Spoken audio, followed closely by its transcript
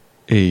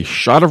A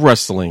Shot of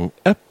Wrestling,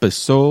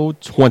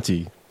 episode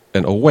 20,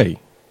 and away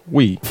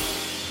we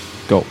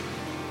go.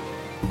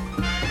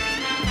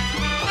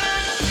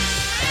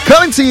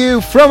 Coming to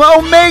you from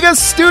Omega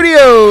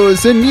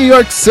Studios in New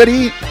York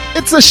City,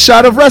 it's A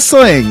Shot of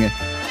Wrestling.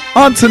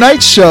 On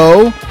tonight's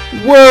show,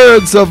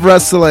 Words of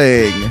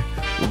Wrestling,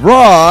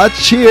 Raw,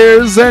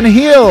 Cheers, and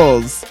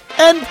Heels,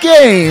 and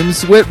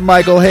Games with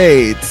Michael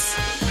Hayes.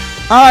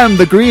 I'm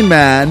the Green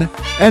Man,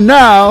 and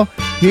now,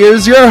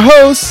 here's your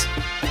host,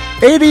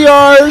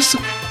 ADR's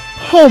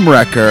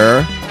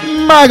homewrecker,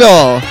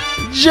 Michael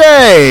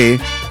J.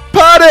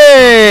 Putty.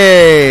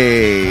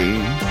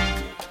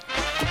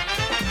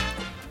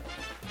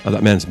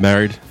 That man's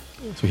married,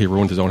 so he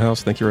ruined his own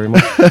house. Thank you very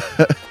much.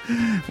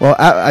 Well,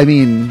 I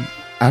mean,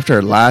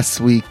 after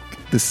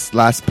this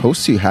last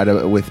post you had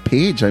with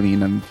Paige, I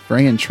mean, I'm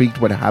very intrigued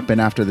what happened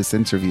after this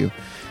interview.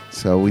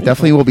 So we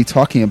definitely will be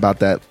talking about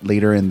that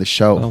later in the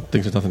show. I don't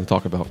think there's nothing to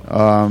talk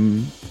about.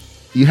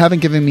 You haven't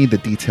given me the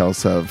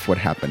details of what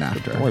happened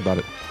after. Don't worry about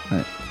it.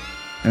 I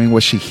mean,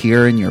 was she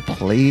here in your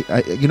plate?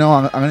 I'm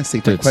going to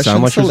save the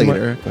questions till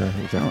later. Yeah,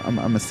 exactly. I'm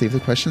going to save the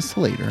questions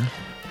till later.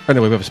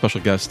 Anyway, we have a special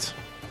guest.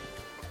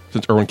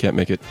 Since Erwin can't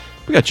make it,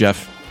 we got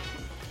Jeff.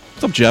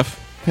 What's up, Jeff?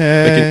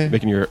 Hey.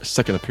 Making your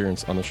second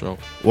appearance on the show.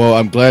 Well,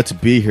 I'm glad to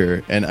be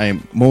here, and I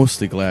am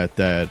mostly glad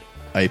that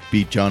I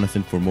beat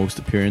Jonathan for most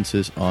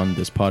appearances on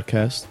this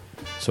podcast.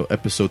 So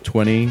episode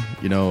 20,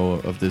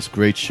 of this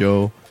great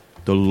show,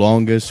 the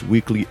longest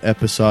weekly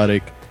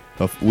episodic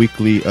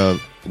weekly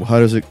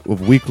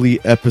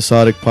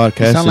episodic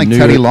podcast. You sound like New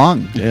Teddy York.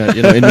 Long. Yeah,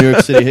 in New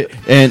York City,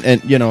 and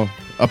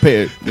I'll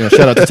pay it.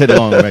 Shout out to Teddy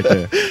Long right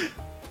there.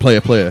 Player.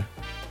 Playa.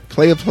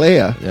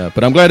 Yeah,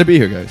 but I'm glad to be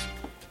here, guys.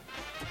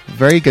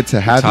 Very good to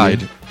have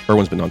Tied. you.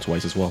 Erwin's been on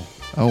twice as well.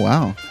 Oh,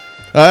 wow.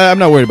 I'm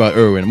not worried about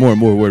Erwin. I'm more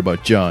worried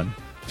about John.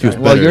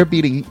 Well, you're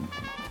beating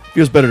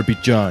Feels better to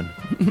beat John.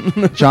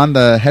 John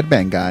the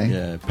headband guy.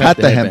 Yeah, Pat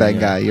the headband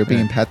guy. yeah. You're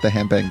being Pat the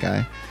headband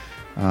guy.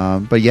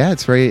 But yeah,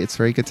 it's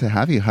very good to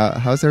have you.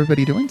 How's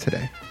everybody doing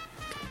today?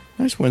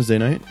 Nice Wednesday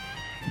night.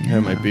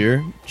 Having my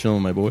beer,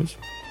 chilling with my boys,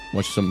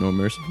 watching some No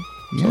Mercy.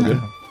 It's all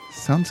good.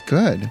 Sounds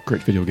good.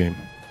 Great video game.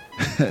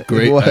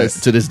 Great It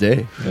was. to this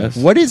day. Yes.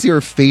 What is your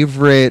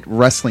favorite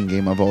wrestling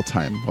game of all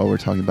time while we're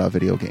talking about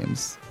video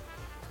games?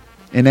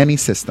 In any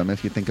system,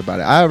 if you think about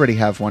it. I already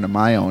have one of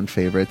my own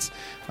favorites.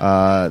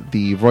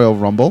 The Royal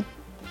Rumble.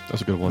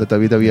 That's a good one. The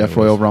WWF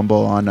Royal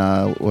Rumble on,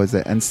 was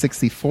it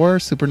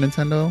N64, Super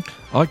Nintendo?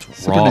 I liked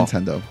Super Raw.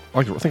 Nintendo.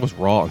 I think it was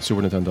Raw on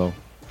Super Nintendo.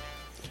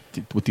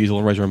 With Diesel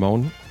and Razor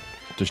Ramon.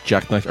 Just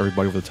jackknife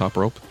everybody over the top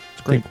rope.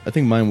 It's great. I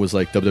think mine was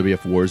like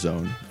WWF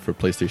Warzone for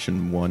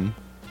PlayStation 1.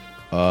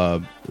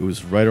 It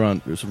was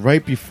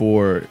right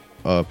before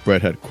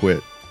Bret had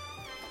quit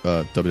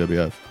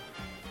WWF,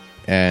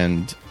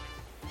 and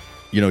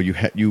you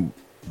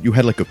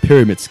had like a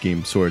pyramid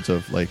scheme, sorts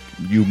of like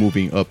you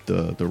moving up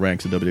the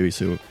ranks in WWE.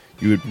 So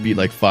you would beat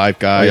like 5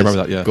 guys, I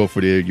remember that, yeah. go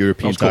for the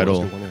European That was cool.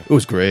 title. That was a good one, yeah. It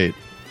was great.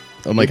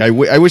 I'm like,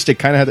 I wish they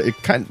kind of had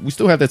it. We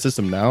still have that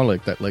system now,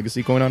 like that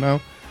legacy going on now,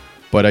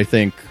 but I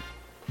think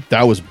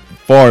that was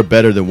far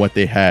better than what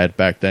they had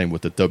back then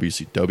with the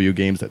WCW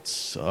games that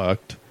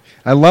sucked.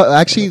 I love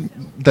actually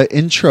the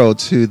intro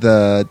to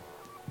the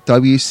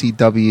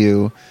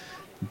WCW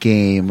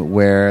game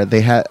where they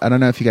had, I don't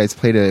know if you guys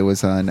played it, it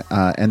was on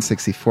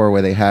N64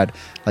 where they had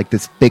like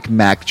this Big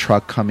Mac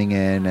truck coming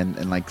in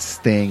and like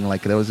Sting,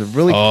 like there was a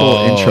really cool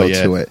intro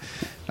to it.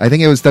 I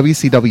think it was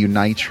WCW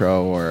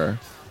Nitro, or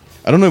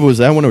I don't know if it was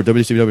that one or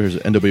WCW or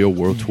NWO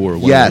World Tour.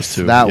 yes,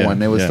 that Yeah,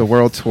 one. It was yeah. the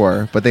World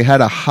Tour, but they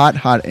had a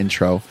hot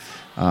intro,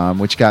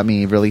 which got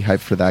me really hyped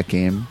for that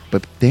game.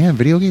 But damn,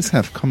 video games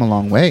have come a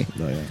long way.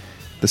 Oh, yeah.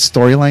 The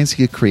storylines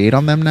you could create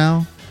on them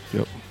now.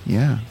 Yep.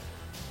 Yeah.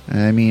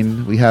 I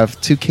mean, we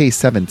have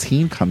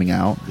 2K17 coming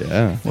out.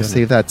 Yeah. We'll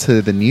save that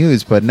to the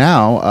news. But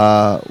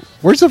now,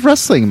 Words of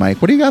Wrestling,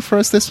 Mike. What do you got for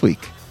us this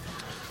week?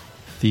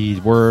 The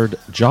word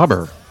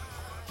jobber.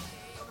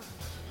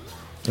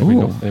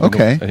 Ooh,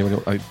 okay.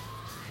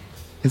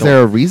 Is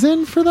there a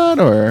reason for that,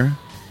 or?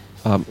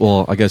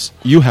 Well, I guess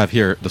you have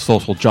here the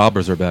social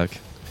jobbers are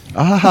back.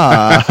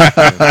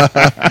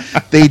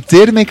 They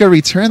did make a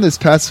return this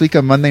past week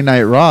on Monday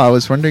Night Raw. I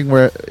was wondering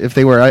if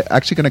they were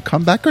actually going to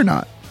come back or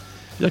not.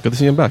 Yeah, good to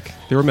see them back.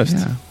 They were missed.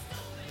 Yeah.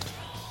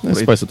 Let's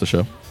spice up the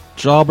show.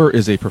 Jobber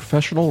is a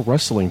professional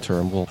wrestling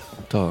term,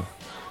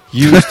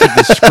 used to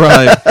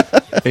describe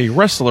a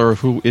wrestler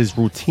who is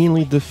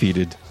routinely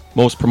defeated.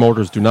 Most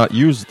promoters do not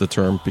use the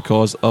term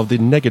because of the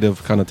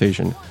negative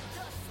connotation.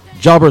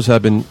 Jobbers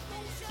have been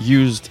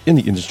used in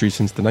the industry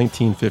since the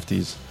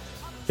 1950s.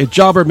 A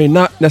jobber may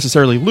not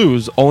necessarily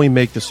lose, only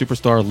make the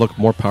superstar look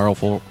more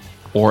powerful,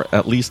 or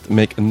at least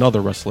make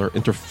another wrestler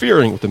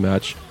interfering with the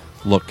match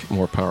look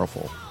more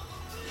powerful.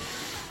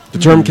 The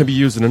term can be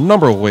used in a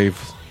number of ways.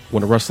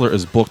 When a wrestler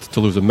is booked to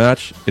lose a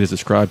match, it is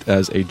described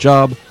as a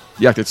job.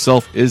 The act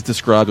itself is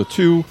described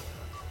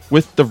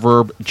with the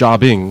verb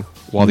jobbing,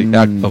 while the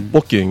act of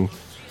booking...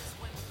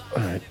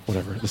 Alright,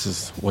 whatever. This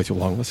is way too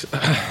long.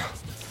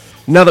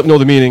 Now that we know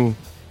the meaning,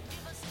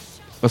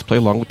 let's play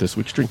along with this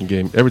week's drinking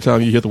game. Every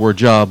time you hear the word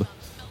job,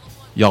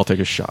 y'all take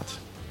a shot.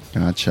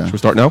 Gotcha. Should we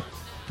start now?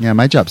 Yeah,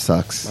 my job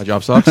sucks. My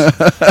job sucks.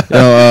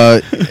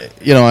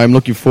 I'm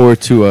looking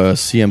forward to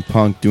CM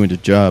Punk doing the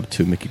job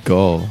to Mickey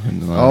Gall.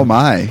 And, Oh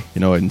my.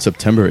 In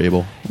September,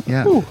 Abel.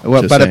 Yeah. Ooh.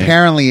 Well, Just but saying.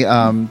 apparently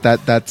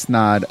that's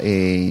not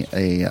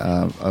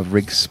a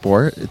rigged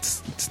sport.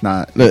 It's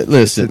not.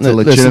 Listen, it's a listen.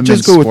 legitimate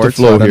Just go with the sport,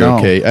 so flow I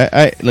don't here, know.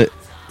 okay?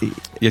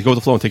 Yeah, go with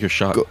the flow and take your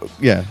shot.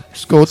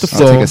 Just go with the I'll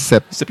flow. take a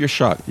sip. Sip your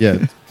shot.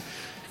 Yeah.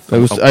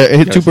 Oh, I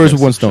hit yes, two birds yes,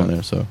 with one shot. stone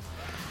there. So,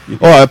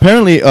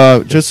 apparently,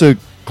 just to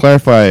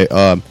clarify,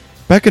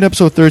 back in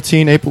episode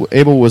 13,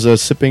 Abel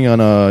was sipping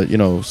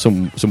on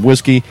some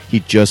whiskey. He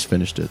just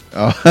finished it.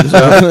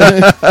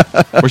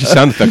 Where's your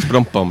sound effects?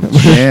 Bum.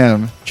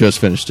 Damn. Just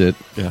finished it.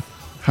 Yeah.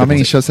 How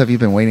many shows have you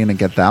been waiting to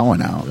get that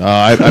one out?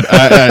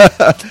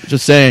 I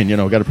just saying,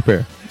 got to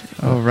prepare.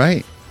 All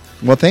right.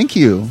 Well, thank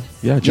you.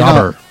 Yeah,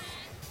 jobber.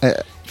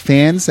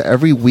 Fans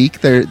every week,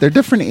 they're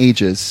different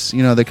ages.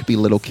 There could be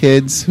little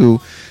kids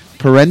who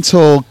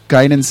parental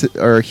guidance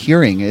or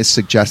hearing is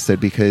suggested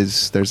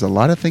because there's a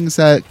lot of things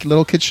that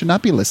little kids should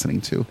not be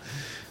listening to.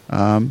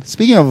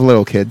 Speaking of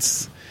little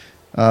kids,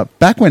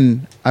 back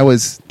when I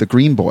was the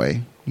green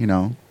boy,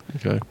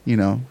 Okay.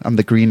 I'm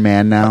the green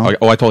man now. I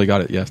totally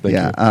got it. Yes, thank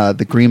you.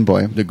 The green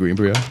boy. The Green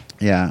Brio.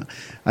 Yeah.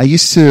 I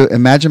used to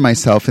imagine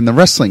myself in the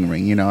wrestling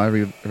ring.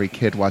 Every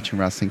kid watching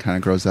wrestling kind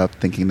of grows up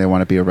thinking they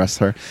want to be a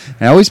wrestler.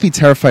 And I always be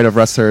terrified of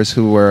wrestlers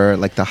who were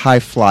like the high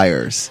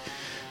flyers,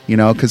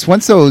 because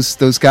once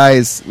those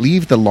guys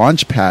leave the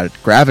launch pad,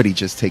 gravity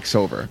just takes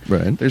over.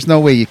 Right. There's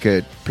no way you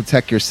could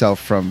protect yourself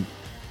from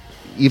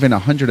even a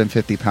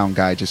 150-pound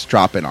guy just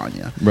dropping on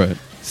you. Right.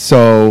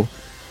 So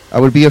I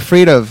would be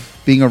afraid of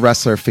being a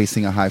wrestler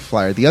facing a high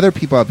flyer. The other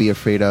people I'd be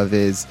afraid of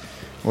is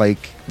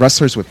like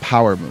wrestlers with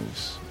power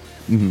moves.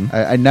 Mm-hmm.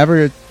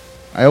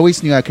 I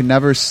always knew I could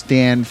never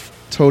stand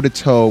toe to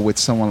toe with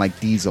someone like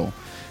Diesel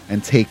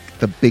and take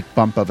the big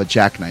bump of a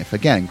jackknife.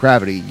 Again,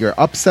 gravity. You're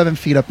up 7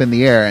 feet up in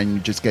the air and you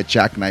just get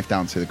jackknifed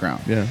down to the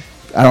ground. Yeah.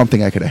 I don't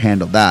think I could have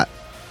handled that.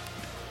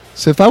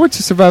 So if I were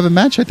to survive a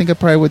match, I think I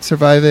probably would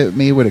survive it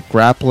maybe with a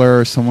grappler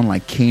or someone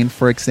like Kane,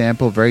 for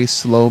example. Very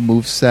slow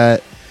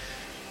moveset.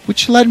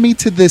 Which led me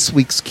to this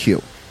week's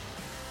cue.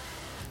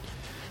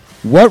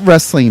 What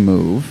wrestling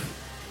move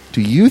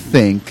do you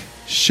think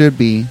should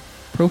be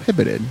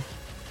prohibited?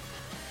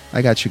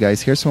 I got you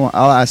guys here, so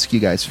I'll ask you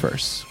guys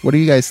first. What do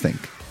you guys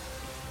think?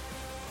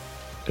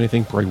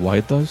 Anything Bray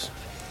Wyatt does?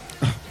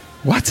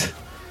 What?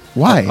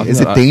 Why?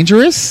 Is no, it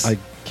dangerous? I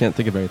can't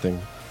think of anything.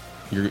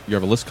 You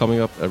have a list coming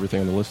up.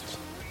 Everything on the list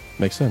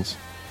makes sense.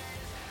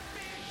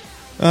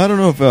 I don't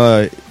know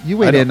if you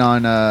weighed in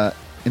on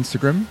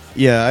Instagram.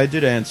 Yeah, I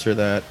did answer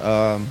that.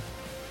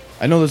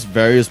 I know there's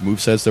various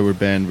movesets that were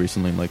banned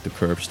recently, like the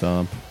curb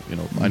stomp.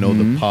 I know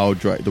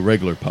the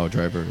regular power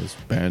driver is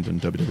banned in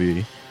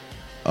WWE.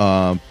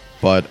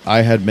 But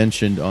I had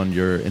mentioned on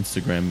your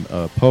Instagram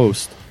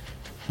post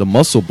the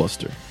Muscle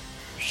Buster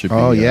should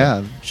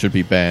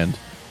be banned.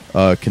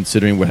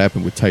 Considering what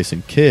happened with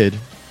Tyson Kidd,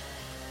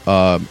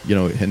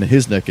 and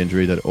his neck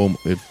injury, that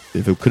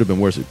if it could have been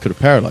worse, it could have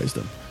paralyzed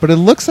him. But it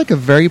looks like a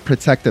very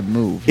protective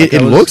move.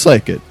 It looks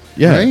like it.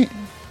 Yeah. Right?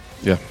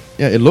 Yeah.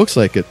 Yeah, it looks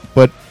like it.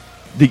 But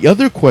the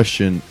other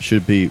question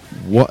should be,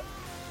 what?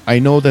 I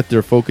know that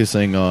they're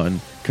focusing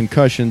on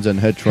concussions and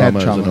head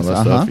traumas and all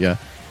that stuff. Yeah.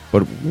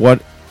 But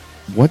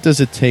what does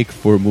it take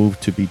for a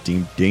move to be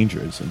deemed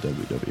dangerous in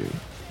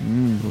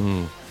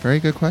WWE? Very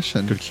good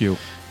question. Good cue.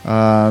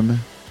 Well,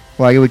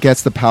 I would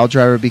guess the pile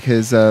driver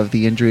because of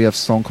the injury of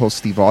Stone Cold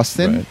Steve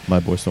Austin. Right. My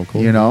boy Stone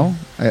Cold.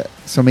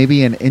 So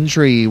maybe an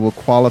injury will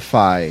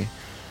qualify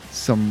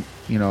some,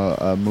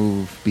 a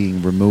move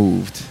being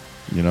removed.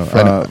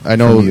 I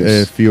know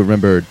if you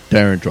remember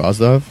Darren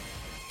Drozdov.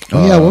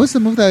 Oh yeah, what was the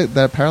move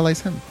that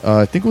paralyzed him?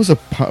 I think it was a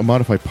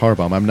modified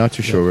powerbomb. I'm not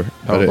too sure.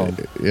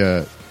 But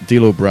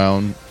D'Lo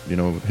Brown,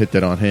 hit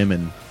that on him,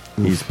 and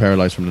he's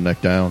paralyzed from the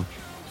neck down.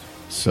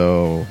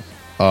 So,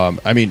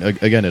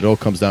 again, it all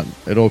comes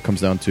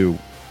down to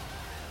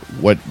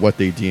what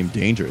they deem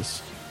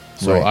dangerous.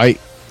 So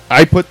Right.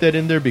 I put that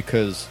in there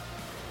because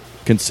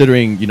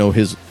considering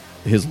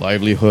his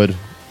livelihood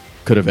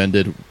could have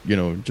ended,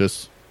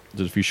 just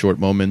a few short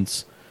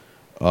moments.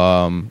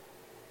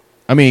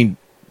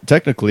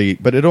 Technically,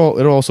 but it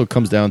also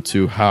comes down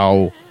to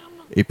how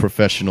a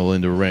professional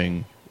in the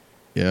ring,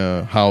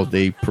 how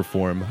they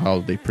perform,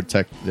 how they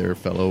protect their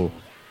fellow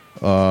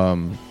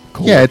coworker.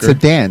 Yeah, it's a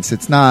dance.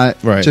 It's not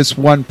just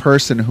one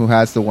person who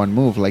has the one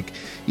move. Like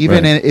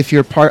even if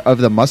you're part of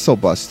the Muscle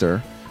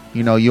Buster,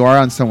 you are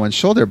on someone's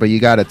shoulder, but you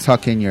got to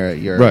tuck in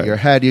your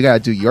head. You got to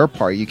do your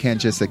part. You can't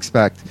just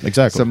expect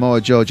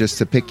Samoa Joe just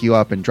to pick you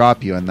up and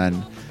drop you, and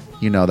then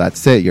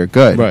that's it. You're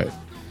good. Right.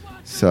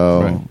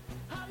 So,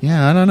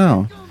 yeah, I don't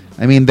know.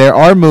 There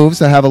are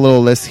moves. I have a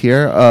little list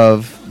here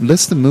of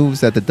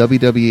moves that the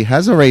WWE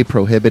has already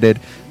prohibited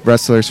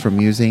wrestlers from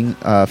using.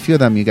 A few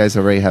of them you guys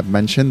already have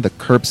mentioned: the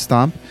curb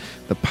stomp,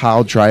 the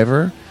pile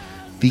driver,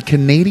 the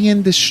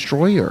Canadian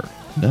Destroyer.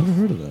 Never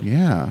heard of that.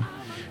 Yeah,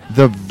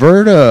 the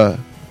Verta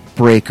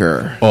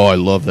breaker. Oh, I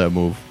love that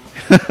move.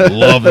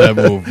 Love that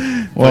move.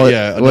 Well, But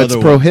yeah, it's another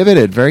one.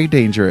 prohibited. Very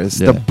dangerous.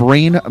 Yeah. The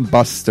Brain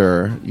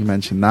Buster. You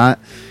mentioned that.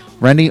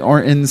 Randy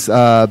Orton's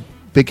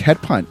big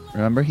head punt.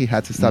 Remember, he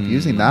had to stop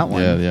using that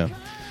one. Yeah.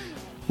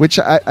 Which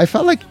I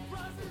felt like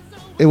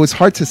it was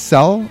hard to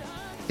sell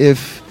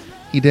if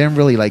he didn't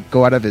really like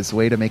go out of his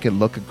way to make it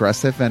look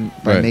aggressive, and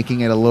by Right.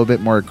 making it a little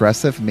bit more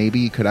aggressive, maybe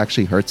you could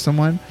actually hurt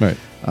someone. Right.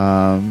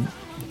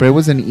 But it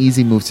was an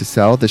easy move to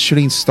sell. The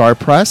Shooting Star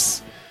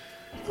Press.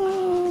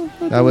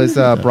 That was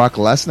Brock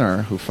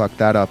Lesnar who fucked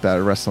that up at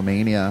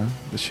WrestleMania.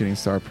 The Shooting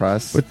Star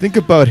Press. But think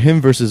about him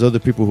versus other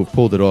people who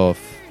pulled it off,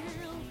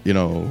 you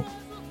know,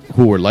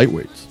 who were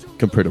lightweights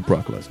compared to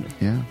Brock Lesnar.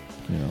 Yeah.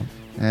 You know,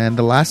 And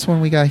the last one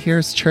we got here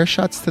is chair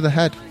shots to the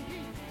head.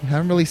 We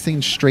haven't really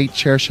seen straight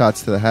chair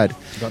shots to the head.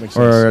 That makes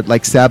Or sense.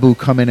 like Sabu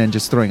coming and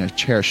just throwing a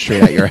chair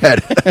straight at your head.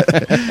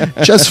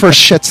 Just for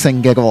shits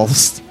and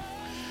giggles.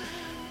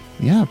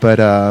 Yeah, but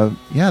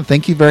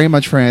thank you very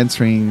much for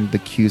answering the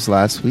cues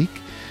last week.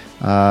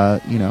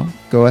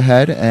 Go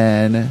ahead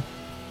and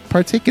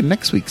partake in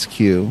next week's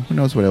cue. Who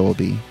knows what it will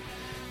be.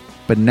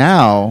 But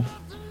now,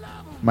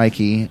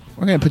 Mikey,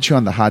 we're going to put you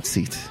on the hot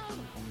seat.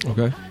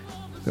 Okay.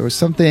 There was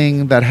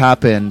something that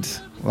happened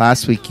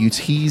last week. You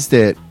teased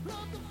it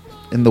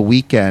in the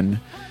weekend,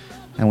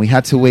 and we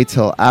had to wait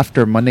till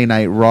after Monday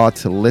Night Raw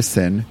to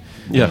listen.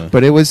 Yeah.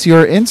 But it was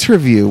your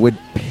interview with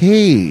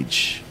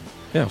Paige,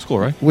 Yeah, it was cool,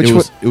 right? which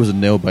it was a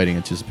nail biting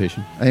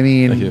anticipation. I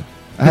mean, Thank you.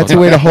 I had to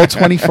wait a whole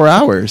 24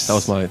 hours. That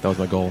was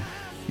my goal.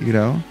 you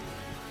know,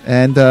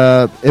 and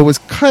it was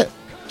cut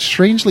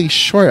strangely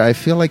short. I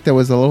feel like there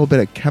was a little bit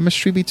of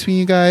chemistry between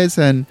you guys,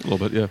 and A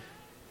little bit, yeah.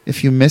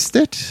 if you missed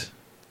it,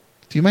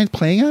 do you mind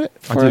playing it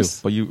for I do,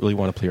 us? but you really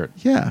want to clear it.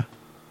 Yeah.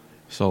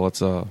 So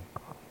let's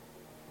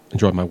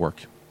enjoy my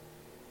work.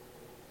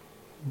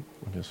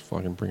 Let me just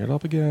fucking bring it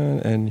up again,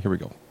 and here we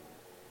go.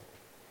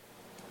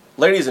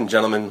 Ladies and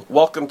gentlemen,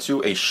 welcome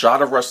to a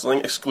Shot of Wrestling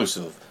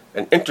exclusive,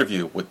 an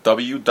interview with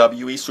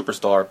WWE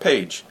superstar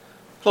Paige.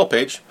 Hello,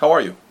 Paige. How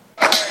are you?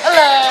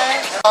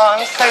 Hello. Oh,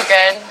 I'm so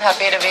good.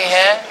 Happy to be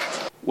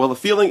here. Well, the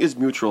feeling is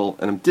mutual,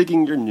 and I'm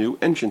digging your new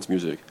entrance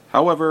music.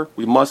 However,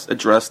 we must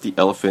address the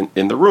elephant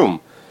in the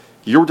room.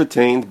 You were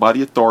detained by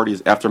the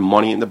authorities after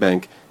Money in the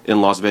Bank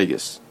in Las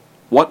Vegas.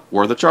 What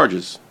were the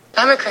charges?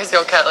 I'm a crazy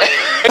old cat lady.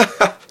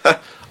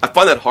 I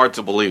find that hard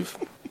to believe.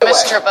 I'm a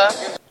stripper.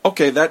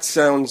 Okay, that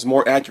sounds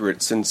more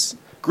accurate since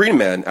Green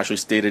Man actually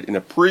stated in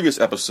a previous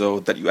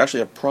episode that you actually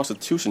have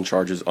prostitution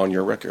charges on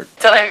your record.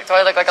 Do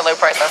I look like a low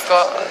price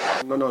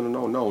escort?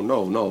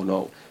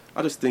 No.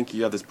 I just think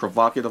you have this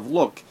provocative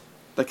look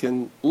that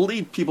can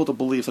lead people to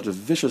believe such a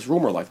vicious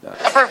rumor like that.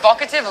 A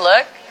provocative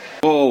look?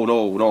 Oh,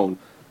 no.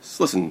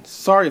 Listen,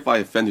 sorry if I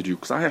offended you,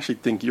 because I actually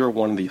think you're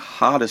one of the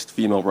hottest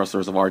female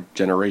wrestlers of our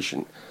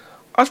generation.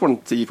 I just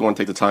want to see if you want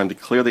to take the time to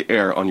clear the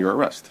air on your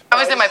arrest. I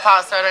was in my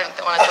past, so I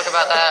don't want to talk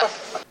about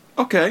that.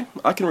 Okay,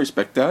 I can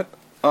respect that.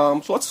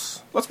 So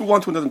let's move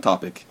on to another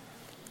topic.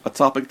 A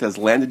topic that has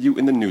landed you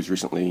in the news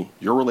recently,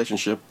 your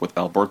relationship with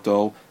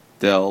Alberto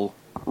Del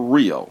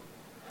Rio.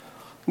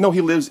 No,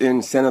 he lives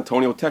in San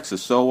Antonio,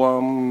 Texas,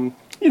 so,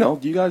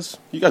 do you guys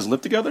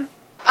live together?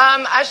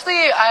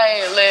 Actually,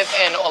 I live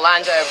in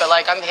Orlando, but,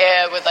 I'm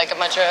here with, a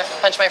bunch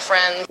of my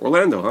friends.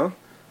 Orlando, huh?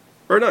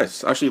 Very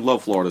nice. I actually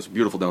love Florida. It's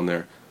beautiful down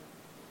there.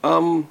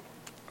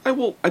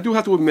 I do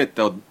have to admit,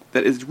 though,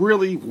 that it's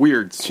really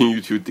weird seeing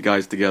you two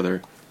guys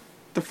together.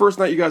 The first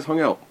night you guys hung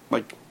out,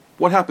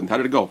 what happened? How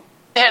did it go?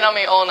 They hit on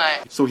me all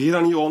night. So he hit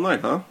on you all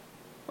night, huh?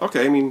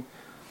 Okay, I mean,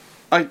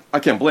 I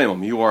can't blame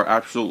him. You are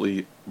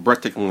absolutely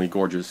breathtakingly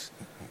gorgeous.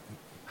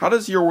 How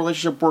does your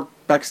relationship work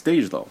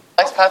backstage, though?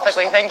 Works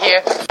perfectly, thank you.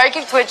 I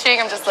keep twitching,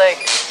 I'm just,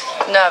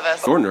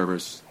 nervous. You're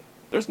nervous.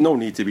 There's no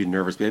need to be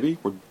nervous, baby.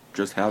 We're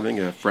just having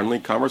a friendly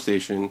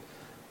conversation.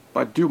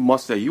 But I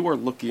must say, you are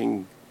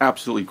looking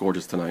absolutely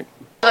gorgeous tonight.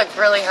 You look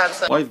really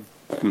handsome. Why,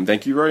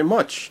 thank you very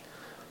much.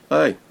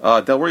 Hey,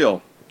 Del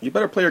Rio, you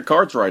better play your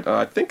cards right.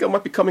 I think I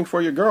might be coming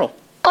for your girl.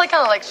 I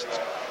kind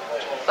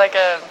of like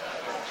a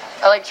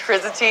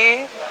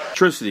electricity.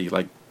 Electricity,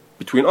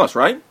 between us,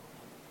 right?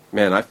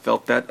 Man, I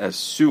felt that as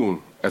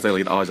soon as I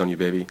laid eyes on you,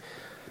 baby.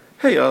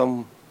 Hey,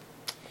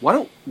 why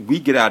don't we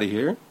get out of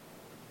here,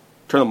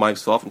 turn the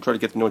mics off, and try to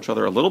get to know each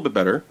other a little bit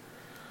better.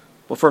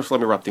 Well, first, let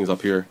me wrap things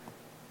up here.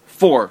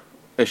 For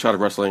A Shot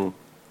of Wrestling,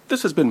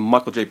 this has been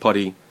Michael J.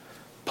 Putty,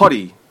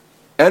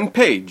 and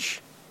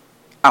Paige,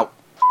 out.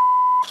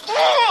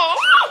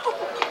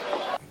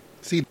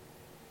 See,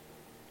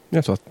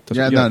 Yeah, so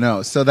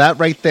no. So that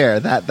right there,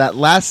 that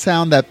last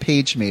sound that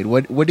Paige made,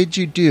 what did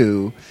you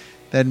do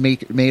that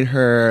made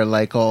her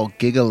all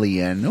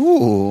giggly and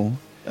ooh?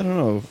 I don't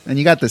know. And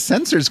you got the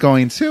sensors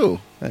going too.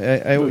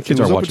 It was kids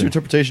are open watching. to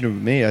interpretation of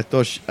me. I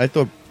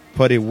thought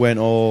Putty went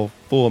all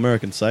full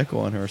American Psycho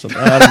on her or something.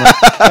 I don't know.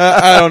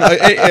 I don't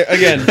know.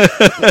 Again,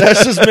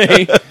 that's just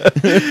me.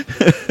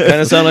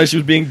 Kind of sounded like she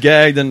was being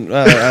gagged, and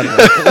I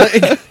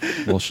don't know.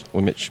 Well,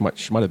 she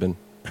might have been.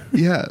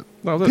 Yeah.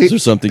 No, Is there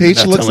something you're Paige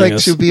not looks telling like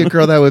us? she'd be a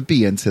girl that would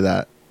be into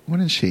that.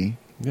 Wouldn't she?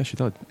 Yeah, she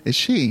did. Is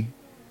she?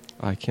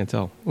 I can't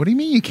tell. What do you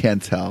mean you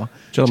can't tell?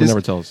 Gentleman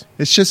never tells.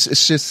 It's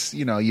just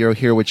you're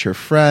here with your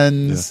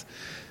friends.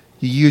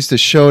 You used the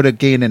show to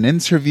gain an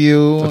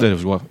interview. I did.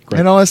 It was great.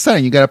 And all of a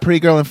sudden, you got a pretty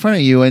girl in front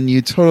of you, and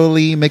you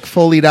totally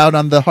McFoleyed out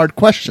on the hard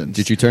questions.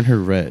 Did you turn her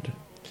red?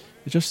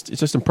 It's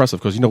just impressive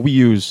because we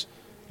use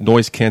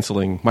noise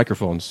canceling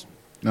microphones.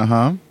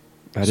 Uh-huh.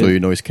 So you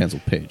noise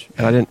canceled Paige.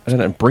 And I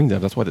didn't bring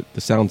them. That's why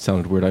the sound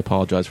sounded weird. I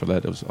apologize for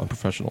that. It was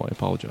unprofessional. I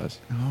apologize.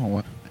 Oh,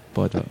 what?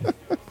 But we had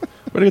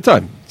a good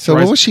time. So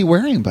what was she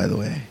wearing, by the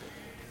way?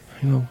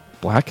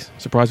 Black,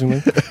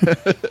 surprisingly.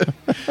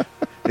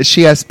 Is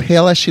she as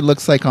pale as she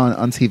looks like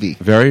on TV?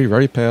 Very,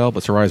 very pale,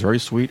 but Sarai's very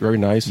sweet, very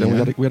nice, and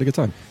Yeah. we had a good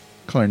time.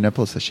 What color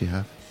nipples does she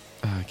have?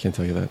 I can't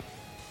tell you that.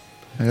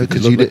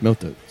 Did look you, like milk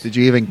duds? did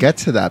you even get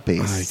to that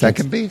base? I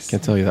Second can't- base?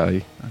 Can't tell you that.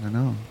 I I don't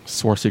know.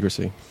 swore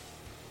secrecy.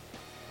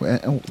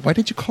 Why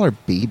did you call her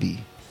baby?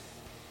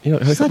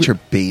 It's She's not your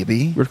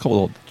baby. We were a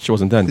couple. She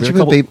wasn't then. Did We you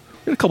had, a put couple,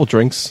 we had a couple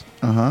drinks.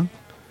 Uh-huh.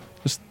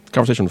 Just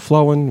conversation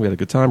flowing. We had a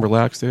good time.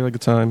 Relaxed. They had a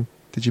good time.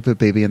 Did you put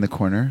baby in the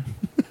corner?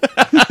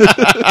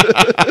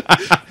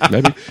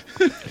 Maybe.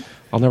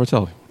 I'll never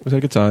tell. We had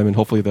a good time, and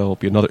hopefully there'll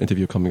be another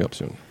interview coming up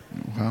soon.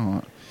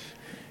 Wow.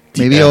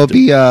 Maybe it'll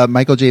be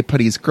Michael J.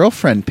 Putty's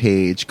girlfriend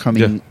Paige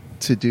coming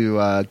to do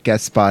a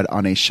guest spot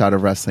on A Shot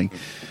of Wrestling.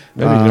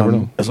 Maybe you never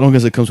know. As long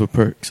as it comes with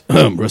perks.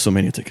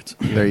 WrestleMania tickets.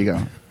 There you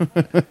go.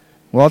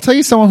 Well, I'll tell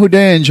you someone who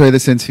did enjoy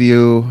this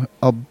interview.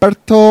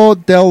 Alberto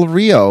Del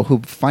Rio, who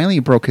finally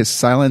broke his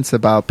silence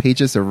about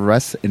Paige's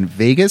arrest in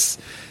Vegas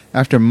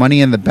after Money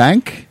in the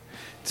Bank,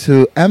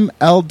 to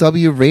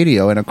MLW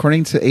Radio. And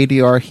according to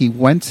ADR, he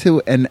went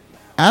to an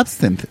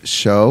Absinthe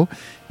show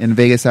in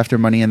Vegas after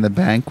Money in the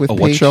Bank with A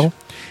Paige. what show?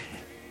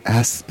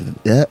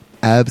 Absinthe. There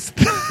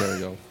you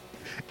go.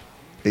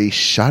 A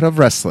Shot of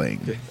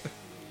Wrestling.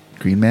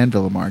 Green Man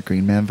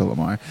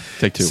Villamar.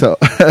 Take two. So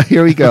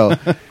here we go.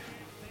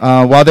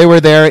 While they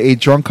were there, a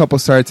drunk couple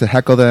started to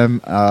heckle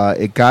them.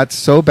 It got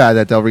so bad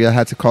that Del Rio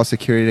had to call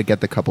security to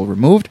get the couple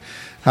removed.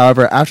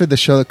 However, after the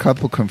show, the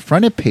couple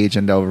confronted Paige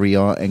and Del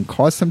Rio and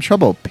caused some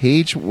trouble.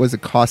 Paige was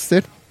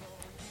accosted,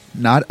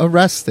 not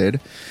arrested,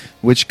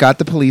 which got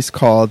the police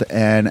called,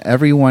 and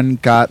everyone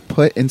got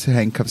put into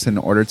handcuffs in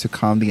order to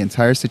calm the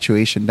entire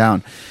situation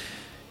down.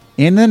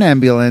 In an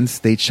ambulance,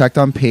 they checked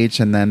on Paige,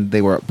 and then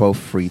they were both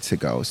free to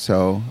go.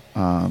 So,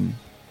 Yeah,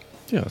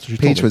 that's what she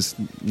Paige told me. was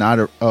not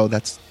a... Oh,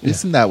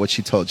 isn't that what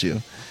she told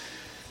you?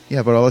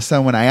 Yeah, but all of a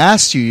sudden when I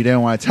asked you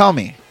didn't want to tell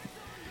me.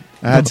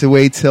 I had to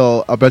wait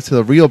till Alberto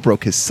Del Rio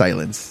broke his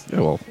silence.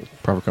 Yeah, well,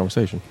 proper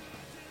conversation.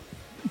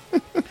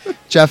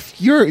 Jeff,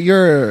 you're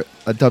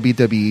a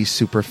WWE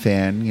super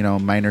fan,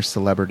 minor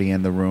celebrity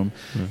in the room.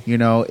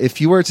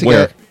 If you were to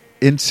Where? get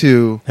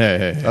into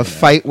Hey, a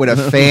fight with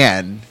a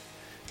fan,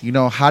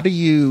 how do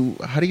you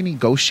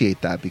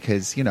negotiate that?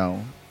 Because,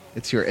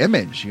 it's your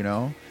image,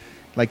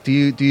 Like, do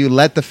you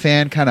let the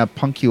fan kind of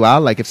punk you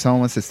out? Like, if someone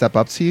wants to step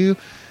up to you,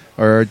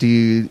 or do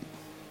you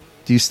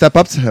step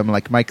up to him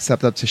like Mike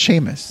stepped up to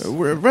Sheamus?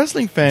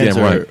 Wrestling fans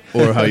Damn right.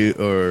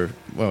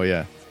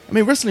 I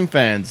mean, wrestling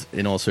fans,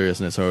 in all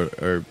seriousness,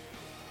 are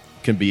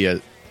can be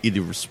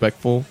either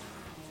respectful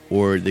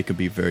or they could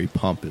be very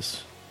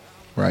pompous.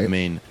 Right. I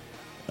mean,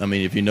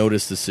 if you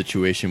notice the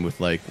situation with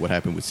like what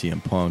happened with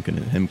CM Punk and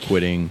him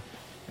quitting,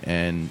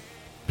 and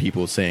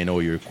people saying, "Oh,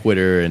 you're a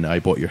quitter," and I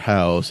bought your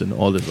house, and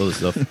all this other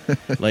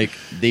stuff, like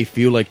they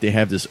feel like they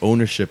have this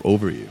ownership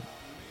over you,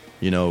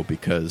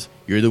 because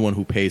you're the one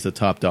who pays the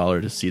top dollar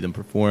to see them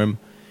perform.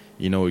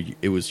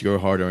 It was your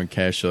hard-earned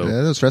cash. So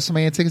Those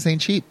WrestleMania tickets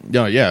ain't cheap.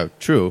 no, yeah,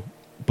 true.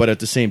 But at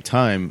the same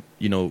time,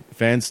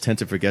 fans tend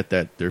to forget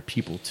that they're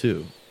people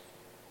too.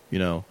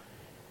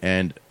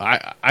 And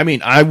I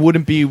mean, I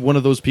wouldn't be one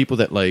of those people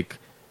that like,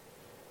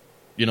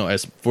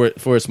 as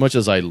for as much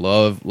as I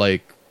love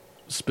like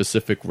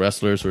specific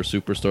wrestlers or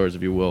superstars,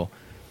 if you will,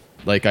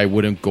 like I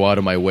wouldn't go out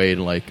of my way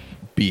to like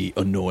be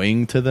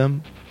annoying to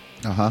them.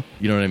 Uh-huh.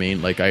 You know what I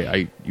mean? Like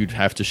you'd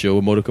have to show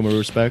a modicum of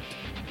respect.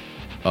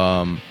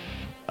 I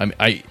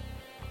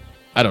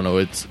don't know.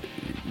 It's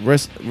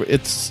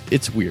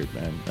weird,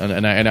 man,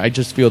 and I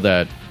just feel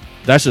that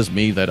that's just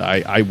me. That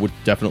I would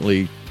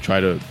definitely try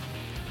to,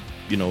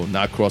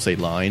 not cross a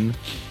line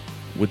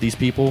with these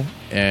people,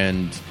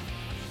 and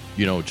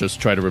just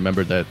try to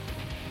remember that,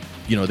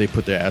 they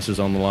put their asses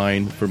on the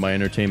line for my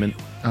entertainment.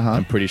 Uh-huh.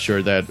 I'm pretty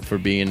sure that for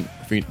being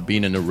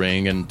in the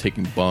ring and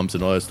taking bumps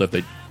and all that stuff,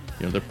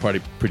 they're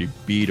probably pretty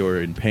beat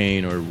or in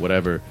pain or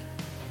whatever.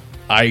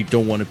 I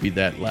don't want to be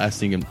that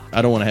lasting, and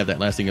I don't want to have that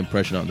lasting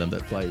impression on them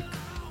that like,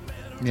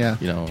 Yeah.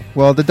 you know.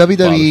 Well, the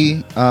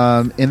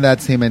WWE, in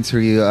that same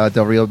interview,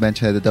 Del Rio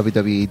mentioned that the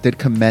WWE did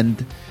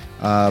commend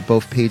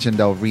both Paige and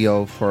Del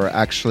Rio for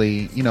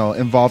actually,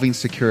 involving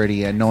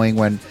security and knowing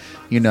when,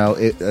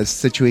 a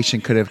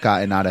situation could have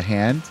gotten out of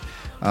hand.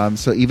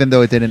 So even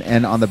though it didn't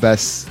end on the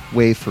best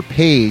way for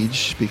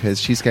Paige, because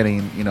she's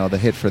getting, the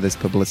hit for this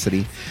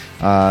publicity,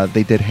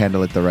 they did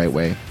handle it the right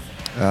way.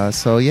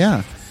 So,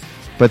 yeah.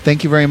 But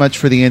thank you very much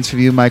for the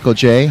interview, Michael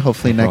J.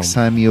 Hopefully No next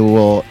time you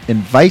will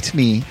invite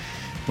me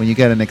when you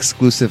get an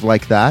exclusive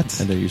like that.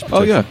 And they use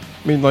Oh yeah,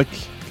 I mean, like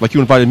Like you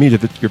invited me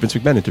to your Vince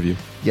McMahon interview.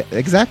 Yeah,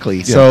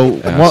 exactly. So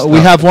Yeah, we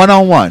have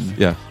one-on-one.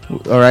 Yeah.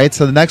 All right.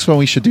 So the next one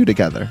we should do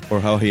together.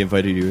 Or how he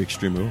invited you to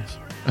Extreme Rules.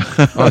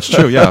 Oh, that's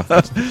true, yeah.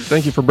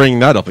 Thank you for bringing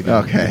that up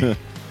again. Okay.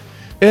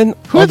 And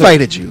Who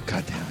invited you?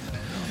 God damn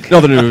it. in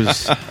other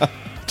news,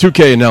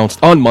 2K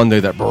announced on Monday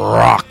that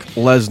Brock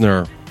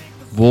Lesnar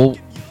will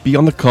be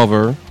on the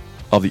cover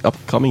of the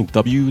upcoming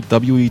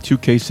WWE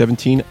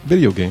 2K17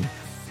 video game.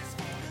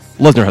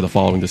 Lesnar had the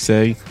following to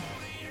say: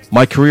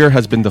 "My career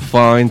has been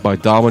defined by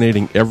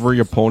dominating every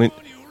opponent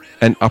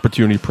and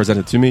opportunity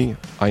presented to me.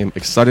 I am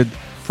excited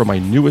for my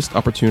newest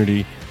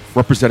opportunity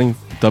representing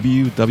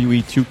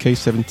WWE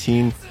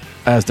 2K17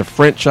 as the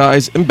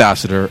franchise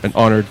ambassador and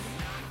honored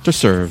to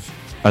serve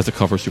as the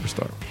cover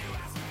superstar."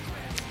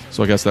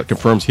 So I guess that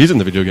confirms he's in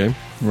the video game.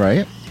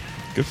 Right.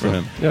 Good for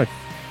him. Yeah.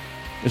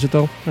 Is it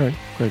though? All right,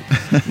 great.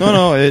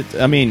 No.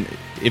 I mean,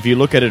 if you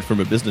look at it from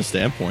a business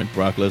standpoint,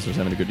 Brock Lesnar's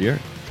having a good year.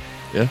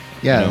 Yeah.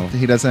 Yeah. You know.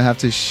 He doesn't have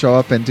to show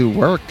up and do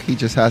work. He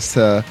just has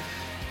to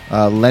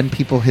lend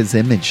people his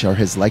image or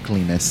his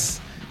likeliness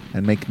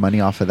and make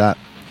money off of that.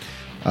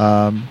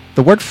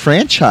 The word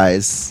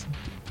franchise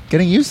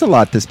getting used a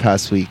lot this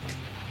past week.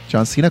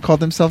 John Cena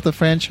called himself the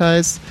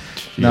franchise.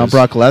 Now Jeez.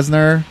 Brock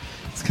Lesnar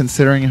is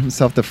considering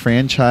himself the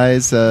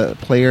franchise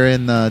player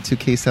in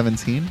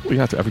 2K17. We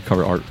have to every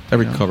cover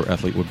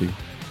athlete would be.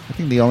 I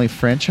think the only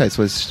franchise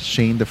was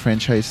Shane the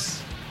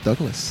Franchise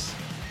Douglas.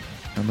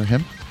 Remember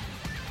him?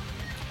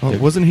 Oh,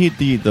 wasn't he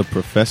the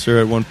professor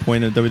at one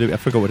point in WWE? I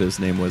forgot what his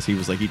name was. He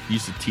was like, he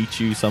used to teach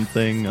you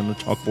something on the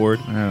chalkboard.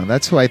 I don't know.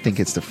 That's who I think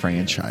it's the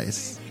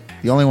franchise.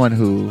 The only one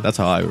who That's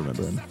how I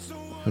remember him.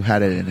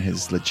 had it in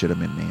his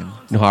legitimate name.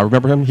 No, I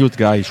remember him. He was the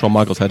guy Shawn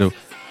Michaels had to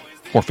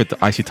forfeit the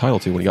IC title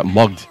to when he got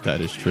mugged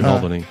That is true. in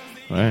Albany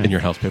Right. in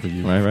your house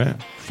pay-per-view. Right.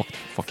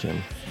 Fuck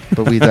him.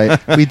 But we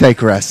we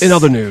digress. In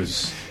other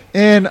news,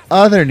 In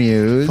other Fuck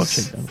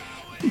news, him.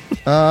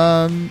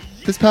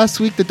 this past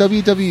week the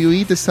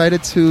WWE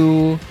decided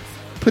to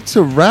put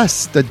to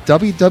rest the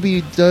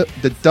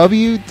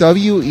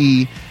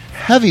WWE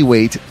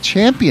Heavyweight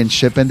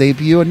Championship and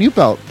debut a new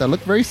belt that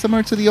looked very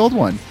similar to the old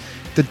one.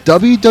 The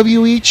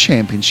WWE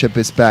Championship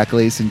is back,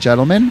 ladies and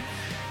gentlemen.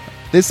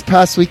 This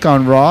past week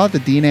on Raw,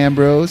 Dean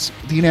Ambrose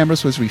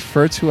was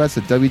referred to as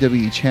the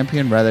WWE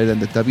Champion rather than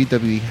the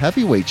WWE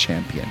Heavyweight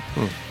Champion.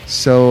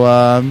 So,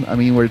 I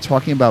mean, we're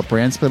talking about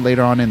brand split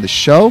later on in the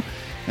show,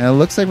 and it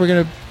looks like we're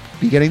going to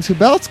be getting 2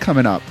 belts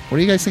coming up. What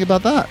do you guys think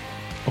about that?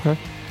 okay,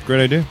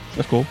 Great idea.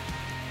 that's cool.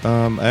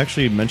 I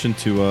actually mentioned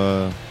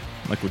to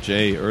Michael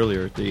J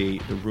earlier, the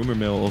rumor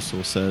mill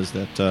also says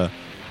that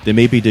they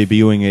may be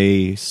debuting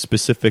a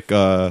specific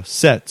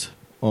set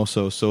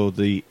also. So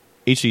the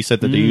HD set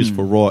that they use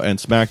for Raw and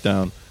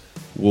SmackDown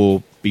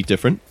will be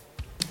different.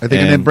 Are they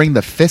going to And- bring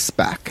the fist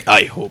back?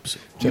 I hope so.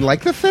 Do you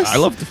like the fist? I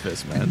love the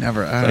fist, man. I don't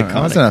know. Iconic. I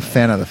wasn't a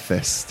fan of the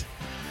fist.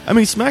 I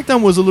mean,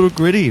 SmackDown was a little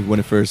gritty when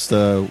it first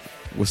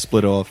was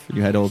split off.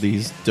 You had all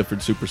these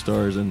different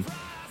superstars and,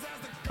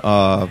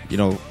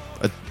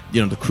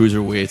 the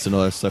cruiserweights and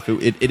all that stuff.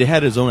 It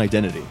had its own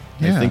identity.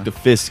 Yeah. I think the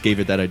Fist gave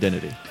it that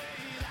identity.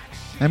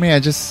 I mean,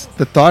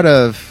 the thought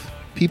of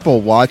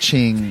people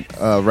watching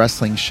a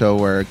wrestling show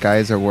where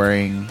guys are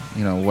wearing,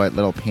 white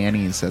little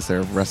panties as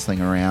they're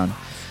wrestling around,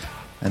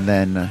 and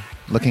then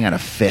looking at a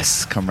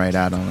fist come right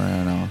at them. I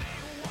don't know.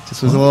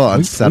 Just was a little Where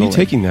unsettling. are you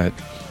taking that?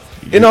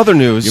 In other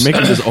news, You're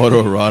making this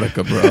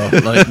autoerotica, bro.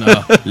 Like,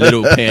 no,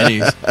 little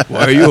panties.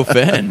 Why are you a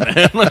fan,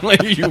 man?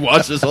 Like, you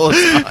watch this all the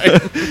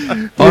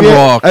time. on Maybe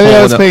Raw,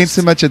 I was calling paying out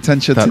too much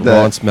attention that to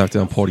Raw and that.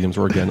 SmackDown podiums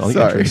were again on the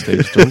Sorry. entrance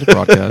stage during the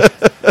broadcast,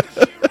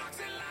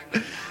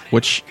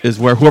 which is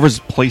where whoever's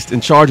placed in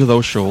charge of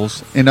those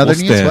shows In other will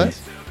news, stand. what?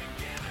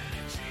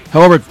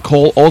 However,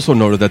 Cole also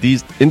noted that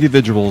these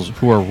individuals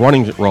who are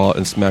running Raw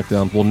and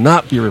SmackDown will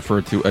not be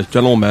referred to as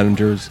general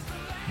managers,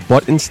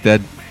 but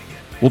instead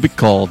will be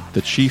called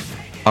the chief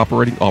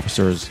operating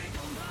officers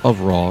of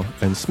Raw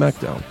and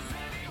SmackDown.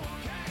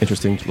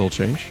 Interesting little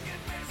change.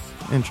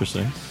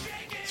 Interesting.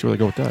 See where they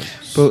go with that.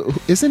 But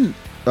isn't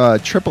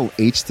Triple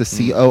H the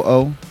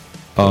COO?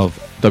 Of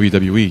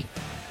WWE.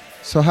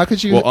 So how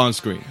could you Well, on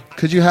screen.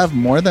 could you have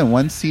more than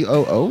one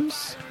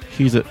COOs?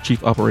 He's the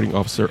chief operating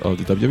officer of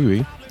the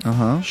WWE.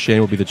 Uh-huh. Shane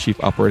will be the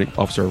chief operating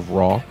officer of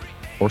Raw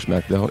or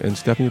SmackDown, and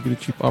Stephanie will be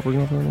the chief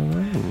operating officer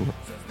of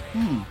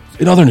Raw.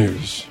 In other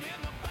news,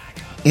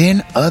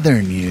 In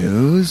other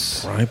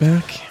news,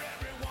 Ryback.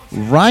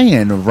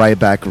 Ryan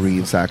Ryback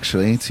Reeves,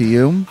 actually, to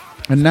you,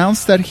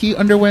 announced that he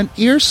underwent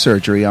ear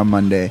surgery on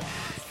Monday.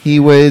 He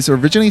was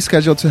originally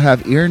scheduled to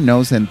have ear,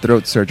 nose, and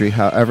throat surgery.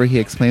 However, he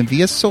explained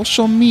via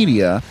social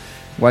media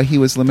why he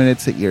was limited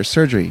to ear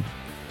surgery.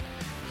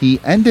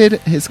 He ended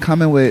his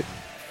comment with,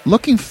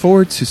 "Looking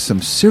forward to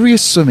some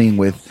serious swimming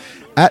with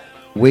at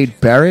Wade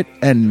Barrett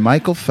and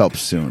Michael Phelps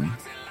soon."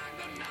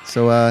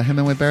 So him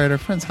and Wade Barrett are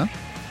friends, huh?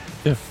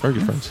 Yeah, very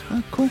good friends.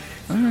 Oh, cool.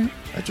 All right.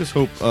 I just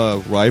hope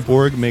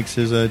Ryborg makes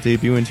his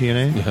debut in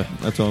TNA. Yeah.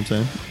 That's all I'm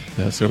saying.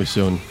 Yeah, it's gonna be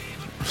soon.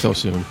 So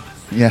soon.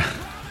 Yeah.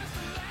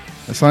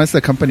 As long as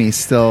the company's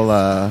still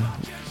up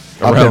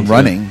Around, and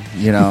running,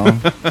 you know.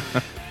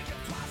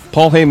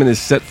 Paul Heyman is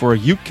set for a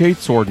UK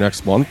tour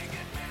next month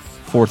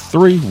for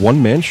 3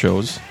 one-man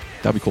shows.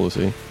 That'd be cool to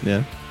see.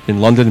 Yeah. In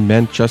London,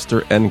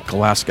 Manchester, and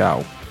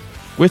Glasgow,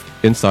 with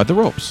Inside the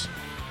Ropes.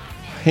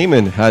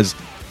 Heyman has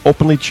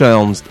openly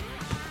challenged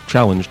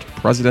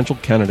presidential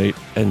candidate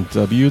and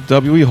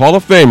WWE Hall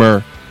of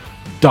Famer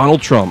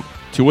Donald Trump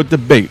to a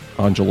debate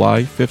on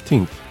July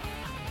 15th.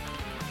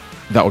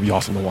 That would be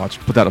awesome to watch.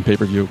 Put that on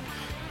pay-per-view.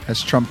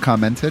 Has Trump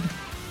commented?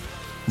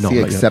 No, Has he not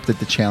yet. accepted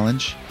the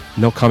challenge?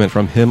 No comment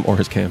from him or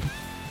his camp.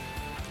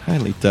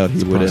 Highly doubt he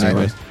would Surprising.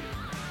 anyway.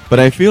 But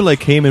I feel like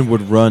Heyman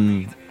would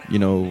run,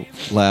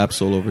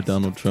 laps all over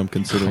Donald Trump,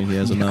 considering he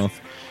has a mouth.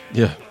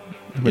 Yeah.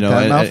 With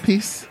that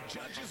mouthpiece?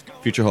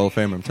 Future Hall of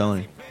Famer, I'm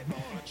telling you.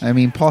 I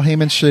mean, Paul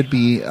Heyman should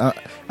be...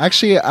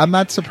 actually, I'm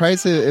not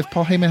surprised if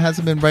Paul Heyman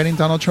hasn't been writing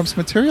Donald Trump's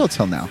material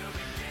till now.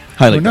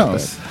 Highly Who doubt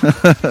knows?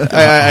 that.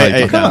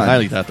 I Come on.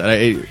 highly doubt that.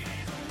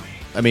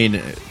 I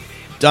mean,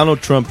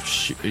 Donald Trump,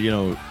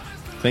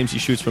 claims he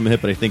shoots from the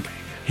hip, but I think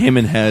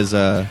Heyman has,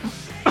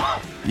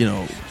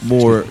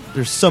 more.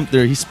 There's some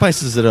there. He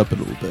spices it up a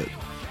little bit,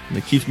 and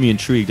it keeps me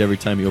intrigued every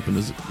time he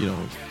opens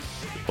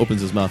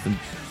his mouth and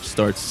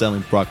starts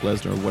selling Brock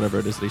Lesnar or whatever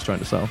it is that he's trying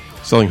to sell.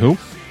 Selling who?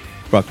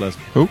 Brock Lesnar.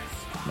 Who?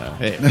 No,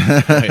 hey,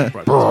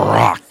 Brock Lesnar.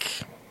 Brock.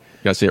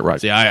 You gotta say it right.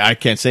 See, I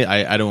can't say.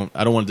 I don't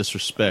want to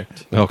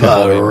disrespect. Okay.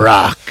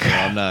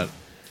 I'm not.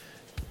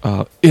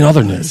 In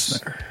other news,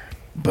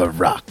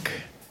 Barack.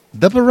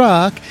 The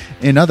Barack.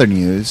 In other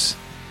news,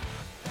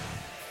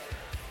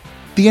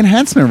 the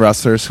enhancement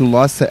wrestlers who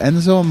lost to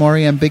Enzo Amore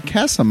and Big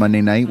Cass on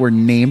Monday night were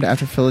named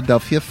after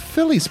Philadelphia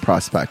Phillies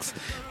prospects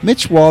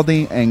Mitch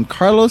Walding and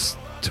Carlos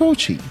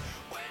Tochi.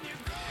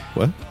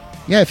 What?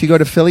 Yeah, if you go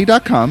to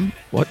Philly.com,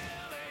 what?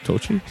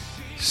 Tochi?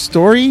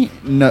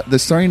 the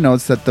story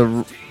notes that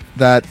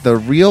the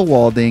real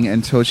Walding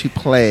and Tochi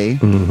play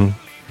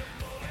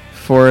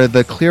for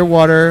the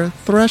Clearwater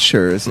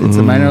Threshers. It's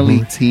a minor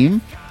league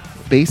team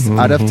based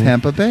out of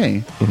Tampa Bay,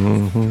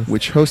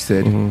 which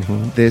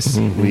hosted this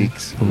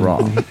week's Raw.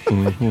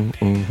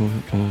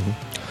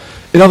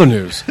 In other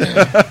news,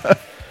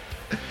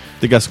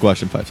 They got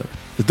squashed in 5 seconds.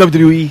 the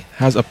WWE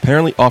has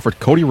apparently offered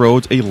Cody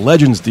Rhodes a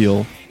Legends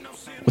deal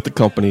with the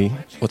company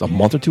a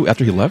month or two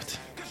after he left.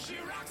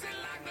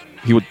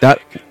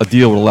 A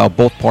deal would allow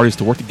both parties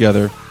to work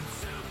together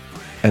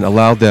and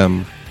allow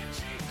them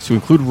to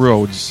include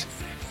Rhodes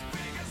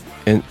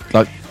and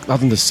allow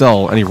them to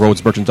sell any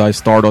Rhodes merchandise,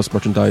 Stardust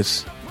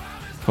merchandise.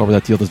 However,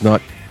 that deal does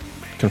not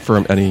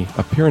confirm any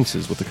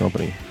appearances with the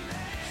company.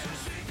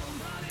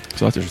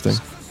 So that's interesting.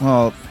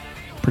 Well,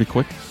 Pretty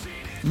quick.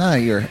 no,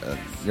 you're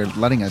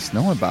letting us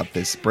know about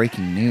this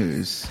breaking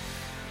news.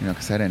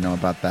 Because I didn't know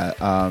about that.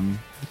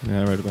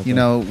 Yeah, I read about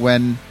that.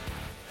 When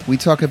we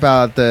talk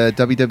about the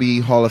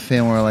WWE Hall of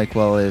Fame, we're like,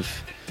 well,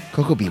 if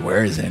Coco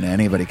Beware is in it,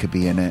 anybody could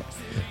be in it.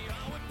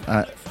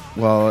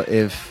 Well,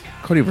 if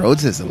Cody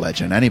Rhodes is a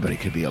legend, anybody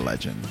could be a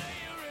legend.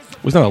 Well,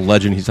 he's not a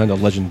legend. He signed a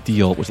legend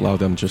deal, which allowed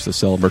them just to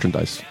sell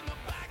merchandise.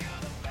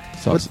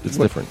 So it's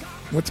different.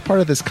 What's part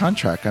of this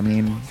contract? I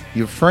mean,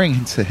 you're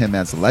referring to him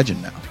as a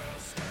legend now.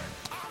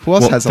 Who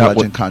else has a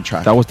legend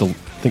contract? That was I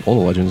think all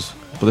the legends.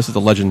 But this is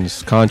the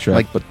Legends contract.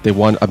 Like- but they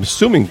won. I'm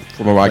assuming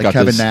from where I like got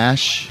Kevin this,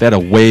 Nash. they had a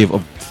wave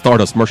of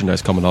Stardust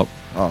merchandise coming up.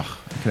 Oh, I can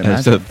And imagine.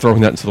 instead of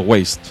throwing that into the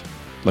waste,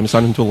 let me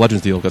sign him to a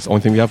Legends deal. That's the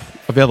only thing we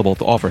have available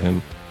to offer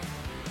him,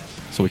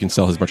 so we can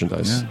sell his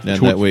merchandise. Yeah.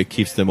 And that way it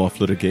keeps them off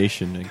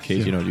litigation in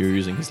case, you're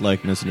using his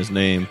likeness and his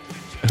name.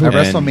 At And,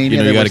 WrestleMania,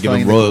 you they got were to give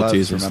him selling the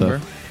royalties gloves, and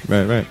remember?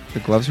 stuff. Right. The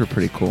gloves were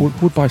pretty Who cool.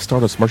 would buy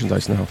Stardust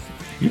merchandise now?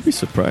 You'd be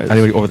surprised.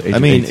 Anybody over the age I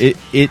of mean, 8.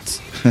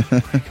 it's.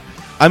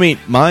 I mean,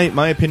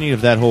 my opinion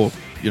of that whole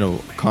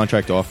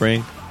contract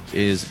offering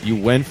is you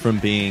went from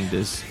being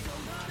this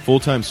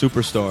full-time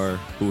superstar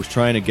who was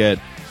trying to get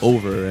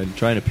over and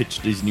trying to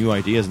pitch these new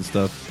ideas and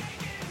stuff,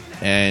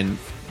 and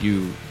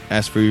you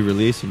ask for your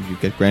release and you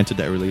get granted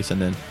that release,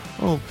 and then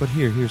but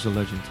here's a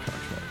Legends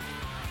contract.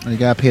 And you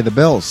gotta pay the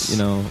bills.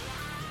 I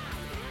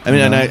mean,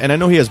 You know? and I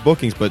know he has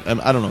bookings, but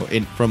I don't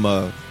know. From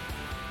a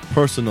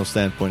personal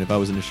standpoint, if I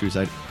was in the shoes,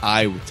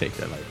 I would take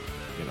that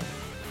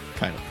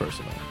kind of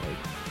personal. Like,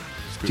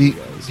 screw Do you you,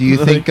 guys. do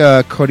you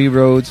think Cody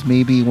Rhodes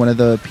may be one of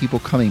the people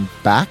coming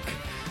back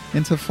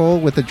into full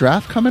with the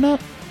draft coming up?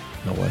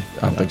 No way.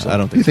 I don't think so. I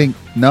don't You think.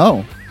 think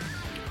no?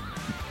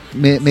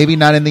 Maybe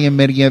not in the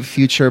immediate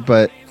future,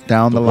 but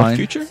down the What line.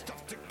 future?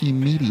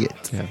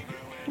 Immediate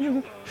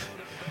Yeah.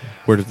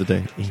 Word of the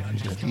day.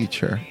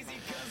 future.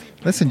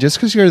 Listen, just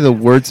because you're the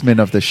wordsman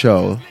of the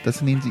show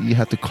doesn't mean that you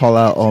have to call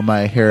out all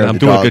my hair. And of I'm the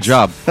doing a dogs. good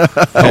job.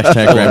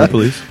 Hashtag grammar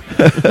police.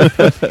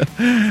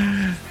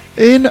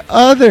 In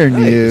other It's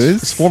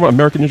news, former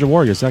American Ninja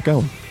Warrior Zach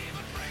Allen.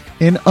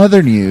 in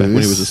other Back when he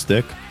was a news,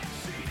 stick.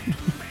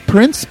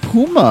 Prince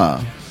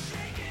Puma,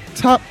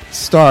 top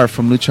star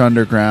from Lucha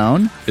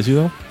Underground, Is he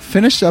though?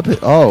 finished up.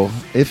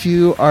 If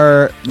you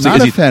are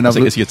not a fan of,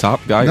 is he a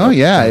top guy? no,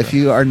 yeah, Okay. if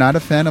you are not a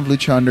fan of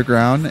Lucha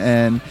Underground,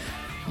 and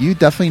you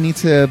definitely need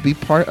to be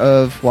part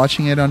of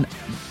watching it on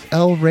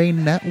El Rey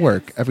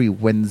Network every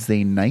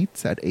Wednesday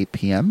night at 8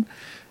 p.m.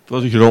 For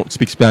those of you who don't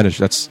speak Spanish,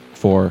 that's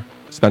for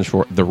Spanish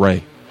for the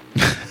Rey.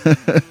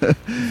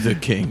 The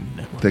King.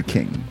 The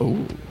King.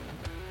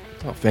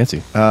 Oh,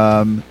 fancy.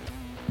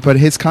 But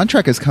his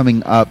contract is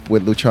coming up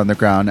with Lucha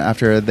Underground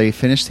after they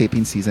finished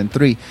taping Season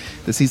 3.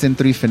 The Season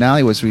 3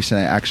 finale was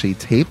recently actually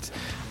taped.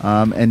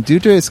 And due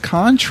to his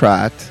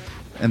contract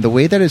and the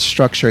way that it's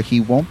structured, he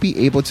won't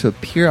be able to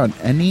appear on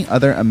any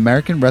other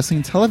American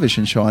wrestling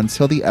television show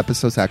until the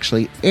episodes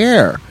actually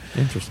air.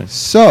 Interesting.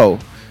 So,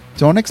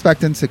 don't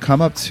expect him to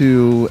come up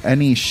to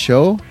any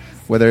show,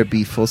 whether it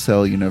be Full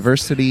Sail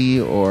University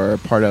or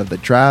part of the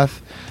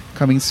draft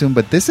coming soon.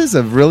 But this is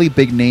a really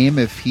big name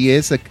if he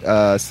is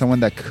someone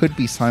that could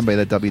be signed by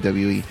the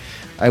WWE.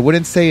 I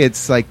wouldn't say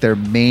it's like their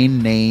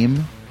main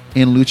name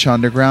in Lucha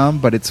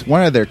Underground, but it's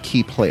one of their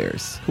key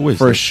players. Who is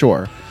for that?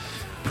 sure?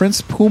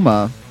 Prince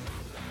Puma.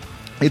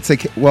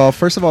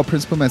 First of all,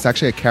 Prince Puma is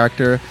actually a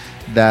character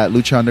that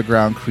Lucha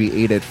Underground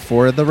created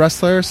for the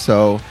wrestler,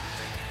 so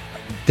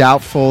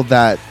doubtful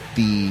that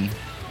the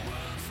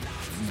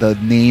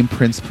name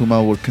Prince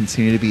Puma would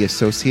continue to be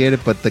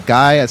associated. But the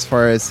guy, as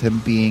far as him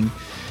being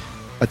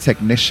a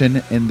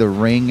technician in the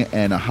ring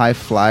and a high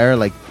flyer,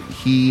 like,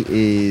 he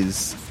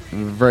is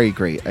very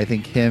great. I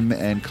think him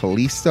and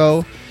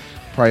Kalisto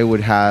probably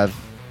would have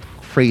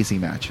crazy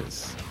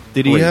matches.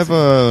 Did he Crazy.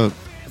 have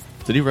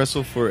Did he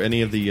wrestle for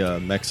any of the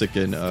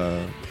Mexican,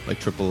 like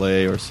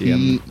AAA or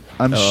CM?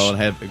 I'm and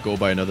have it go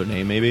by another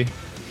name, maybe?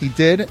 He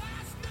did.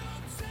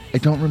 I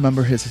don't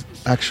remember his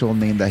actual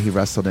name that he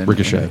wrestled in.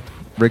 Ricochet.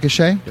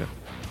 Ricochet? Yeah.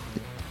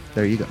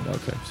 There you go.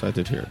 Okay, so I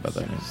did hear about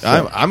that name.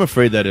 So- I'm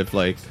afraid that if,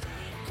 like,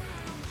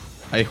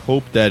 I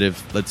hope that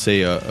if, let's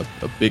say, a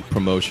big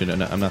promotion,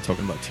 and I'm not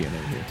talking about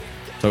TNA here,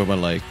 I'm talking about,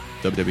 like,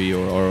 WWE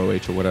or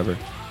ROH or whatever,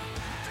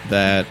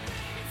 that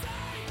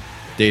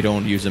they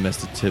don't use him as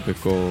the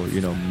typical,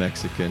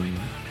 Mexican,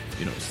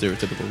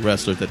 stereotypical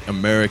wrestler that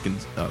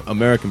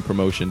American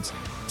promotions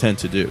tend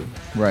to do.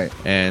 Right.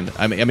 And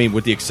I mean,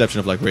 with the exception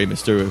of like Rey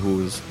Mysterio, who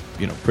was,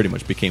 pretty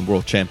much became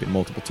world champion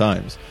multiple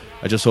times.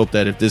 I just hope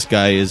that if this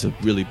guy is a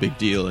really big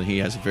deal and he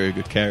has a very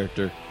good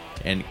character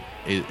and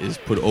is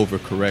put over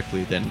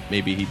correctly, then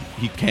maybe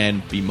he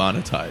can be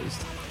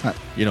monetized.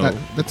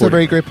 That's a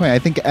very great point. I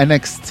think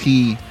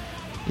NXT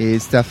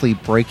is definitely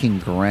breaking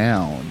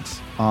ground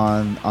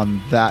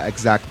on that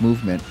exact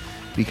movement,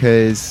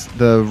 because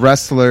the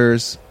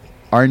wrestlers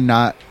are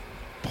not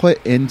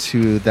put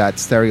into that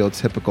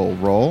stereotypical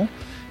role.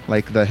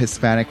 Like, the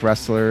Hispanic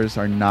wrestlers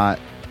are not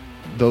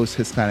those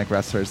Hispanic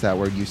wrestlers that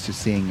we're used to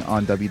seeing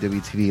on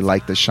WWE TV,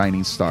 like the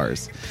Shining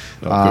Stars.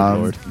 Oh, good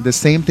Lord. The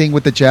same thing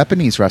with the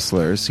Japanese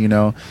wrestlers.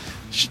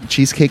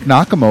 Cheesecake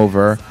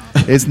Nakamura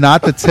is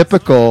not the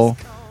typical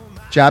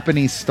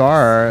Japanese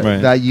star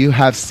Right. that you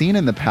have seen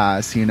in the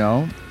past.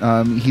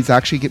 He's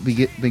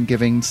actually been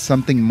giving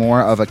something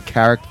more of a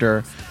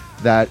character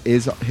that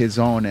is his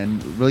own,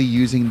 and really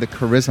using the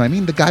charisma. I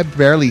mean, the guy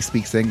barely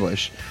speaks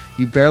English.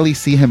 You barely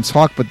see him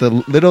talk, but the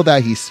little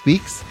that he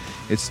speaks,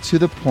 it's to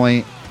the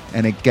point,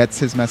 and it gets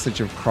his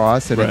message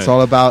across, and it's Right.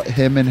 all about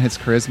him and his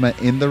charisma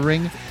in the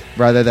ring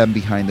rather than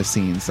behind the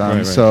scenes.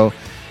 Right. So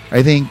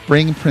I think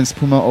bringing Prince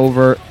Puma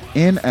over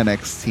in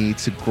NXT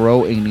to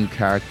grow a new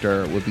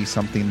character would be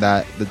something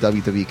that the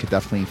WWE could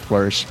definitely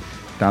flourish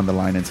down the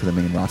line into the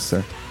main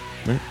roster.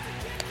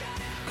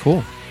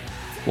 Cool.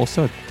 Well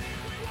said.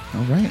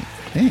 All right.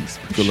 Thanks.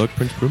 Good luck,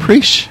 Prince Puma.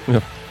 Preach.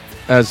 Yeah.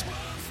 As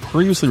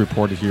previously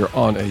reported here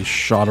on A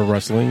Shot of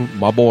Wrestling,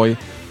 my boy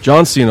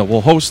John Cena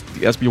will host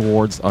the ESPY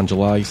Awards on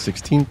July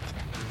 16th,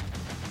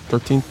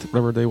 13th,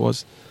 whatever day it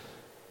was.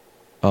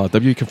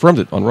 WWE confirmed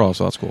it on Raw,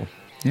 so that's cool.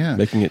 Yeah.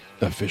 Making it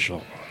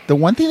official. The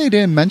one thing they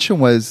didn't mention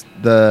was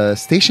the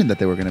station that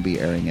they were going to be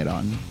airing it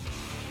on.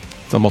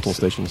 It's on multiple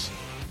stations.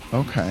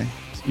 Okay.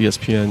 It's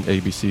ESPN,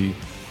 ABC. I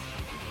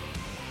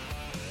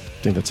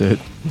think that's it.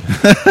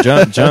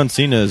 John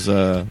Cena is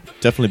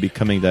definitely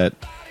becoming that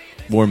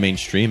more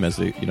mainstream, as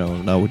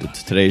now with the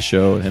Today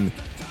Show and him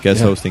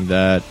guest hosting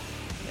that,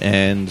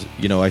 and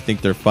I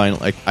think they're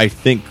finally. I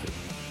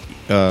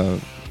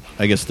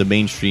guess the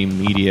mainstream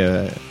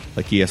media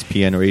like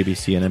ESPN or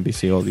ABC and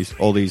NBC,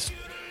 all these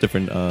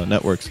different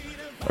networks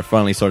are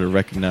finally starting to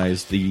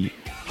recognize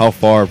how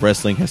far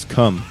wrestling has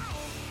come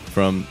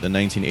from the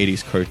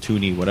 1980s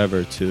cartoony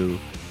whatever to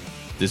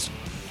this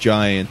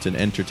giant and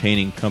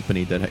entertaining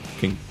company that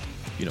can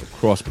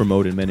cross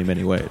promote in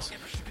many ways.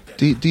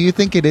 Do you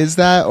think it is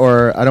that,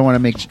 or I don't want to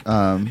make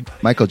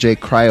Michael J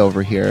cry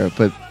over here,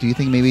 but do you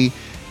think maybe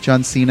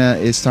John Cena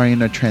is starting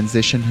to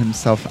transition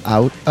himself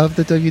out of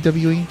the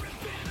WWE?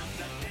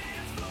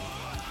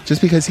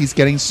 Just because he's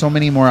getting so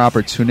many more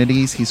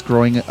opportunities, he's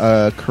growing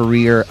a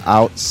career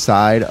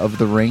outside of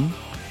the ring?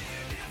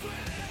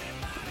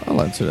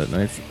 I'll answer that.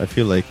 And I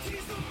feel like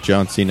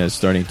John Cena is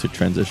starting to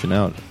transition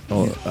out.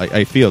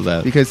 I feel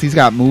that. Because he's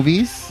got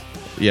movies.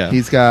 Yeah.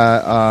 He's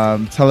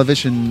got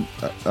television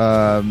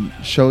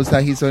shows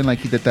that he's doing, like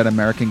he did that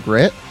American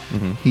Grit.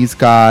 Mm-hmm. He's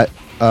got...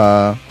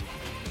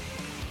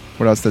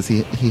 what else does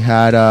he... He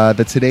had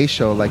the Today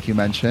Show, like you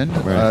mentioned.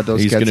 Right.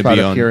 Those He's Get going to Spot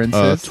be on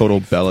appearances. Total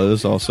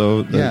Bellas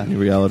also, the Yeah. new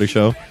reality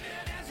show.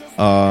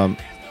 No,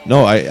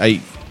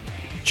 I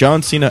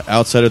John Cena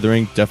outside of the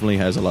ring definitely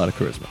has a lot of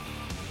charisma.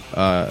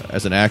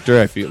 As an actor,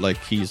 I feel like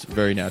he's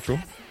very natural.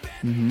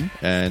 Mm-hmm.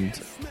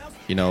 And,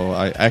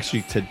 I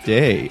actually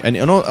today, and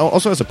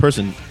also as a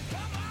person,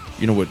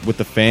 with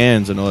the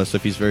fans and all that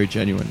stuff, he's very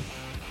genuine.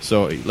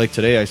 So, like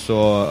today, I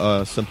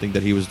saw something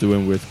that he was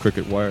doing with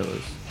Cricket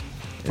Wireless.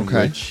 In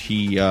which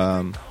he,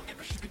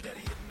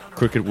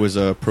 Cricket was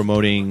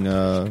promoting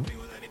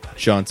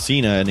John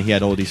Cena, and he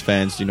had all these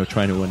fans,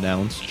 trying to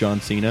announce John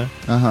Cena.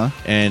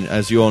 And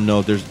as you all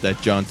know, there's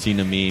that John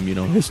Cena meme,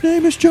 his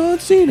name is John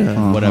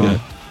Cena, whatever. Yeah.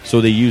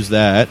 So they use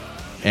that,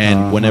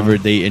 and whenever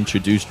they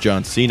introduced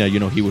John Cena,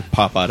 he would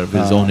pop out of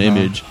his own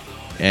image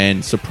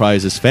and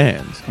surprise his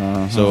fans.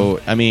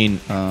 So, I mean,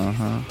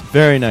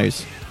 very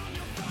nice.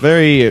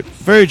 Very,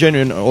 very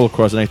genuine all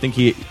across, and I think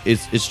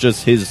it's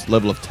just his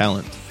level of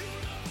talent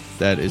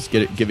that is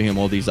giving him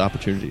all these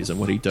opportunities and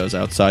what he does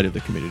outside of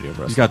the community of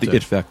wrestling. He's got the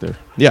it factor.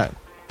 Yeah.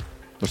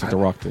 Just like The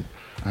Rock did.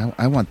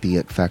 I want the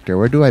it factor.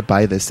 Where do I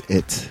buy this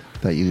it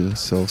that you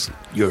so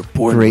You're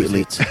born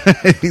greatly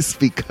with it.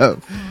 speak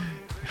of?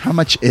 How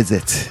much is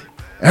it?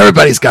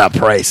 Everybody's got a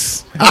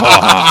price.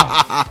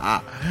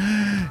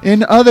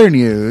 In other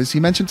news,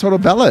 you mentioned Total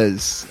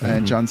Bellas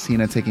and John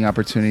Cena taking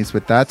opportunities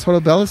with that.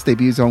 Total Bellas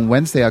debuts on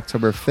Wednesday,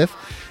 October 5th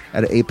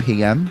at 8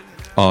 p.m.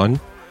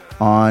 On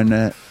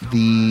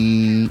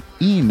the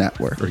E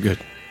Network. Very good.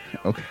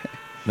 Okay.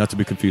 Not to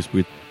be confused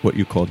with what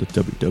you call the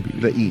WWE.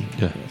 The E.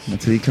 Yeah.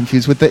 Not to be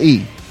confused with the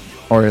E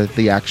or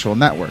the actual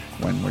network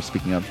when we're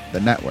speaking of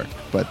the network.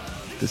 But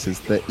this is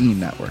the E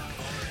Network.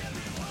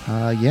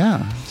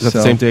 Yeah. Is that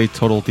the same day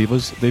Total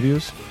Divas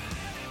debuts?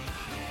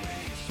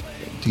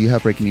 Do you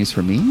have breaking news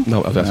for me?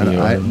 No, I was asking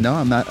you. No,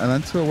 I'm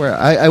not too aware.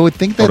 I would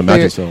think that I would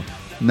imagine so.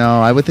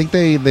 No, I would think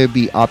they'd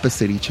be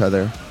opposite each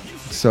other.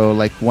 So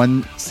like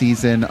one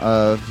season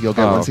you'll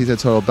get one season of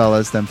Total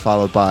Bellas, then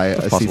followed by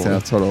a season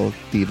of Total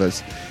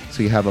Divas.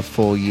 So you have a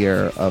full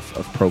year of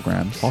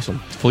programs. Awesome.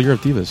 It's a full year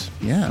of Divas.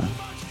 Yeah.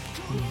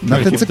 Keep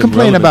Nothing to them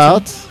complain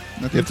relevant,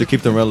 about. You have to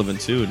keep them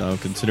relevant too now,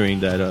 considering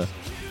that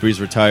Bree's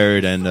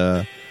retired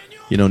and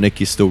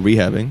Nikki's still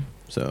rehabbing.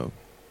 So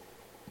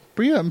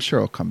Bria, I'm sure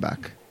will come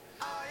back.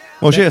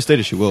 Well, she has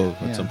stated she will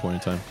at some point in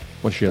time.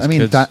 When she has I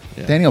mean, kids.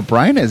 Daniel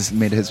Bryan has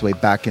made his way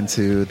back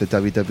into the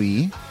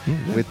WWE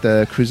with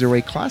the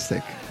Cruiserweight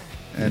Classic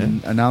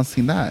and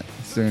announcing that.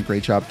 He's doing a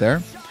great job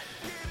there.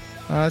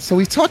 So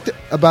we talked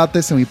about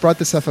this and we brought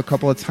this up a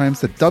couple of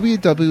times, the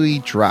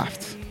WWE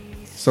Draft.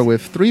 So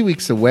with 3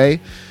 weeks away,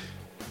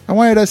 I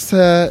wanted us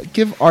to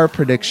give our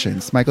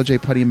predictions. Michael J.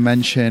 Putty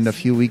mentioned a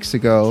few weeks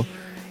ago,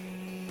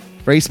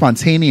 very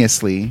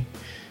spontaneously,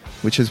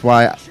 which is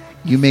why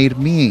you made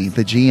me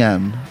the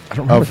GM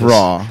of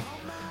Raw.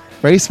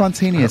 Very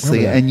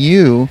spontaneously. And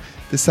you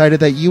decided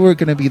that you were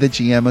going to be the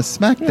GM of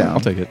SmackDown. Yeah, I'll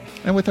take it.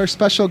 And with our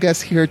special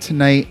guest here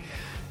tonight,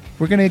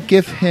 we're going to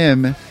give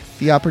him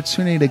the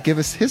opportunity to give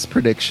us his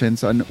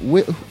predictions on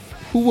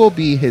who will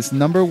be his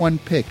number one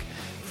pick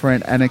for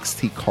an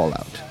NXT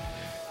call-out.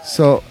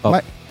 So,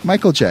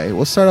 Michael J.,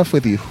 we'll start off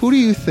with you. Who do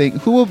you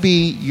think, who will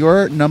be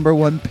your number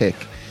one pick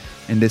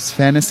in this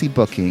fantasy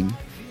booking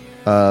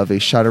of a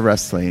Shot of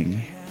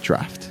Wrestling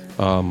draft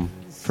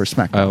for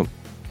SmackDown? I don't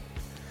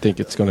think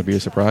it's going to be a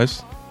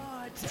surprise.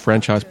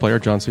 Franchise player,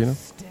 John Cena.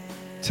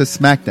 To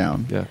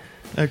SmackDown. Yeah.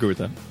 I agree with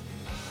that.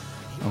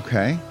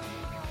 Okay.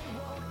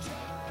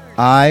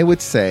 I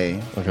would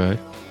say Okay.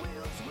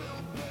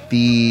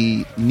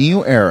 the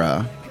new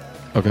era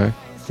Okay.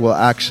 will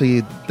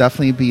actually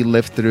definitely be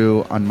lived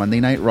through on Monday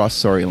Night Raw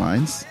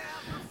storylines.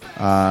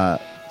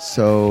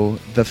 So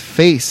the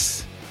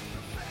face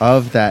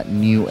of that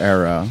new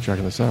era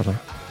Checking this out,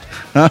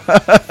 huh?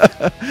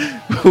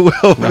 will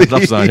Wrap it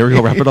up, son. Here we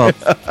go. Wrap it up.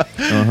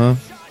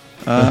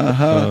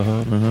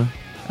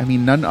 I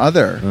mean, none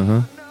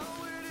other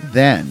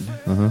than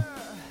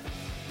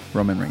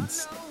Roman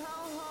Reigns.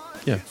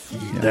 Yeah.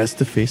 That's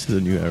the face of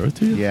the new era,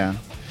 too. Yeah.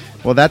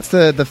 Well, that's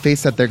the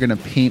face that they're going to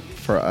paint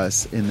for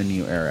us in the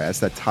new era as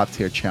that top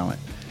tier talent.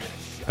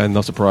 And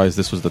no surprise,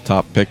 this was the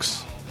top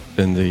picks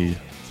in the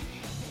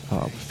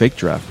fake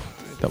draft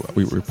that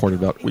we reported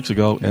about weeks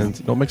ago, and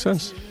it don't make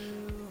sense.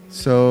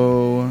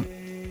 So,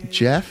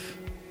 Jeff,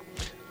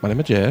 My name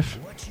is Jeff.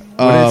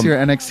 what is your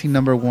NXT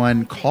number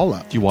one call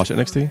up? Do you watch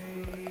NXT?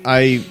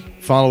 I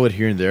follow it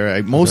here and there.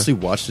 I mostly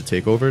watch the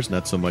takeovers,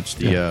 not so much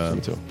the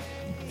me too.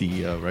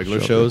 the regular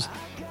shows.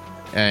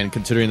 And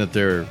considering that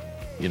they're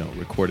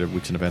recorded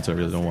weeks in advance, I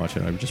really don't watch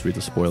it. I just read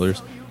the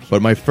spoilers.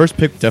 But my first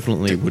pick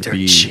definitely would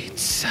be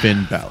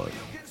Finn Balor.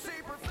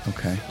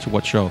 Okay. To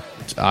what show?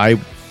 I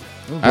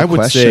Good would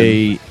question.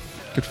 say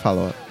Good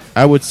follow up.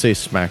 I would say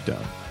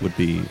SmackDown would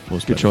be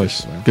most Good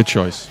choice. beneficial. Good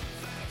choice.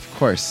 Of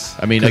course.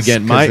 I mean, 'Cause-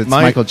 again, 'cause it's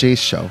my Michael J's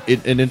show.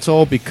 and it's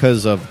all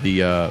because of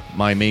the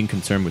my main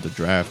concern with the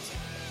draft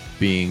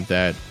being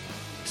that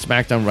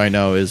SmackDown right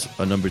now is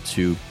a number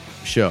 2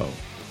 show,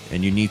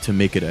 and you need to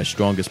make it as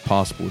strong as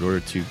possible in order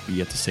to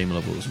be at the same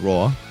level as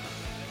Raw.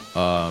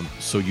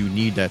 So you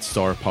need that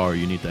star power.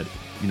 You need that.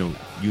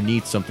 You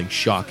need something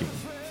shocking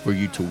for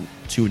you to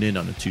tune in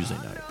on a Tuesday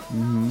night.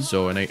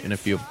 So and I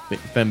feel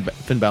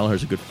Finn Balor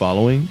has a good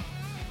following,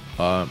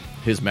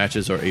 his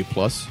matches are A+.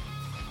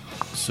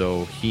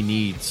 So you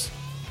need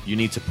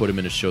to put him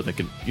in a show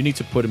you need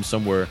to put him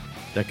somewhere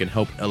that can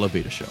help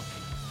elevate a show.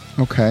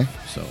 Okay.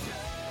 So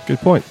Good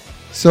point.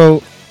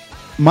 So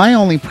my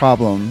only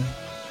problem,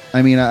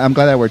 I mean, I'm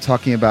glad that we're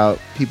talking about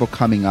people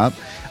coming up.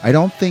 I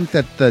don't think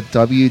that the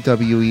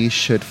WWE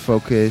should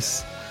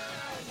focus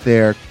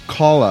their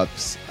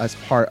call-ups as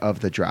part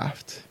of the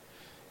draft,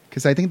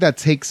 because I think that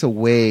takes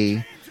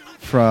away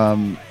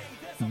from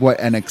what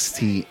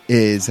NXT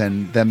is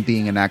and them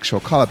being an actual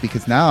call-up.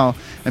 Because now,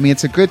 I mean,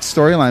 it's a good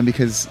storyline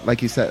because,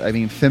 like you said, I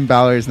mean, Finn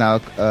Balor is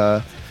now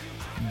a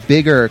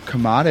bigger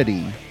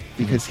commodity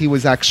because he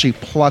was actually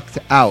plucked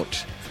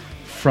out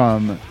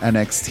from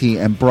NXT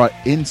and brought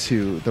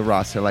into the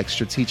roster, like,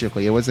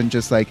 strategically. It wasn't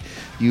just like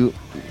you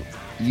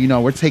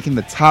know, we're taking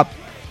the top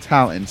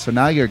talent, so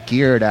now you're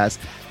geared as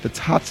the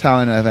top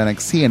talent of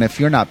NXT, and if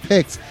you're not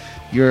picked,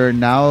 you're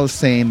now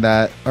saying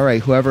that, all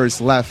right,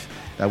 whoever's left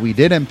that we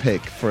didn't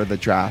pick for the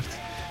draft,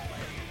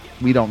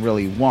 we don't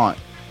really want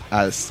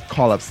as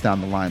call-ups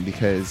down the line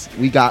because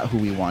we got who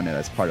we wanted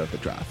as part of the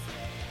draft.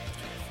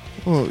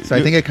 well, So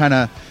I think it kind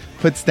of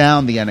puts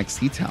down the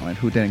NXT talent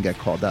who didn't get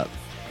called up.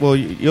 well,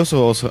 you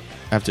also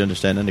have to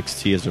understand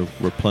NXT is a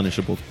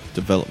replenishable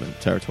development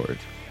territory.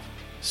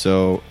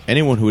 So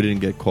anyone who didn't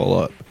get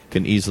called up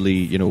can easily,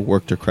 you know,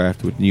 work their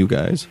craft with new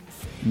guys,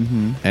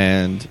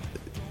 and,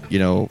 you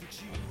know,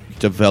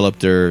 develop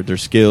their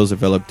skills,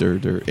 develop their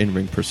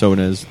in-ring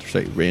personas,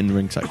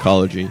 in-ring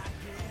psychology,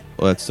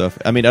 all that stuff.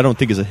 I mean, I don't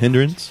think it's a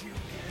hindrance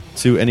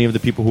to any of the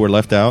people who are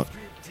left out.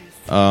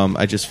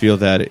 I just feel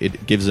that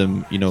it gives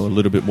them, you know, a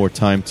little bit more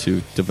time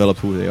to develop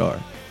who they are.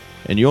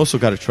 And you also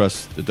got to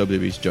trust the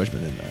WWE's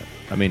judgment in that.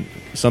 I mean,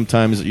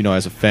 sometimes, you know,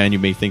 as a fan, you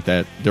may think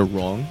that they're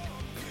wrong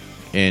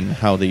in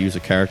how they use a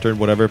character and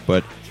whatever,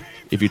 but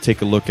if you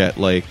take a look at,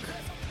 like,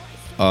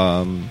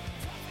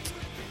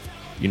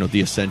 you know,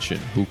 the Ascension,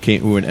 who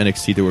were in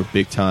NXT, they were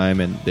big time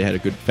and they had a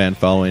good fan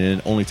following,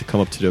 and only to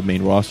come up to the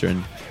main roster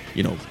and,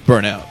 you know,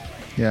 burn out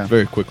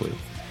very quickly.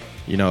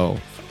 You know,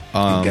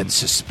 Get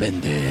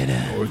suspended.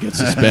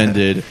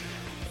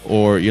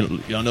 or you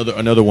know,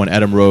 another one,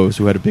 Adam Rose,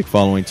 who had a big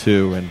following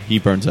too, and he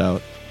burns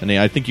out. And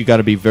I think you got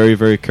to be very,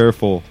 very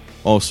careful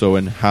also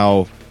in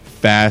how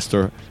fast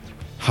or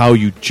how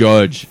you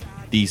judge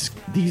these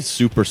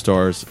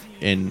superstars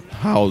and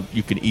how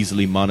you can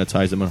easily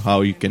monetize them and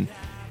how you can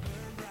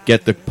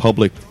get the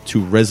public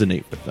to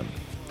resonate with them.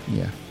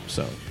 Yeah.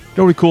 So You know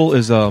what would be cool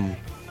is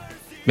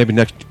maybe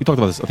next. We talked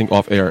about this, I think,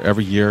 off air.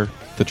 Every year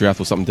the draft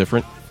was something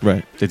different.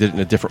 right, They did it in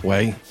a different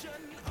way.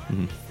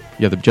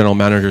 Yeah, the general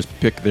managers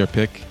pick their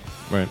pick.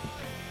 right,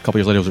 A couple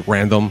years later, it was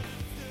random.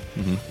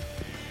 I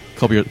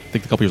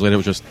think a couple years later, it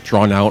was just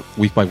drawn out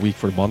week by week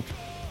for a month.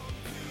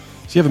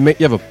 So you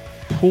have a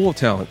pool of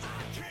talent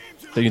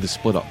that you need to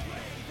split up.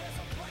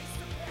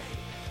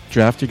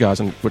 Draft your guys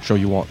on what show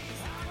you want.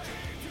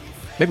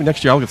 Maybe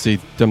next year I'll get to see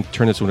them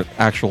turn this into an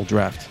actual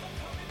draft.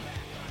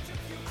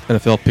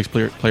 NFL picks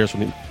players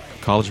from the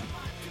college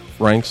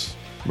ranks.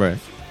 right.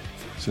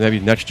 So maybe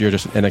next year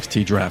just an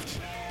NXT draft.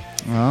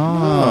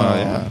 Oh,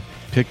 yeah.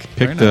 Pick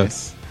Very the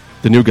nice.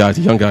 the new guys,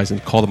 the young guys,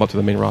 and call them up to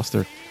the main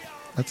roster.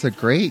 That's a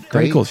great.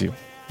 Very cool to you.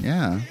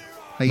 Yeah.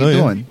 How you Oh, yeah.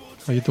 doing?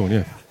 How you doing?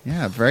 Yeah.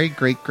 Yeah, very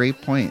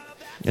great point.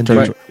 And, Turn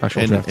then- it to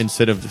actual and draft.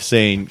 instead of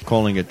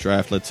calling it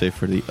draft, let's say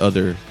for the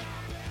other,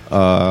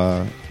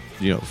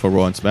 you know, for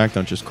Raw and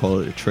SmackDown, just call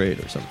it a trade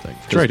or something.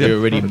 'Cause Trade, they yeah.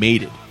 already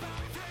made it.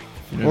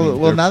 You know what I mean?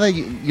 Well, They're- now that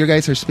you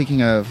guys are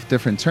speaking of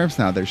different terms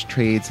now, there's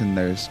trades and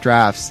there's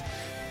drafts.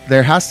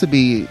 There has to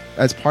be,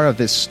 as part of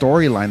this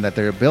storyline that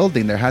they're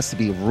building, there has to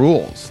be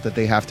rules that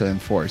they have to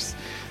enforce.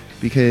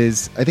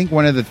 Because I think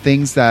one of the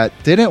things that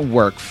didn't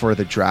work for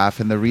the draft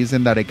and the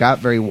reason that it got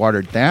very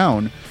watered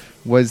down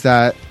was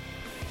that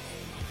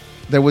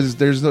there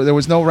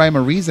was no rhyme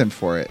or reason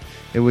for it.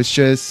 It was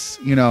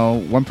just, you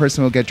know, one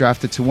person would get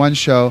drafted to one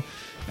show,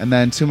 and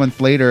then 2 months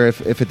later,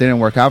 if it didn't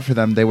work out for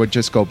them, they would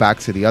just go back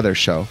to the other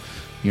show.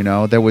 You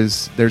know,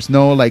 there's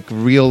no like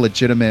real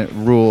legitimate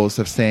rules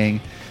of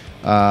saying,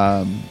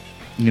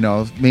 you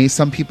know, maybe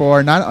some people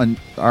are not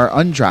are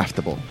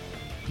undraftable.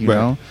 You Right.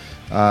 know,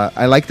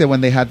 I liked it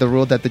when they had the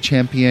rule that the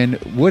champion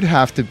would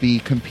have to be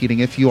competing.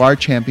 If you are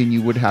champion,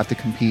 you would have to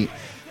compete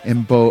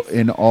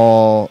in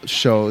all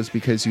shows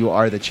because you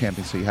are the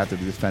champion, so you have to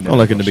be defended. Oh,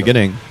 like in the both shows.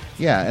 beginning,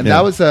 Yeah, and Yeah.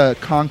 that was a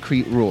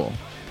concrete rule.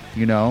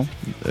 You know,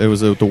 it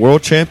was the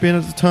world champion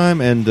at the time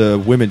and the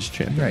women's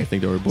champion. I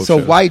think they were both. So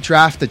shows. why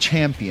draft a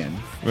champion?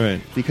 Right.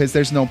 Because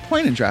there's no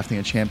point in drafting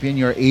a champion.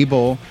 You're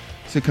able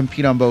to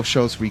compete on both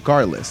shows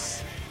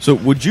regardless. So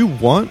would you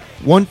want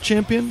one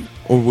champion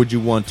or would you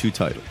want two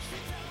titles?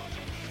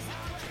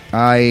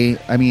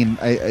 I mean,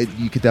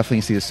 you could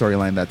definitely see a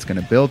storyline that's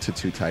going to build to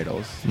two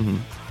titles.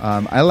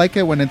 I like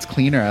it when it's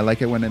cleaner. I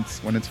like it when it's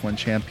one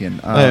champion.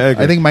 I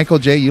agree. I think Michael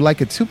J, you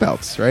like it two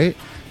belts, right?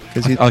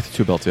 Because I like the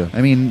two belts, yeah.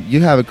 I mean,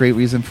 you have a great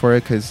reason for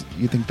it because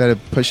you think that it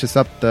pushes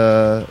up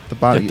the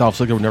body. Yeah, Dolph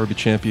Ziggler would never be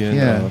champion.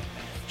 Yeah.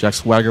 Jack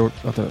Swagger,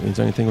 not that it means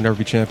anything, would never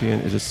be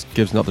champion. It just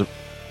gives another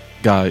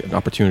guy an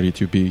opportunity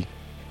to be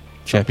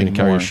champion to Something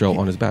carry more. a show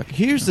on his back.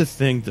 Here's the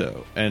thing,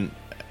 though, and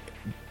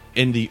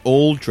in the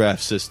old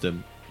draft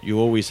system, you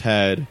always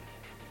had,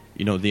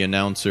 the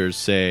announcers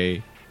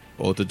say,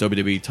 "Oh, the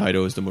WWE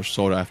title is the most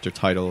sought after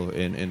title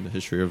in the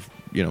history of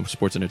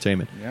sports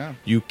entertainment." Yeah.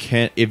 You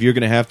can't, if you're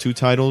going to have two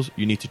titles,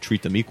 you need to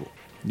treat them equal.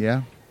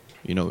 Yeah.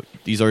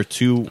 These are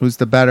two. Who's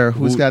the better?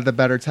 Who's got the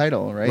better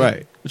title? Right.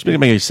 Right. Which didn't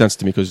make any sense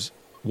to me because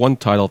one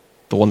title,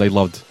 the one they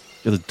loved,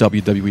 you're the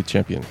WWE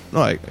champion.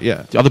 No,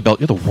 yeah. The other belt,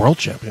 you're the world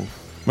champion.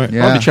 Right.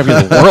 Yeah. I'll be champion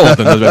of the world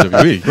in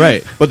WWE.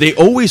 Right. But they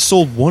always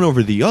sold one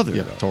over the other.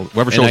 Yeah, though. totally.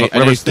 Whoever And shows I- up,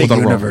 and I whoever think- was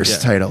on Raw. Universe Yeah.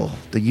 title,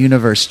 the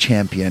Universe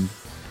champion.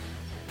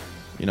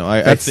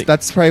 I That's think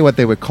that's probably what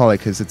they would call it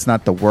because it's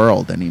not the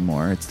world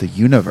anymore; it's the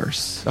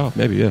universe. Oh,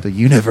 maybe, yeah. The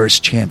Universe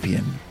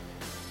champion.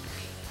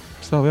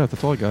 So, yeah,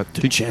 that's all I got.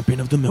 the champion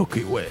of the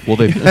Milky Way. Will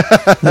they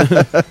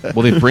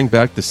will they bring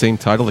back the same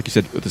title, like you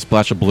said, with the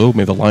splash of blue?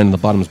 Maybe the line in the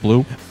bottom is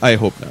blue? I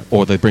hope not.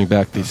 Or they bring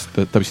back the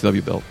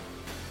WCW belt?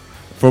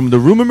 From the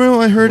rumor mill,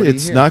 I heard What do you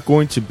it's hear? not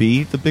going to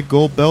be the big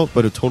gold belt,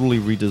 but a totally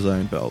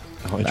redesigned belt.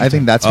 Oh, I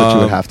think that's what you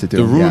would have to do.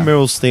 The rumor yeah.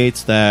 mill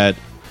states that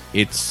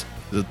it's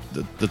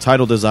the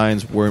title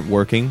designs weren't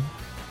working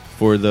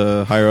for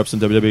the higher ups in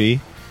WWE,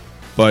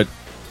 but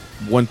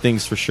one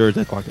thing's for sure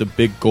that the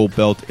big gold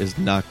belt is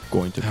not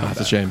going to come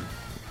That's a back. shame.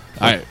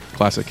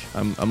 Classic.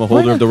 I'm a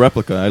holder not? of the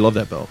replica. I love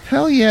that belt.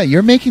 Hell yeah,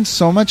 you're making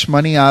so much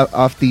money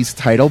off these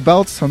title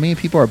belts. So many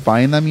people are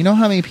buying them. You know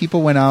how many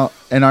people went out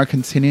and are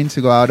continuing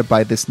to go out to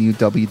buy this new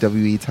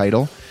WWE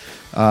title?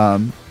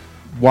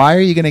 Why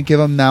are you going to give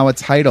them now a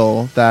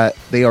title that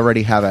they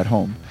already have at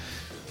home?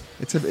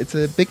 It's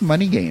a big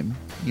money game.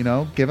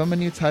 Give them a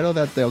new title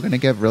that they're going to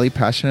get really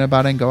passionate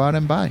about and go out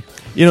and buy.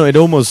 It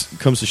almost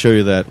comes to show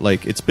you that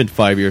it's been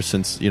 5 years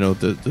since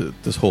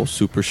this whole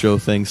Super Show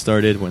thing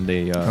started when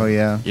they Oh,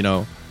 yeah.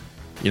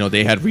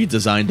 they had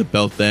redesigned the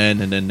belt then,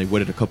 and then they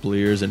waited a couple of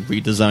years and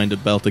redesigned the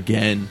belt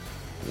again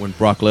when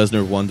Brock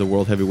Lesnar won the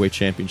World Heavyweight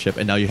Championship,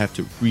 and now you have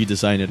to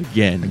redesign it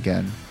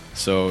again.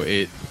 So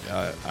I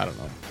don't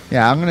know.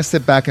 Yeah, I'm going to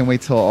sit back and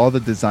wait till all the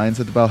designs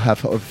of the belt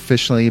have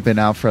officially been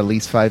out for at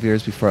least 5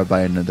 years before I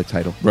buy another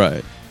title.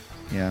 Right.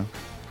 Yeah.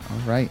 All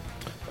right.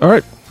 All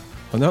right.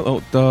 On that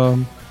note,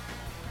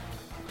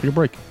 take a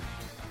break.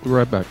 We'll be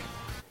right back.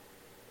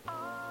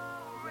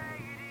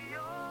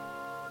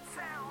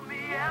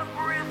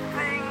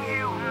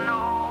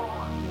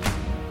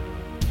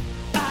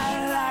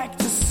 I like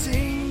to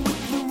sing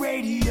with the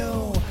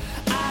radio.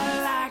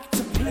 I like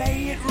to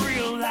play it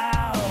real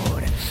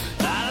loud.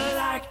 I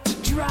like to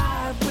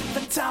drive with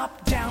the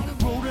top down,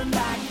 rolling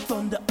like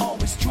thunder,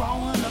 always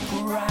drawing a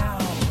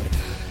crowd.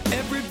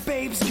 Every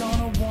babe's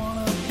gonna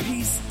want a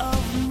piece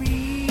of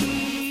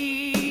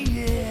me,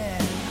 yeah.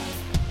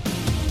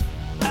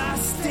 I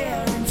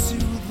stare into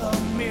the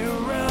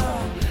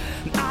mirror.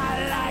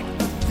 I like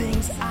the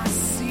things I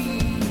see.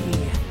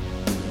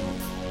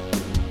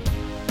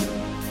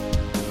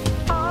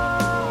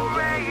 Oh,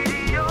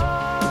 radio,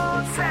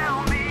 tell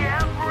me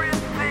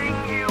everything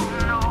you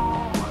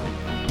know.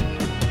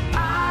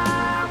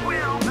 I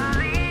will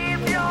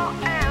believe your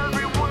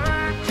every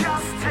word,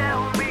 just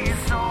tell me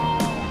so.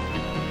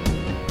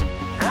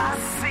 I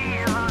see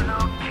the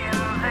look in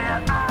their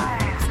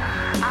eyes.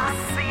 I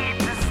see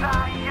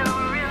desire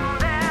in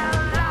their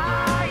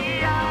eyes.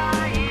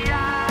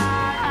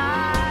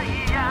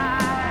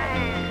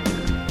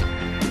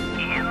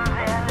 In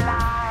their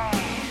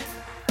lies.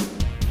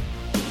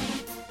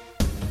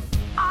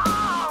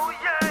 Oh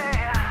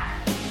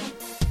yeah.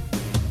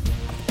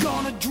 I'm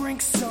gonna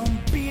drink some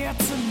beer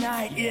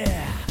tonight,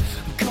 yeah.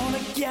 I'm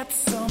gonna get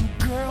some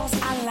girls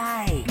I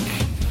like.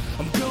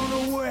 I'm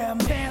gonna wear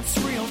my pants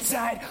real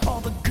tight. All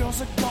the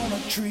girls are gonna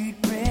treat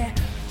me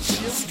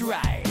just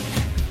right.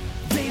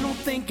 They don't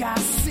think I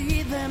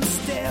see them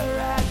stare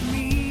at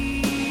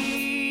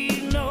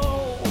me,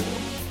 no.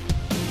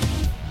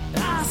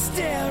 I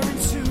stare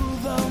into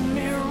the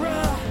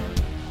mirror.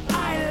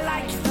 I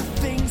like the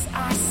things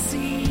I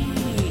see.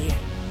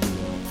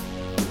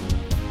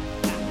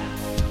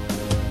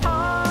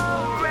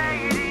 Oh,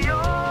 radio,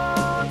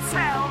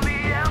 tell me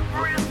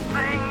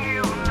everything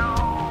you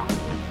know.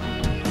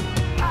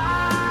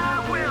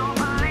 I will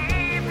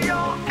believe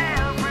your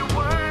every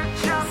word,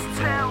 just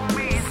tell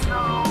me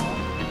so.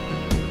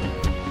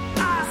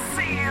 I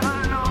see the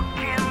look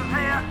in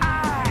their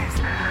eyes.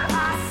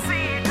 I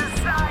see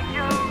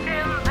desire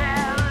in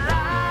their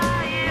lies.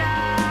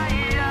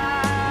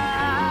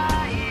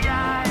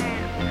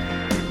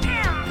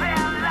 In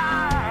their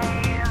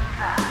lies.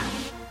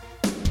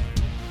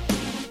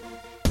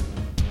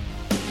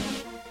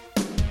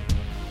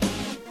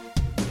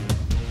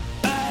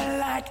 I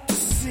like to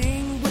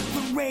sing with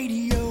the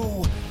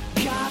radio.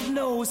 God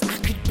knows I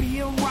could be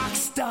a rock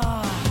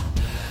star.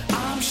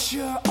 I'm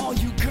sure all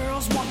you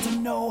girls want to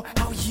know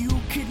how you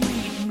could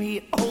meet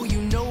me. Oh,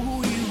 you know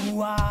who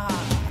you are.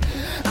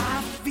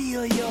 I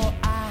feel your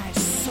eyes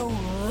so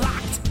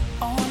locked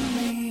on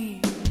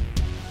me.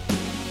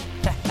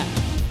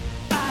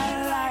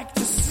 I like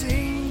to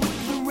sing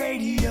with the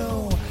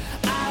radio.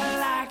 I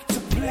like to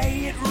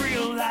play it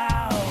real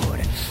loud.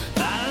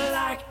 I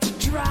like to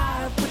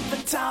drive with the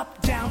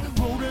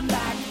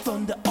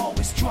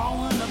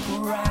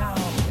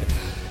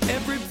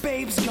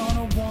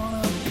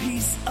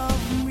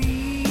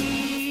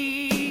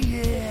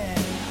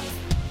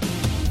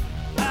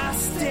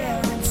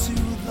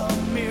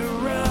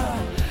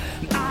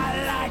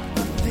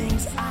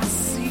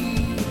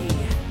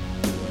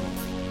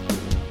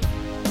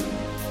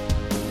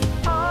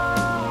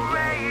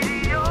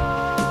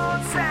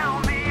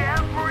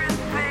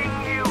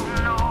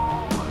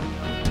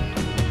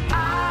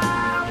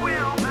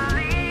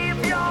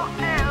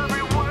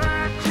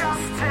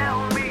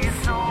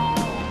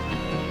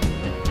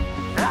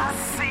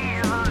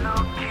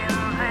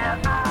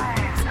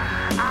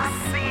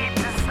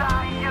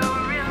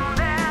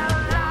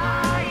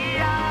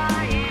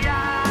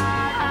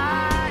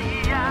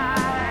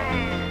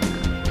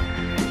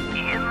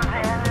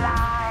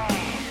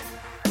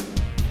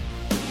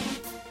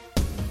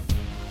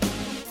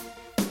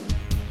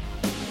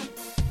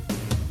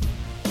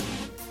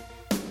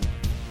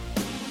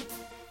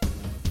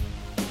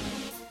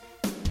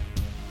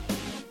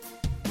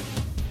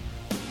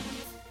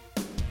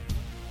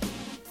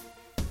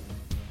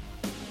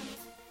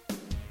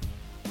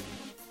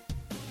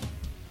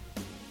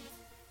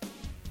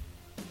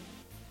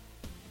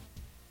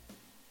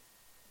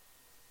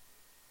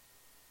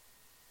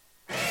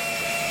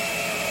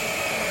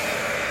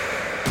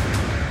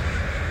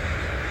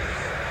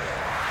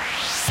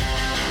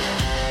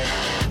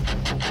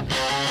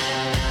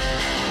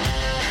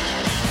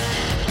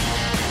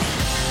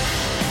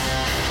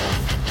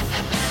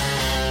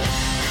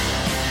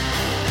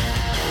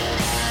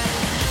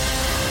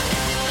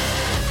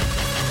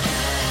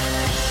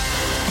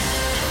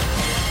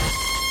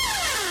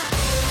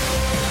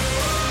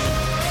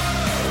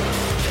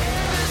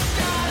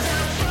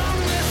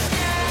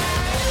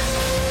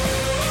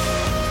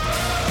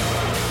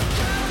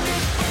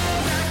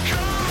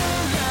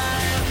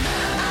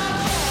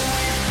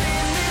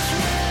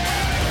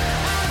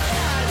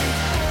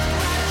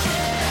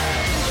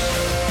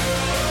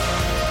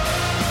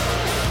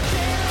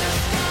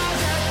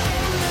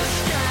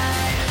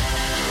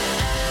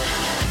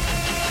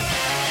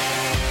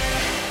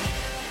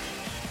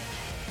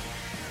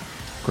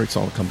Great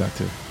song to come back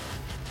to.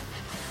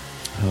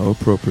 How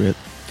appropriate.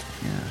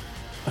 Yeah.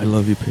 I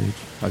love you, Paige.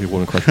 Happy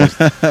Woman Crush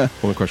Wednesday.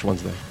 Woman Crush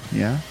Wednesday.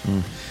 Yeah.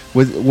 Mm.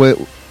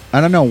 With I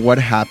don't know what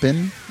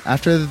happened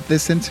after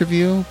this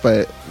interview,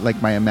 but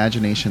like my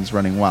imagination's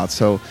running wild.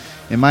 So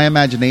in my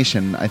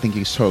imagination, I think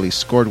you totally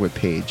scored with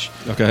Paige.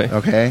 Okay.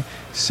 Okay.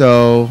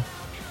 So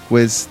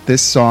was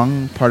this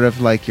song part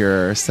of like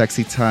your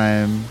sexy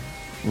time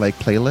like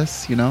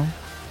playlist, you know?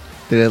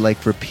 Did it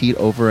like repeat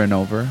over and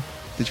over?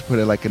 Did you put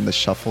it like in the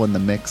shuffle, in the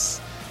mix?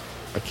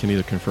 I can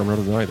neither confirm nor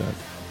deny that.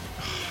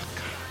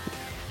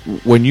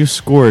 When you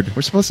scored,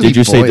 We're supposed to did be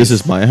you say boys. this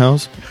is my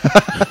house?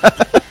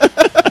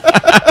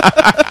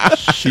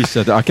 She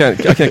said that. I can't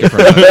confirm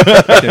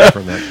that. I can't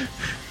confirm that.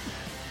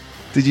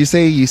 Did you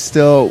say you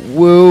still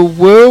woo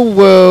woo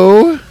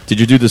woo? Did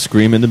you do the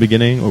scream in the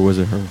beginning, or was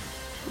it her?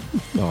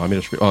 No, I made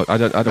a screen. Oh, I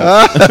don't. I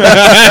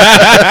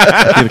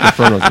can't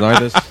confirm or deny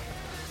this.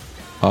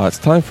 It's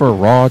time for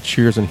Raw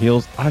Cheers and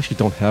Heels. I actually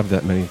don't have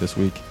that many this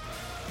week.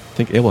 I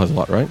think Abel has a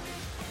lot, right?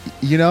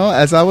 You know,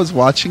 as I was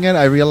watching it,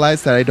 I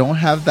realized that I don't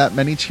have that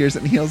many cheers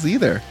and heels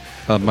either.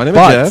 My name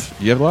But- is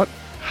Jeff. You have a lot?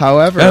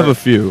 However, I have a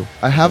few.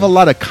 I have a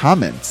lot of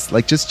comments,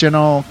 like just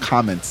general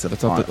comments.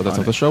 That's not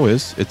the show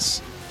is. It's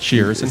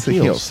Cheers It's and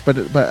the Heels. But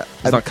It's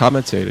not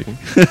commentating.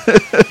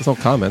 It's no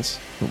comments.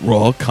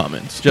 Raw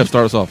comments. Jeff,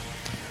 start us off.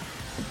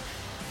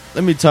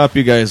 Let me top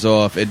you guys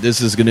off, and this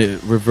is going to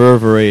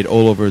reverberate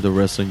all over the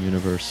wrestling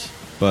universe.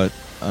 But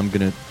I'm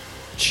going to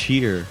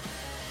cheer.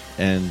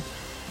 And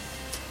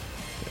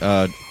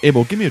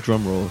Abel, give me a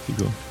drum roll if you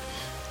go.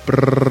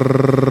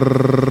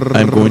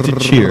 I'm going to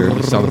cheer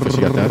The sound effects,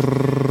 you got that?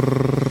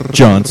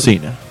 John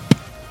Cena.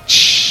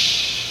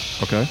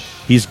 Okay.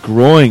 He's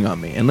growing on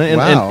me. And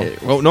Wow.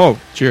 oh, no.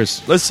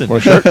 Cheers. Listen.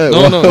 Want a shirt?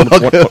 No.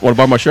 Want to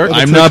buy my shirt?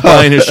 I'm not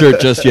buying his shirt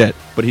just yet,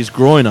 but he's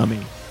growing on me.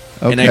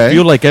 And I Okay.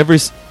 feel like ever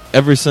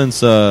since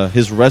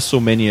his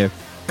WrestleMania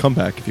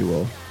comeback, if you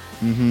will,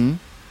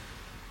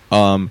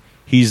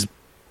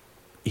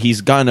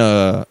 he's gotten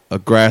a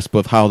grasp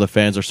of how the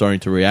fans are starting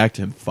to react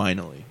to him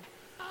finally.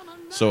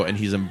 So, and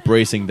he's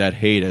embracing that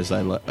hate as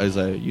I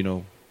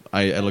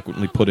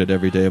eloquently put it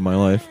every day of my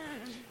life.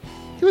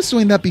 He was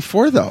doing that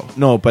before, though.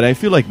 No, but I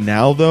feel like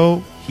now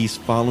though he's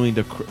following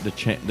the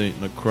chant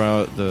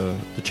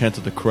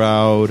of the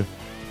crowd.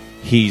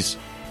 He's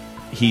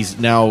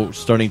now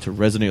starting to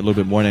resonate a little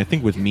bit more, and I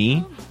think with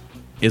me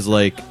is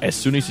like as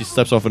soon as he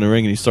steps off in the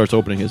ring and he starts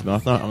opening his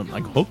mouth, now I'm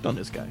like hooked on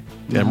this guy.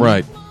 Damn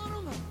right.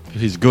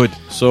 He's good.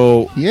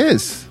 So He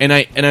is. and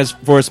as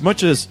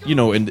much as you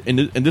know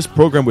in this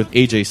program with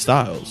AJ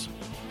Styles,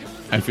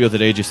 I feel that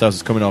AJ Styles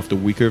is coming off the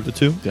weaker of the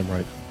two, Damn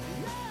right.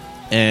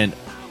 and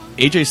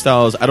AJ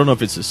Styles, I don't know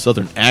if it's his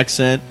southern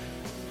accent,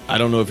 I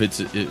don't know if it's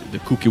the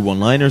kooky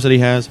one-liners that he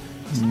has,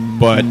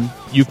 but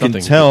you can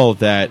Nothing. tell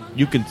that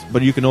you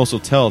can also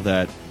tell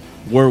that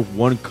where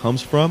one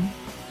comes from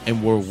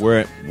and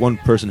where one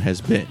person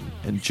has been,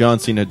 and John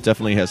Cena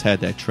definitely has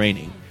had that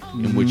training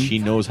in which he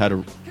knows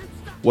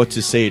what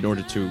to say in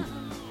order to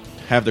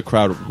have the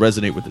crowd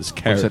resonate with his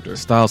character.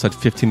 Styles had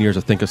 15 years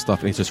to think of stuff,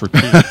 and he's just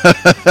repeating,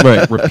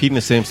 repeating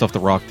the same stuff The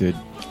Rock did.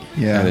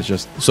 Yeah. And it's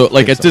just So,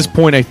 like at this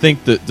something. point, I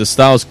think the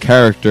Styles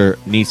character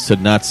needs to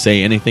not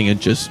say anything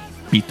and just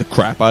beat the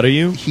crap out of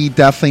you. He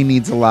definitely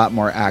needs a lot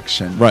more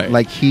action. Right.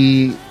 Like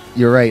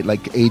you're right.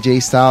 Like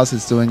AJ Styles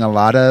is doing a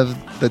lot of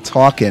the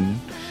talking,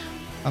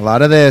 a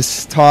lot of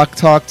this talk,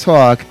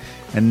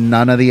 and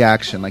none of the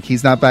action. Like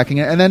he's not backing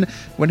it. And then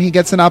when he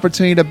gets an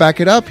opportunity to back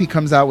it up, he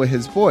comes out with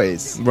his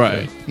boys.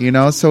 Right. You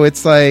know, so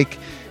it's like,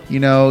 you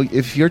know,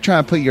 if you're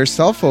trying to put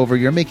yourself over,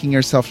 you're making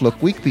yourself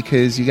look weak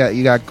because you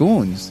got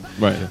goons.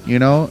 Right. You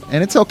know,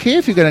 and it's okay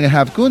if you're going to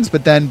have goons,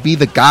 but then be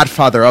the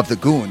godfather of the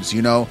goons,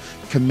 you know,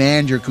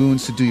 command your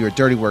goons to do your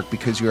dirty work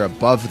because you're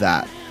above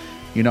that,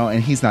 you know,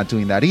 and he's not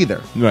doing that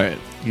either, Right.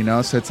 you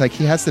know, so it's like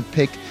he has to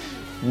pick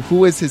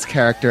who is his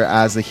character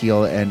as a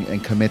heel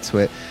and commit to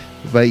it.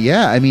 But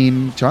yeah, I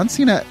mean, John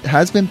Cena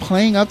has been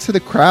playing up to the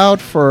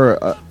crowd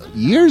for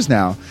years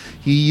now.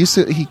 He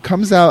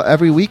comes out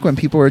every week when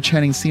people were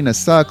chanting Cena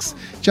sucks,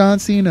 John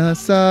Cena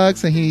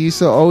sucks, and he used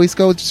to always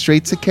go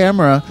straight to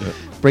camera,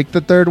 break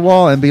the third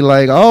wall, and be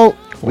like, "Oh,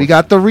 we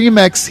got the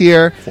remix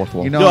here." Fourth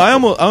wall. You know, No, I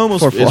almost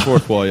Fourth it's wall.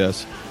 fourth wall.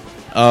 Yes.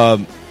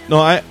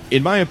 No,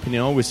 in my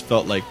opinion, I always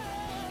felt like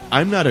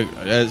I'm not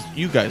as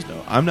you guys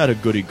know, I'm not a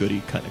goody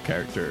kind of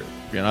character.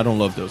 And I don't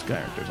love those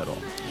characters at all.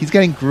 he's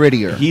getting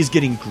grittier. He's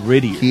getting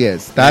grittier. He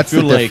is. And I That's the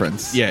feel like-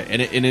 difference. Yeah,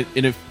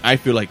 and I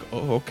feel like,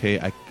 oh, okay,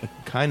 I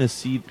kind of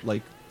see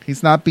like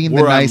He's not being the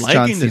where nice I'm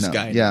John liking Cena. this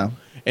guy. Yeah. now.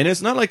 And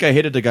it's not like I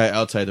hated the guy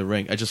outside the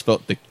ring. I just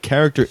felt the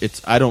character. Do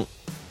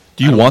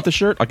you want the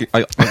shirt? I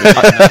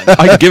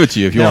can give it to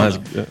you if you No,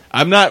 want. no.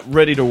 I'm not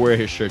ready to wear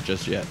his shirt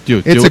just yet.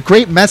 Dude, It's do a it.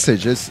 great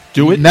message. It's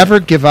Do it. Never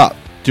give up.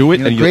 Do it,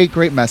 You know, and you-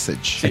 great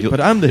message. It'll- But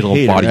I'm the it'll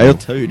hater. body I'll you.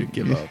 tell you to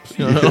give up.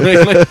 You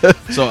know?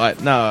 So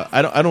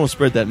I don't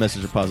spread that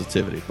message of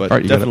positivity, but All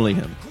right, you definitely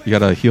him. You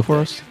got a heel for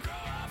us?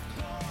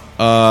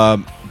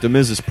 The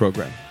Miz's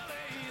program,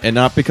 and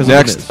not because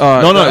Next, of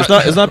the Miz. No, it's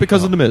not. It's not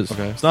because of the Miz.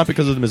 Okay. It's not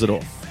because of the Miz at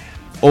all.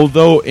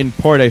 Although in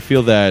part I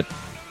feel that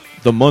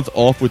the month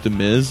off with The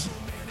Miz,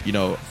 you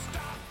know,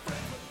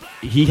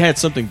 he had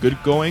something good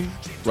going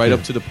right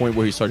up to the point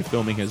where he started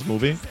filming his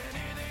movie.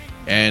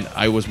 And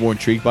I was more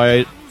intrigued by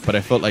it, but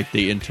I felt like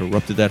they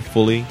interrupted that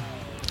fully.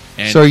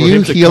 And So are for you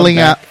him to come healing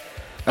back-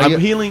 at- are I'm you-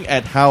 healing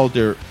at how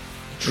they're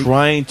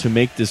trying to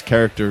make this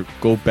character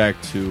go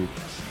back to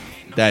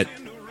that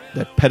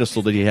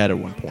pedestal that he had at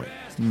one point.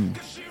 And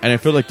I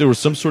feel like there was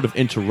some sort of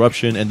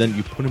interruption, and then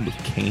you put him with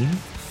Kane.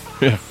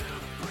 Yeah.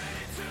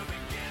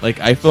 Like,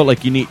 I felt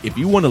like if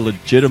you want to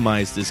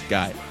legitimize this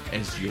guy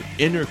as your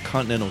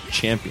Intercontinental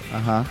Champion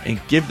and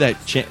give that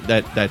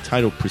that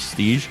title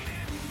prestige,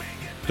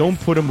 don't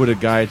put him with a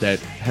guy that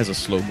has a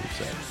slow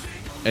moveset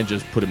and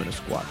just put him in a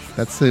squash.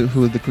 That's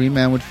who the Green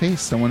Man would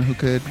face. Someone who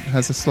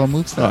has a slow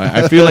moveset.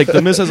 I feel like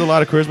The Miz has a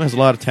lot of charisma, has a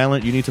lot of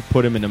talent. You need to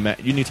put him in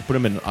you need to put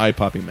him in an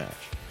eye-popping match,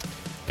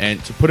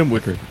 and to put him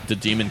with the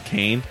Demon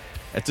Kane.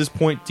 At this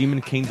point, Demon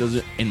Kane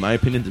doesn't, in my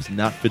opinion, does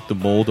not fit the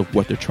mold of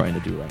what they're trying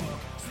to do right now.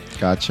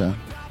 Gotcha.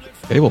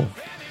 Abel.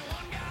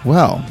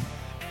 Well,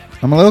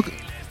 I'm a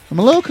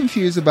little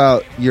confused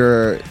about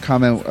your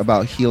comment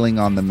about healing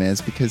on the Miz,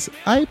 because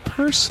I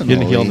personally He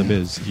didn't heal on the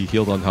Miz. He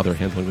healed on how they're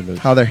handling the Miz.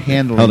 how they're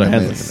handling How they're the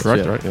handling Miz. it.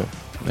 Correct, Yeah. right?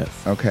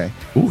 Yeah. Okay.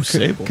 Ooh,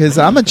 Sable. Because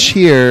I'm a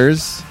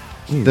Cheers,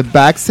 the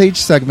backstage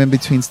segment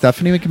between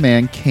Stephanie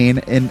McMahon, Kane,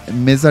 and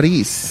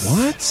Mizaris.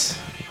 What?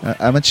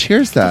 I'm a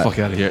Cheers that. Fuck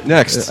out of here.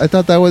 Next. I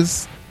thought that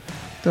was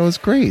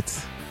great.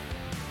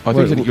 I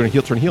think you're going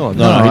to turn heel on.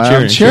 No, No, no,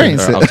 I'm cheering.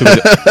 All right, I'm too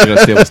busy- you're gonna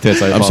Sable's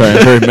tits. I'm sorry,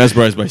 I'm very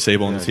mesmerized by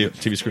Sable on the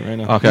TV screen right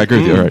now. Okay, I agree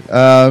with you.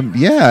 All right.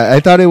 Yeah, I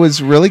thought it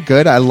was really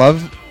good. I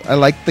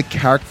like the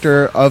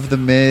character of the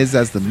Miz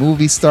as the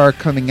movie star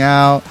coming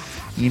out.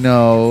 You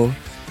know,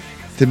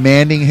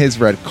 demanding his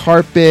red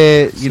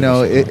carpet. You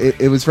know,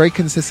 it was very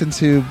consistent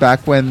to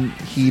back when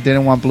he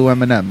didn't want blue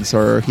M&Ms,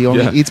 or he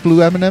only Yeah. eats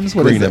blue M&Ms.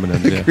 What Green is it?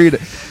 M&Ms, yeah. Green.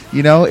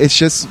 You know, it's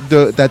just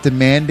that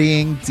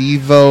demanding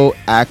Devo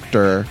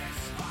actor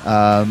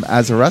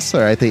as a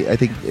wrestler. I think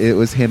it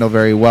was handled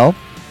very well.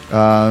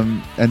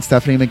 And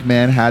Stephanie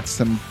McMahon had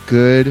some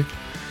good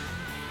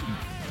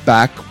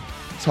back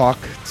talk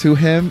to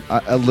him.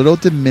 A little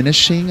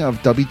diminishing of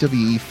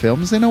WWE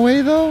films in a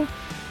way, though,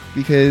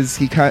 because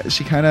she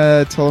kind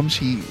of told him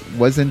she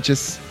wasn't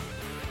just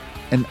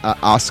an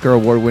Oscar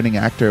award-winning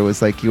actor. It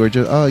was like you're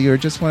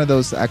just one of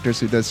those actors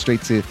who does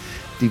straight to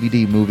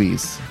DVD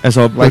movies. As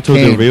Alberto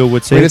Kane. Del Rio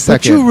would say, Wait a but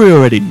second. you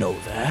already know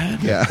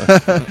that. Yeah.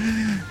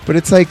 But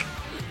it's like,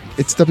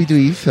 it's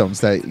WWE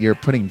films that you're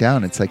putting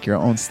down. It's like your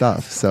own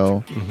stuff.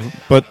 So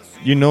But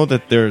you know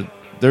that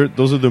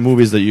those are the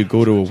movies that you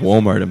go to a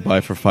Walmart and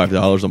buy for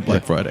 $5 on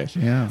Black Friday.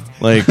 yeah,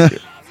 Like,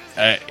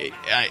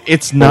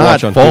 it's Or not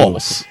watch on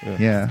false. Hulu.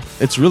 yeah.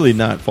 It's really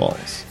not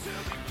false.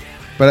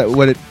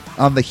 But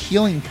on the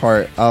healing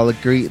part, I'll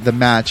agree. The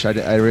match,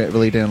 I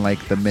really didn't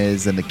like the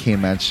Miz and the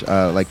Kane match,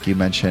 like you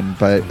mentioned.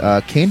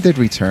 But Kane did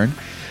return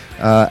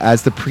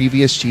as the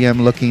previous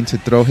GM, looking to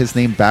throw his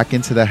name back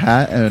into the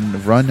hat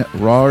and run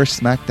Raw or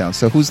SmackDown.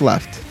 So who's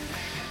left?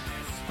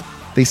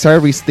 They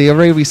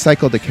already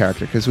recycled the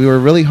character, because we were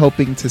really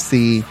hoping to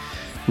see.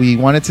 We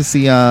wanted to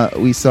see.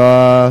 We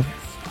saw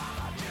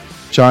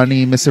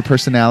Johnny, Mr.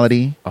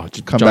 Personality,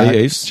 come Johnny back.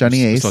 Ace.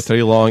 Johnny Ace. So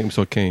Teddy Long.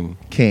 So Kane.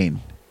 Kane.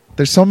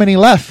 There's so many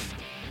left.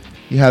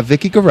 You have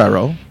Vicky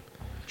Guerrero,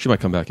 She might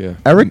come back. Yeah.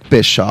 Eric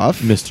Bischoff,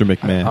 Mr.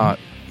 McMahon.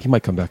 He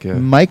might come back. Yeah.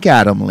 Mike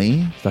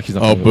Adamley, Like he's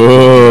not Oh, coming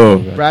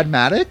boo. back. Brad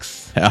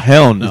Maddox,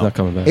 Hell no. He's not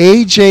coming back.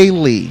 AJ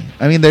Lee.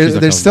 I mean, He's not there's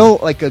coming still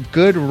like a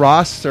good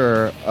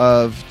roster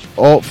of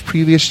all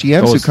previous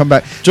GMs who Those- come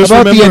back. Just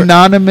How about the remember-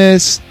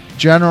 anonymous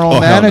general Oh,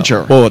 hell no.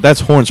 manager? Well,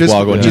 that's Hornswoggle. Just,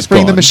 and just he's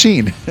bring the gone.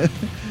 machine.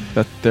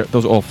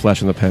 Those are all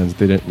flash in the pans.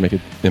 They didn't make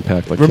an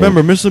impact. Like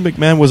Remember, Mr.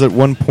 McMahon was at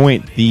one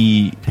point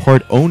the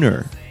part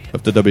owner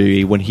of the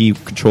WWE when he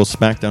controlled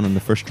SmackDown in the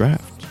first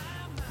draft.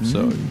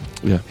 So, Kane.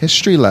 Yeah.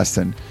 History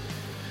lesson.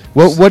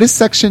 What is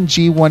section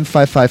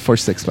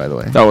G15546, by the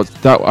way?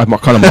 That I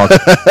kind of marked.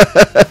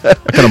 I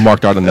kind of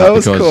marked out on that. That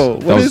was because cool.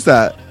 What is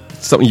that?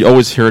 Something you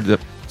always heard.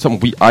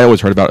 I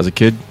always heard about as a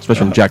kid, especially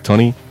from Jack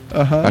Tunney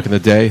back in the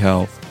day.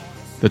 How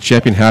the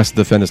champion has to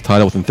defend his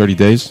title within 30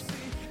 days.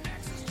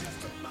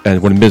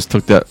 And when Miz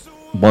took that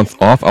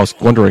month off, I was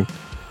wondering,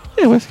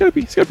 well, it's gotta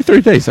be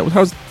 30 days.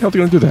 How's they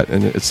gonna do that?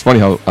 And it's funny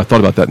how I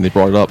thought about that and they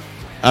brought it up.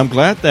 I'm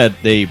glad that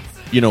they,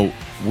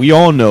 we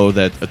all know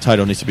that a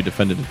title needs to be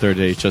defended in 30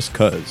 days just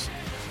because.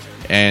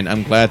 And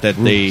I'm glad that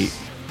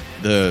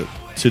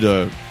to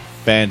the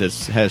fan that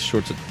has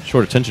short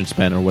attention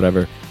span or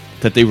whatever,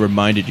 that they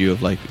reminded you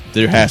of, like,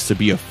 there has to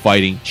be a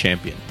fighting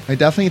champion. I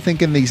definitely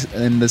think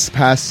in this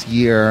past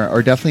year,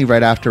 or definitely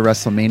right after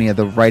WrestleMania,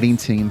 the writing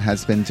team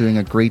has been doing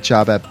a great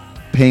job at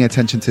paying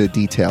attention to the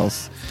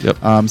details.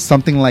 Yep.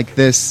 Something like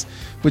this,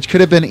 which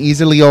could have been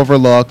easily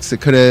overlooked,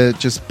 it could have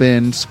just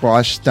been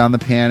squashed down the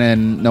pan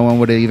and no one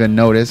would have even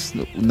noticed,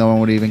 no one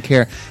would even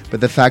care. But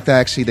the fact that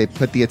actually they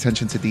put the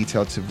attention to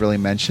detail to really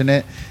mention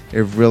it,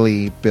 it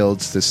really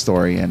builds the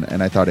story, and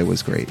I thought it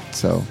was great.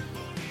 So,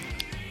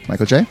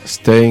 Michael J?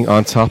 Staying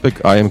on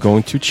topic, I am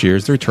going to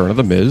cheers the return of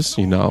the Miz.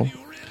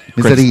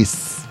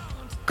 Mizaris.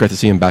 Great to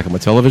see him back on my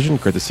television.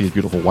 Great to see his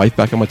beautiful wife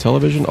back on my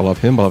television. I love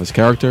him. I love his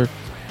character.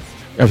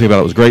 Everything about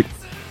it was great.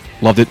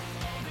 Loved it.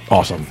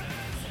 Awesome.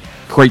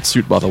 Great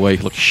suit, by the way.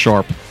 He looks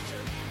sharp.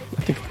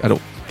 I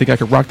don't think I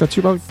could rock that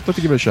suit, but I'd like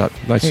to give it a shot.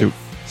 Nice suit.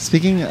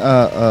 Speaking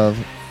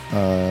of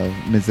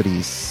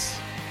Miseries,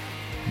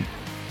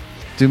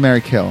 do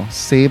marry kill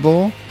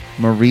Sable,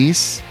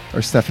 Maurice,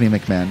 or Stephanie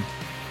McMahon?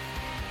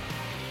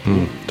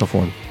 Tough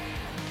one.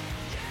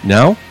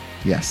 Now?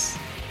 Yes.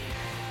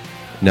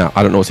 Now.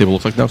 I don't know what Sable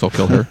looks like now, so I'll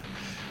kill her.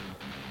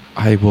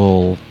 I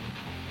will...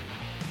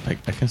 I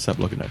can't stop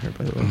looking at her,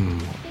 by the way.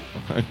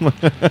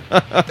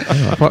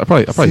 I'll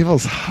probably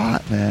Sable's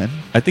hot, man.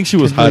 I think she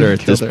was Can't believe hotter you at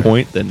this killed her.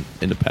 point than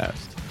in the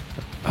past.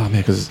 oh,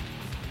 man, because...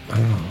 I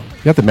don't know.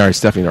 You have to marry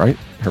Stephanie, right?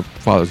 Her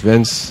father's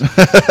Vince. Go to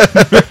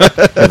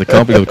the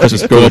company, go to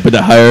Christmas, Go up in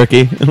the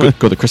hierarchy. go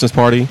to the Christmas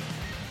party.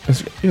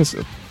 Yes,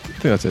 I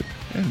think that's it.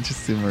 And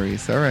just do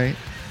Maurice. All right.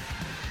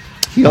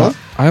 Heel?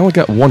 I only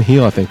got one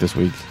heel, I think, this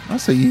week. Oh,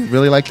 so you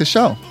really like the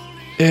show?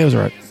 Yeah, it was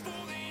all right.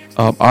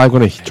 I'm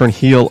going to turn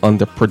heel on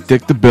the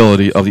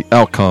predictability of the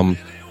outcome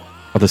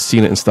of the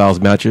Cena and Styles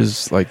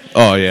matches. Like,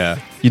 Oh, yeah.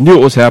 you knew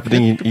it was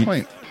happening. Good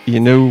point. You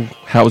knew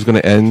how it was going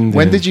to end.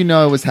 When did you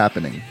know it was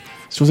happening?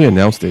 As soon as they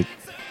announced it.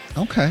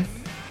 Okay.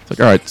 It's like,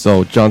 all right,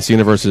 so John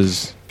Cena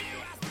versus...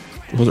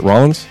 Was it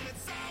Rollins?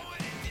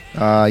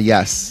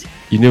 Yes.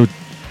 You knew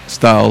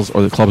Styles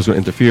or the club was going to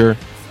interfere.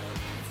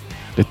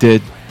 It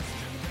did.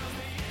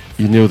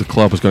 You knew the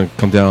club was going to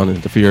come down and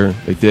interfere.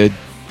 They did.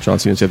 John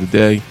Cena saved the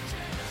day.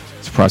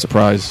 Surprise,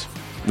 surprise.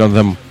 None of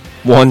them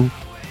won.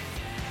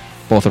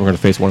 Both of them are going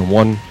to face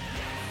 1-1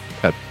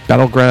 at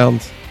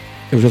Battleground.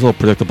 It was just a little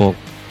predictable.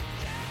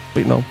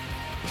 But,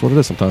 that's what it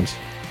is sometimes.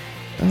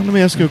 Let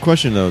me ask you a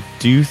question, though.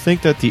 Do you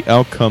think that the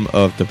outcome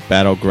of the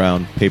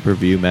Battleground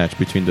pay-per-view match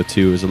between the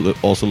two is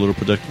also a little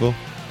predictable?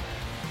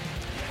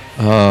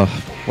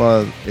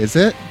 Well, is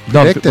it?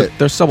 No, Predict it.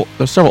 there's several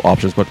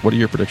options, but what are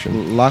your predictions?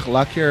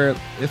 Lock your...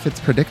 If it's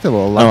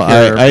predictable, No, lock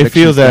your I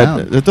feel predictions that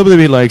down. the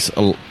WWE likes,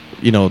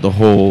 the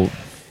whole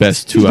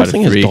best 2 out of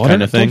 3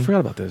 kind of I thing. forgot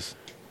about this.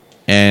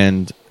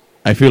 And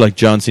I feel like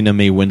John Cena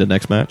may win the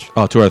next match.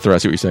 Oh, 2 out of 3. I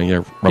see what you're saying. Yeah,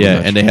 rubber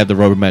match. And they had the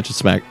rubber match at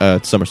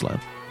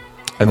SummerSlam.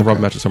 And the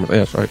rubber match at SummerSlam. Yeah,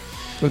 that's right.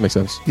 That makes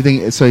sense. You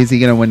think so? Is he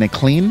going to win it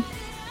clean?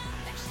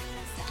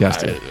 He has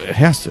to. It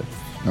has to.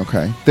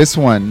 Okay. This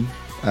one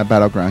at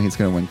Battleground, he's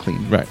going to win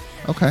clean. Right.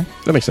 Okay.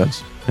 That makes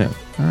sense. Yeah.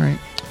 All right.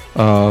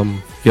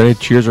 You got any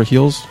cheers or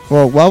heels?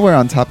 Well, while we're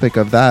on topic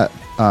of that,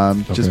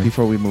 just Okay.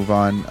 before we move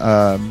on,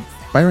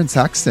 Byron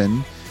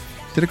Saxton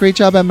did a great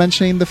job at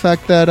mentioning the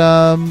fact that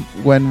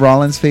when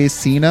Rollins faced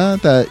Cena,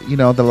 that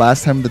the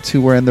last time the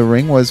two were in the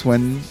ring was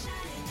when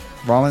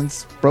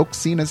Rollins broke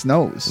Cena's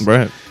nose.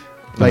 Right.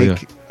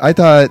 Like, yeah. I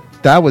thought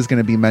that was going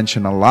to be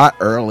mentioned a lot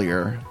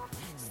earlier,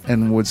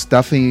 and was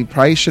definitely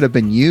probably should have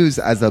been used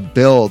as a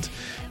build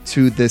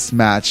to this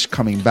match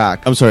coming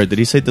back. I'm sorry, did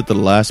he say that the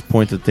last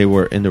point that they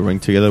were in the ring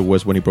together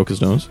was when he broke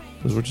his nose?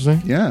 Is what you're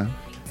saying? Yeah.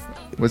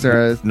 Was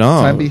there a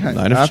No. time behind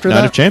Night of, after Night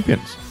that? of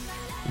Champions.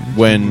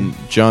 When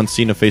John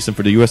Cena faced him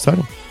for the U.S.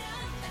 title.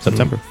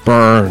 September.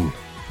 Burn.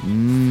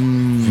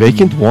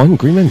 Vacant 1,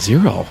 Green Man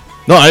 0. No,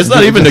 it's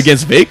not even Just-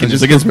 against Vacant.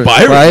 It's against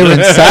Byron.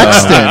 Byron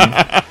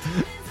Saxton.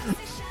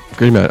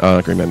 Green Man.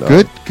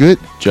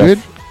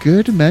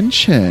 Good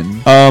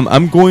mention.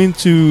 I'm going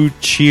to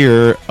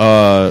cheer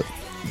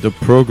the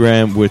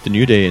program with the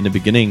New Day in the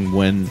beginning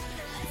when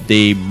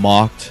they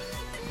mocked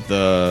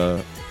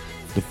the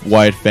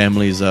Wyatt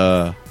family's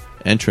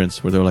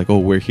entrance, where they were like, "Oh,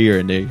 we're here,"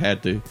 and they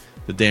had the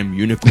damn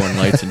unicorn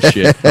lights and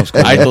shit.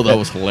 I thought that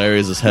was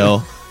hilarious as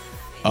hell.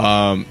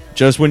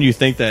 Just when you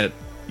think that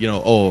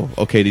oh,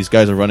 okay, these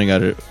guys are running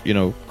out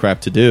of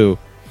crap to do,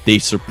 they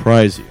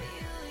surprise you.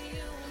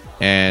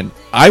 And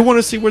I want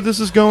to see where this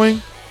is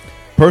going.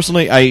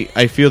 Personally,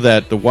 I feel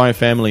that the Wyatt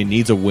family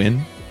needs a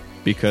win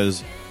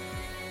because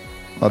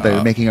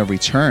They're making a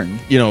return.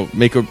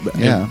 make a.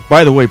 Yeah. And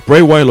by the way,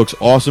 Bray Wyatt looks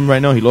awesome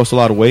right now. He lost a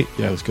lot of weight.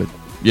 Yeah, it was good.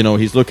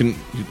 He's looking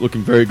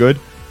very good.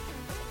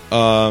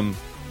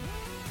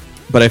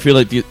 But I feel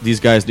like these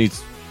guys need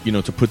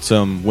to put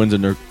some wins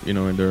in their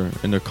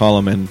in their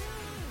column and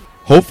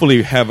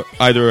hopefully have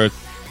either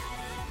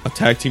a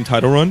tag team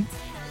title run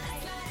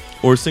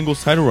or a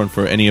singles title run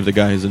for any of the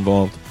guys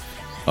involved.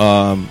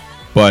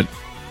 But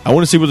I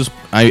want to see where this.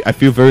 I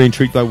feel very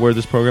intrigued by where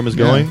this program is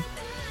going.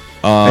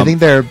 I think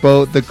they're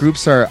both. The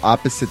groups are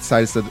opposite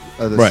sides of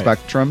the Right.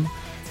 spectrum,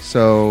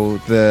 so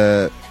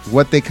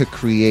what they could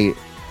create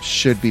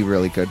should be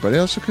really good, but it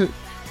also could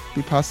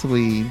be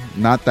possibly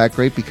not that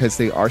great because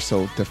they are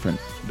so different.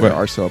 They Right.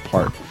 are so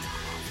apart.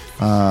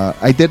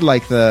 I did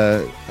like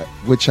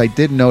which I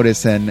did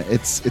notice, and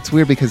it's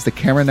weird because the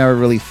camera never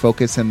really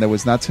focused, and there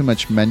was not too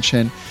much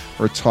mention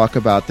or talk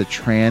about the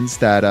trans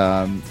that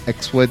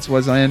X Woods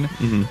was in,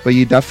 but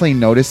you definitely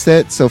noticed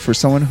it. So for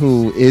someone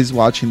who is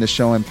watching the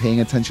show and paying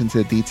attention to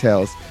the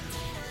details,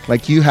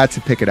 like you had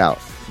to pick it out.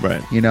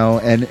 Right.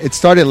 And it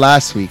started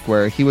last week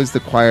where he was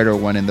the quieter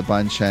one in the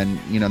bunch, and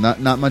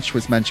not much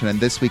was mentioned, and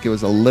this week it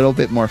was a little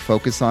bit more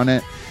focus on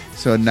it,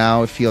 So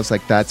now it feels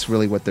like that's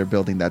really what they're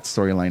building that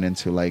storyline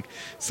into. Like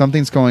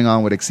something's going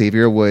on with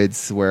Xavier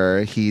Woods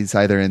where he's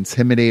either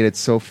intimidated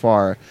so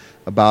far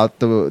about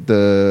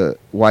the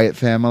Wyatt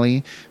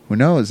family. Who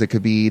knows? It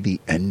could be the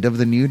end of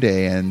the New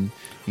Day, and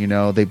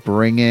they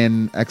bring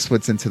in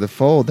X-Woods into the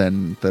fold,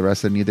 and the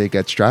rest of the New Day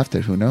gets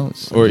drafted. Who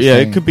knows? Or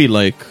it could be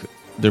like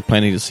they're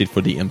planting the seed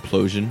for the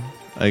implosion,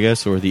 I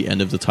guess, or the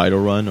end of the title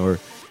run, or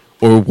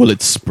will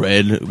it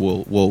spread?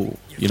 Will will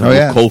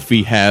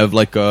Kofi have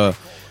like a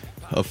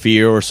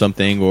fear or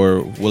something,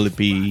 or will it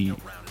be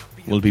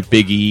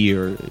Big E,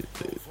 or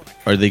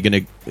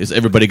is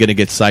everybody gonna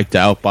get psyched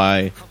out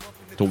by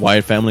the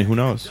Wyatt family? Who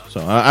knows?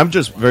 So I'm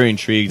just very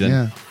intrigued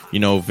and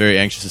very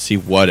anxious to see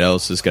what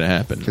else is gonna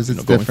happen because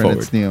it's going different,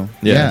 forward. it's new.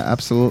 Yeah,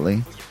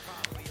 absolutely.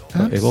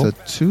 Abel?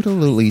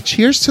 Absolutely.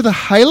 Cheers to the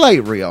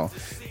highlight reel.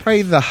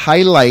 Probably the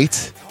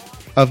highlight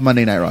of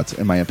Monday Night Raw,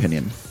 in my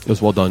opinion. It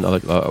was well done. I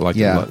like it a lot.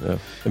 Yeah.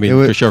 I mean,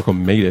 was- Chris Jericho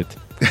made it.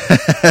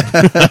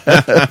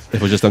 If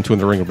it was just them two in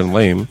the ring, it would have been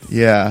lame.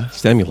 Yeah.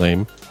 Sammy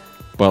lame.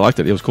 But I liked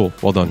it. It was cool.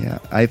 Well done. Yeah,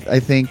 I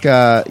think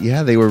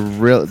they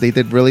were they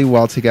did really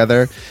well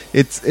together.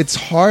 It's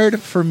hard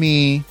for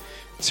me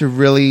to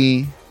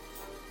really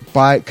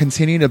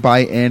continue to buy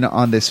in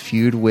on this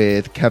feud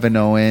with Kevin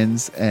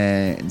Owens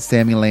and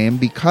Sami Zayn,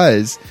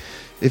 because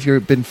if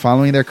you've been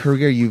following their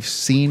career, you've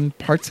seen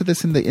parts of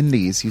this in the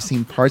Indies, you've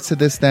seen parts of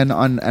this then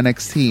on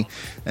NXT,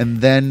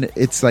 and then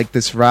it's like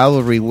this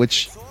rivalry.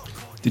 Which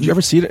did you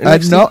ever see it? In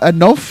NXT? At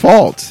no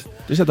fault.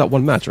 They just had that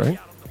one match, right?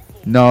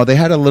 No, they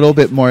had a little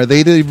bit more.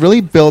 They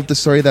really built the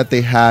story that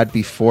they had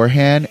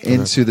beforehand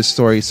into the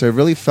story. So it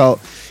really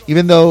felt,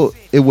 even though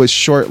it was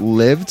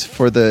short-lived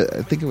for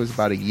I think it was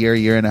about a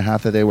year and a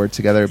half that they were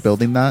together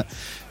building that,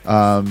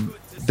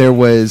 there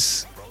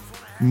was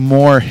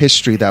more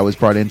history that was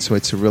brought into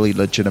it to really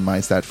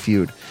legitimize that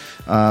feud.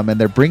 And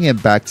they're bringing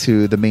it back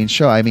to the main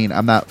show. I mean,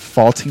 I'm not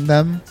faulting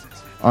them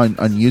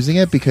on using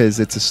it, because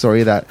it's a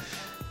story that,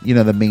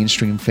 the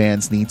mainstream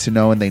fans need to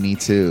know and they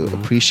need to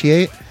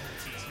appreciate.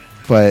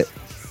 But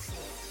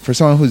for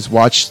someone who's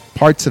watched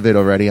parts of it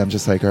already, I'm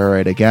just like, all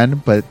right,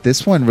 again. But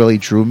this one really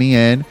drew me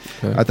in.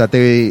 Okay. I thought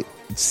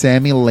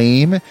Sami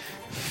Zayn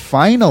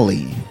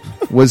finally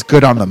was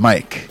good on the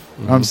mic.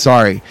 I'm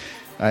sorry.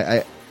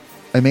 I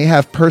may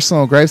have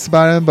personal gripes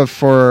about him, but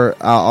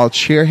I'll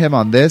cheer him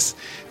on this.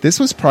 This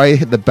was probably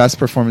the best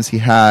performance he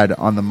had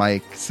on the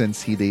mic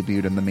since he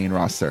debuted in the main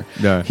roster.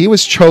 Yeah. He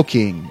was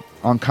choking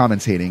on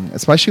commentating,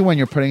 especially when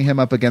you're putting him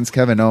up against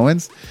Kevin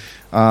Owens.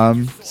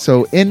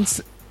 So in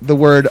the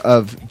word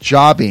of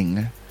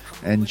jobbing,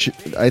 and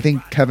I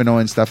think Kevin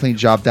Owens definitely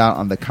jobbed out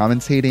on the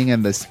commentating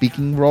and the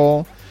speaking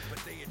role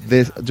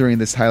during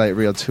this highlight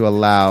reel to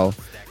allow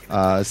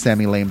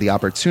Sami Zayn the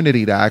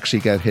opportunity to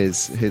actually get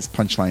his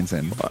punchlines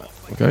in.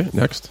 Okay,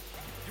 next.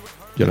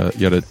 You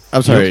gotta,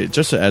 I'm sorry,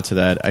 just to add to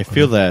that, I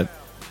feel that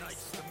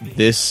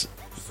this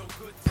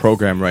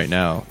program right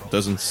now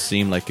doesn't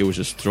seem like it was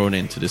just thrown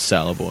into this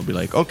salad bowl and be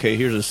like, okay,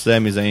 here's a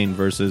Sami Zayn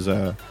versus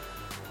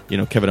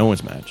Kevin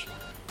Owens match.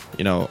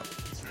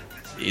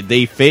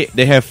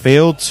 They have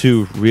failed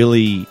to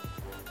really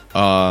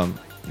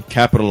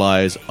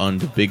capitalize on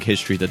the big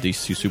history that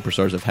these two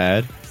superstars have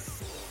had.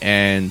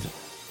 And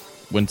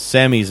when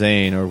Sami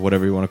Zayn, or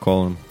whatever you want to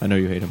call him, I know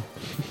you hate him,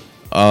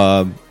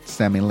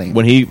 Sami Zayn,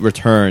 when he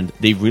returned,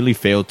 they really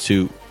failed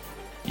to,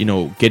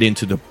 get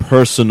into the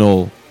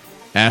personal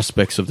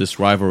aspects of this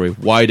rivalry.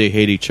 Why they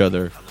hate each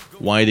other,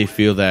 why they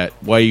feel that,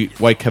 why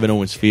Kevin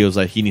Owens feels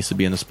like he needs to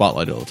be in the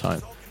spotlight all the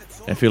time.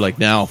 I feel like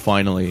now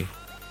finally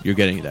you're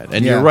getting that,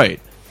 and you're right.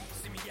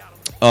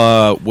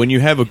 When you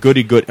have a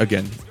goody-goody,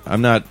 again,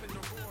 I'm not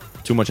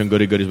too much on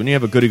goody-goodies. When you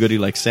have a goody-goody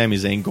like Sami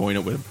Zayn going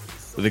up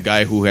with a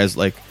guy who has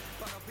like,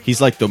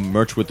 he's like the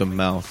merch with the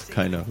mouth,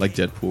 kind of like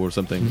Deadpool or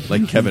something,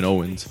 like Kevin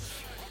Owens.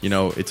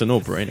 It's a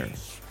no-brainer.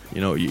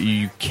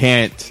 You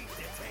can't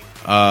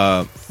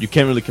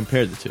really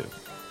compare the two.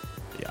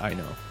 Yeah, I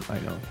know.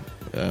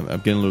 I'm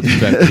getting a little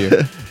distracted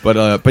here,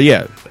 but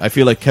yeah, I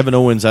feel like Kevin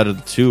Owens out of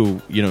the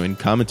two, in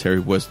commentary,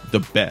 was the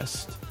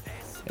best.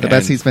 The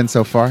best he's been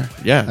so far.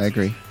 Yeah, I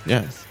agree.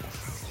 Yeah,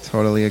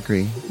 totally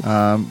agree.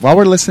 While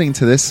we're listening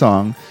to this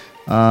song,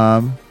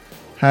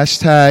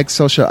 hashtag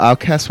social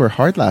outcasts were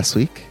hard last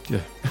week.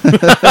 Yeah.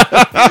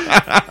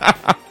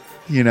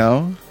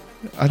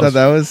 I thought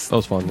that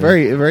was fun.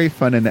 Very, very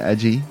fun and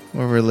edgy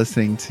when we're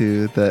listening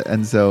to the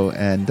Enzo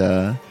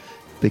and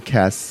Big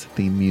Cass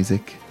theme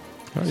music.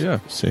 Oh, yeah.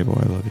 Sable,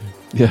 I love you.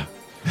 Yeah.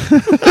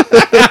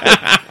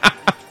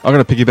 I'm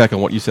going to piggyback on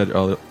what you said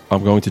earlier.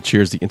 I'm going to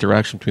cheers the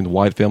interaction between the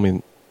Wyatt family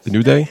and the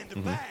New Day.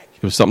 Mm-hmm.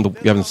 It was something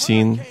that we haven't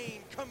seen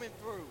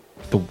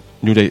the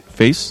New Day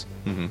face.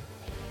 Mm-hmm.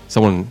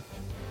 Someone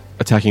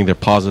attacking their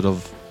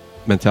positive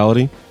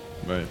mentality.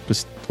 Right.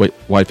 Just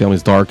Wyatt family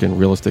is dark and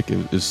realistic.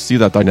 Is see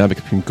that dynamic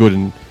between good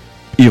and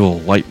evil,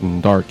 light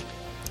and dark.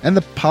 And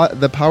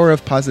the power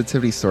of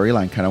positivity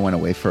storyline kind of went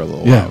away for a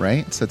little while,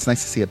 right? So it's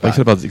nice to see it back. Like I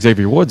said about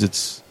Xavier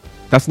Woods,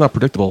 that's not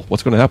predictable.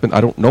 What's going to happen? I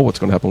don't know what's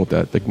going to happen with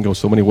that. They can go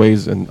so many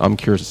ways, and I'm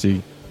curious to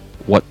see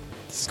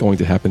what's going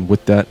to happen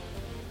with that.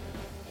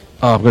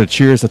 I'm going to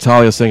cheers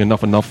Natalia saying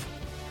enough.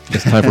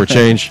 It's time for a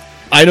change.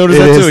 I noticed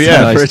It that is too.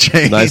 Yeah, time for a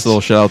change. Nice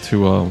little shout out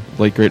to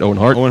late great Owen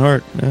Hart. Owen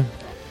Hart. Yeah.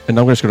 And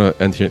I'm just going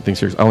to end things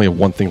here. I only have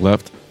one thing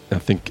left. I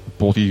think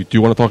both of you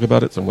do want to talk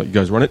about it, so I'm going to let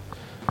you guys run it.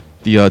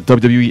 The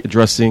WWE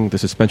addressing the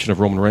suspension of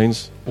Roman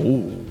Reigns.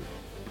 Ooh.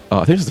 I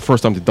think this is the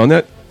first time they've done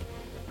that.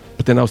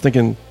 But then I was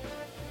thinking,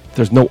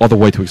 there's no other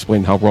way to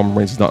explain how Roman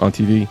Reigns is not on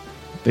TV.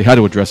 They had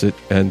to address it,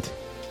 and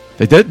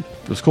they did.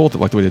 It was cool. I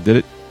like the way they did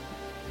it.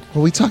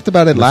 Well, we talked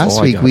about it That's last all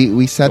I week. got.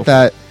 We said Go for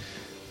that.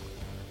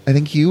 I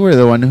think you were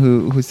the one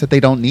who said they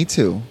don't need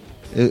to.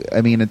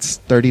 I mean, it's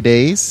 30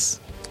 days.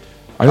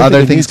 I don't Other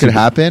think they things need to, could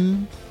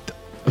happen.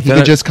 but He then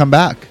could just come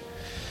back.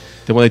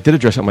 Then when they did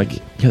address it, I'm like,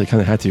 yeah, they kind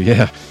of had to.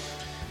 Yeah,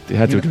 they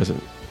had to address it.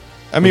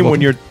 I mean, Well,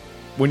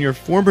 when you're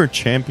former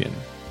champion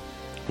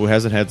who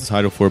hasn't had the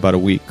title for about a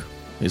week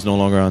is no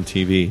longer on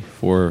TV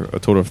for a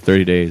total of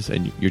 30 days,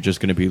 and you're just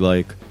going to be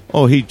like,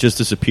 oh, he just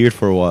disappeared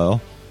for a while.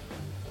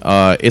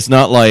 It's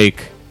not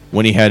like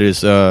when he had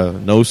his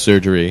nose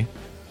surgery,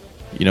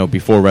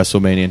 before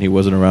WrestleMania, and he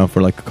wasn't around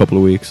for like a couple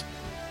of weeks.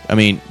 I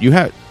mean,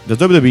 the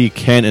WWE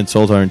can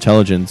insult our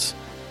intelligence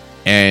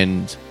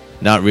and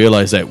not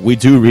realize that we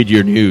do read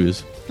your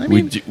news. I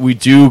mean- we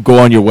do go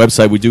on your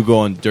website. We do go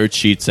on Dirt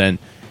Sheets and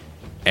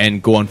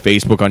go on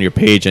Facebook on your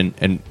page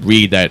and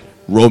read that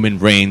Roman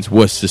Reigns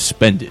was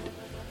suspended.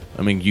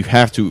 I mean, you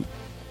have to.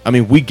 I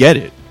mean, we get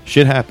it.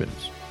 Shit happens.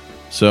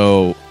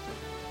 So,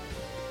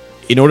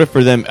 in order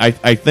for them, I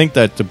think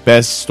that the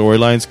best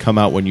storylines come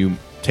out when you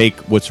take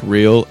what's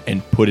real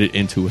and put it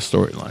into a I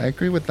storyline.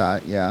 agree with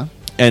that. Yeah.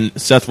 And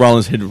Seth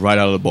Rollins hit it right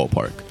out of the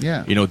ballpark.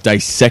 Yeah.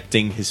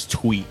 Dissecting his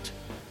tweet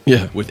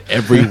Yeah, with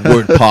every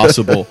word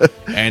possible.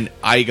 And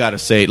I gotta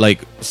say, like,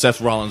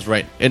 Seth Rollins,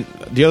 right? And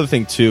the other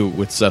thing too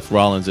with Seth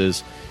Rollins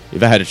is,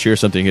 if I had to cheer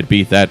something, it'd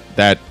be that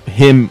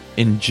him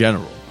in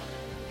general.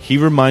 He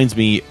reminds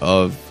me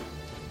of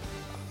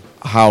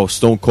how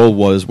Stone Cold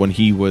was when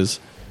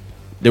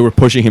they were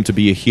pushing him to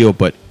be a heel,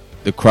 but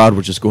the crowd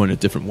were just going a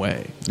different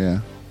way. Yeah.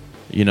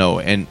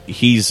 And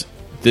he's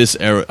this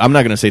era. I'm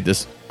not gonna say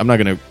this. I'm not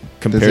gonna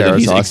compare This that era's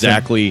he's Austin.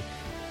 exactly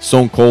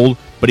Stone Cold,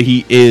 but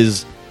he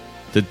is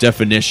the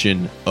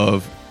definition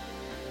of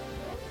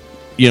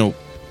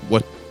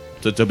what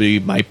the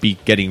WWE might be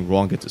getting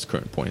wrong at this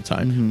current point in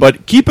time. Mm-hmm.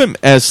 But keep him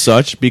as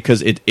such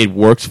because it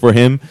works for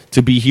him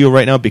to be heel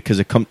right now because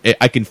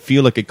I can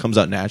feel like it comes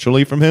out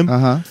naturally from him.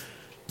 Uh-huh.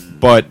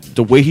 But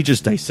the way he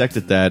just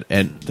dissected that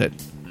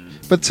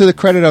But to the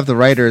credit of the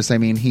writers, I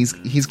mean, he's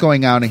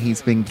going out and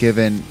he's been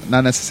given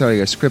not necessarily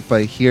a script,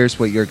 but here's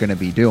what you're going to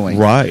be doing.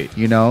 Right.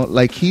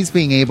 Like he's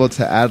being able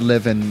to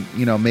ad-lib and,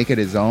 make it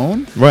his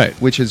own. Right.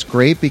 Which is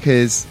great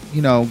because,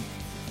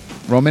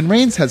 Roman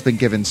Reigns has been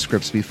given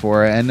scripts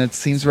before and it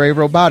seems very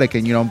robotic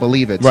and you don't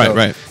believe it. Right, So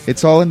right.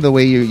 It's all in the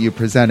way you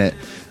present it.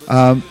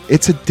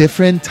 It's a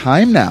different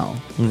time now.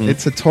 Mm-hmm.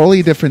 It's a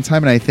totally different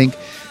time. And I think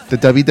the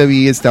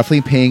WWE is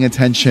definitely paying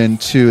attention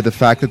to the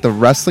fact that the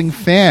wrestling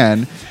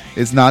fan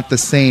is not the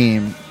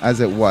same as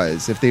it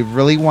was. If they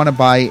really want to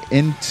buy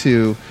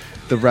into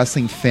the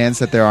wrestling fans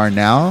that there are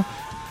now,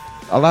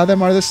 a lot of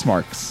them are the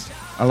smarks.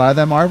 A lot of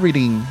them are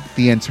reading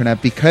the internet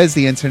because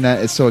the internet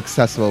is so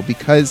accessible.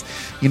 Because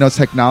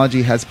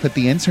technology has put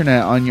the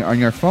internet on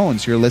your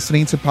phones. You're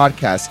listening to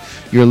podcasts.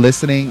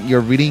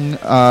 You're reading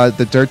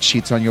the dirt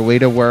sheets on your way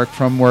to work,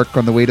 from work,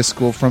 on the way to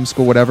school, from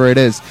school, whatever it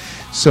is.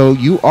 So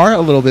you are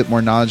a little bit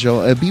more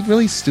knowledgeable. It'd be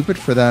really stupid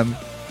for them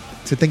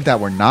to think that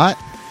we're not.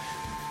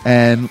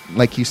 And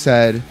like you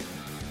said,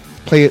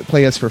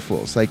 play us for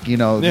fools. Like,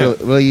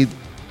 really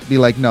be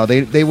like, no,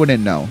 they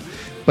wouldn't know.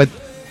 But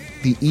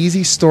the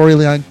easy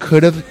storyline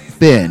could have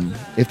been,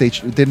 if they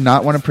did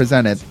not want to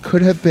present it,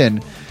 could have been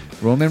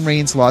Roman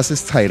Reigns lost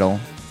his title.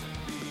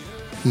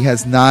 He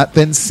has not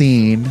been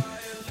seen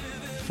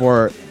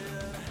for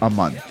a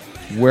month.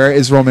 Where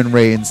is Roman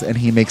Reigns? And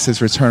he makes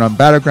his return on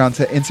Battleground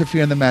to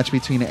interfere in the match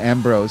between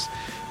Ambrose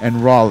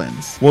and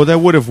Rollins. Well, that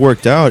would have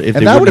worked out if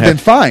And they that wouldn't would have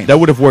been fine. That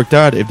would have worked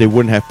out if they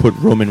wouldn't have put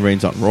Roman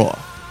Reigns on Raw.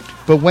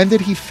 But when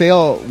did he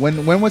fail?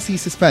 When was he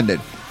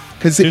suspended?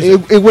 Because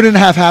Seriously. it wouldn't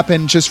have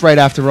happened just right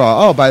after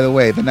Raw. Oh, by the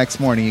way, the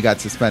next morning he got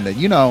suspended.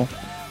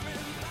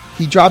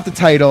 He dropped the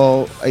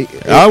title.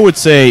 I would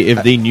say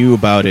if they knew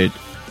about it,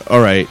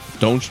 all right,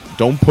 don't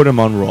put him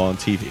on Raw on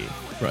TV,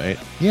 right?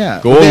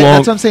 Yeah, Go Well, along.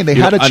 that's what I'm saying. They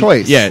had a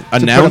choice. Yeah, to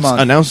put him on.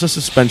 announce the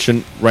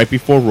suspension right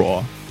before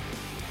Raw,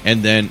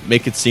 and then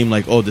make it seem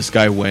like, oh, this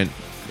guy went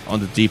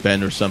on the deep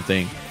end or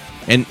something.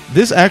 And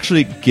this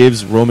actually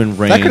gives Roman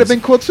Reigns. That could have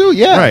been cool too.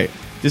 Yeah, Right.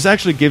 This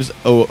actually gives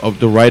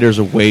the writers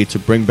a way to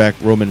bring back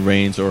Roman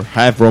Reigns or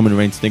have Roman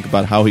Reigns think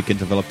about how he can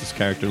develop this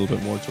character a little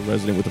bit more to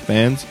resonate with the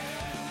fans.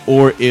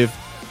 Or if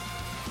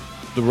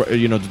the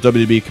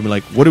WWE can be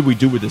like, what do we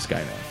do with this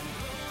guy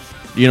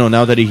now?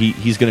 Now that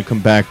he's going to come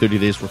back 30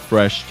 days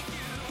refreshed,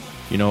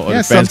 or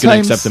the fans going to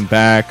sometimes- accept him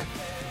back,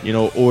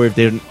 or if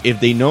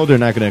they know they're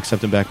not going to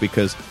accept him back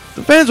because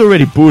the fans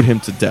already booed him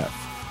to death.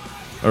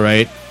 All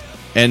right?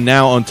 And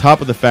now on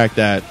top of the fact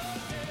that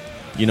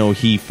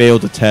he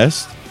failed the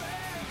test,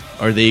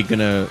 are they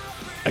gonna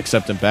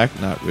accept him back?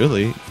 Not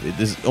really.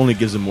 This only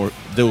gives them more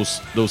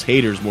those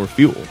haters more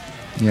fuel.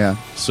 Yeah.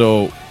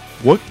 So,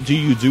 what do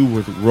you do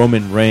with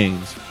Roman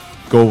Reigns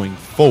going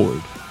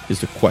forward?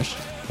 Is the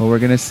question. Well, we're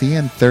going to see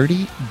in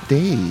 30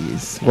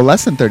 days. Well,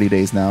 less than 30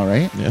 days now,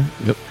 right? Yeah.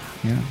 Yep.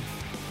 Yeah.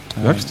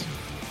 Next.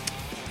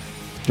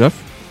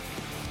 Jeff?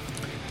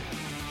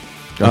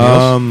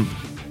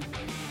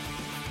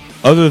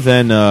 Other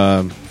than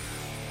I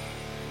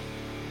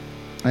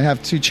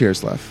have 2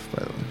 cheers left,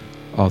 by the way.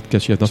 I'll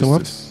guess you have nothing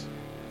left.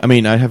 I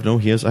mean, I have no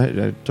heels. I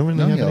don't really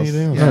No have heels.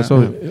 anything else. Yeah.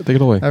 Alright, so take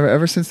it away.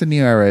 Ever since the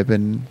new era, I've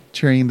been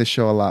cheering the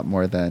show a lot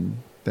more than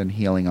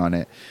healing on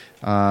it.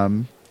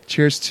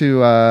 Cheers to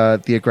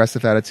the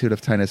aggressive attitude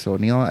of Titus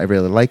O'Neil. I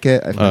really like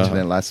it. I've mentioned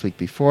it last week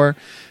before.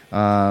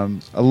 A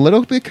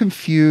little bit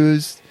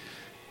confused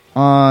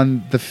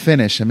on the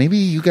finish, and maybe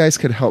you guys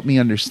could help me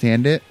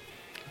understand it.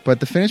 But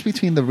the finish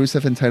between the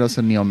Rusev and Titus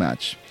O'Neil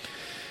match,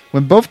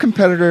 when both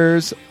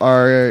competitors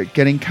are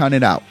getting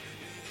counted out,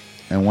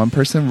 and one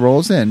person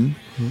rolls in,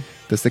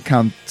 does the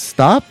count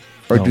stop,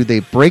 or No. do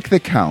they break the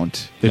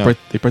count They No. break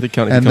the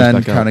count and he comes then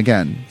back count out.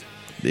 again?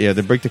 Yeah,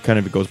 they break the count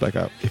if it goes back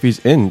out. If he's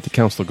in, the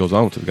count still goes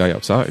on to the guy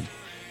outside.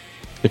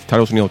 If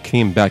Titus O'Neil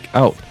came back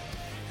out,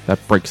 that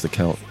breaks the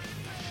count.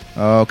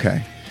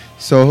 Okay.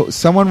 So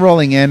someone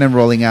rolling in and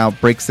rolling out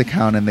breaks the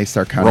count, and they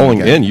start counting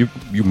Rolling again. in,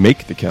 you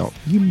make the count.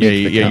 You make Yeah, the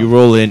yeah. count. You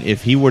roll in.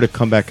 If he were to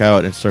come back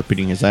out and start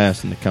beating his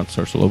ass, and the count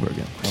starts all over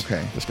again.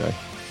 Okay. This guy.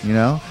 You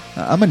know,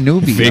 I'm a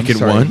newbie. Fake I'm it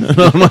sorry. one.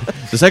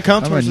 Does that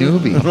count? I'm a towards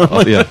newbie.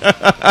 Oh yeah.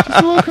 Just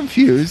a little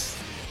confused.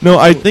 No,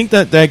 I think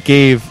that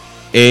gave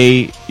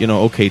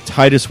okay,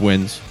 Titus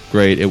wins.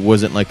 Great. It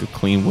wasn't like a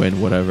clean win,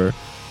 whatever.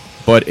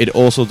 But it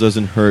also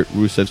doesn't hurt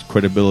Rusev's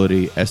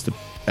credibility as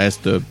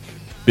the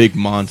big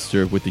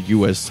monster with the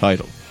U.S.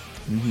 title.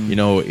 You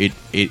know,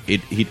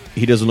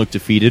 he doesn't look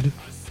defeated.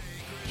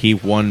 He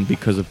won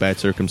because of bad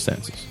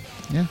circumstances.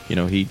 Yeah. You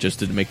know, he just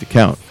didn't make the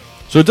count.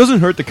 So it doesn't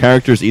hurt the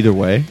characters either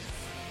way.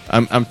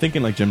 I'm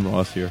thinking like Jim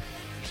Ross here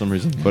for some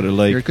reason. But it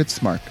You're a good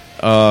smart.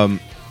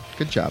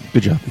 Good job.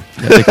 Good job.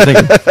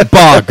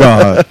 By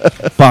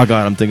God,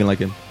 I'm thinking like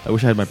him. I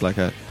wish I had my black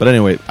hat. But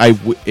anyway,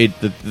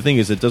 the thing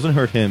is, it doesn't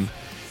hurt him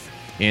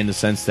in the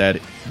sense that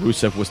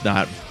Rusev was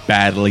not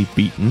badly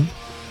beaten.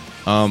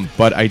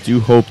 But I do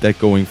hope that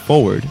going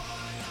forward,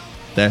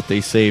 that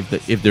they save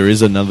that if there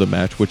is another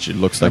match, which it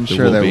looks like I'm there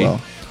sure will they be.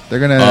 will. They're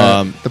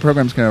gonna. The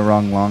program's gonna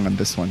run long on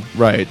this one.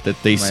 Right,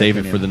 that they My save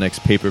it opinion. for the next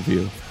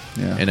pay-per-view.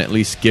 Yeah. And at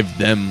least give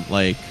them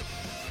like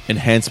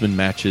enhancement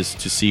matches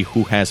to see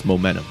who has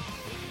momentum.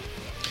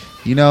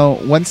 You know,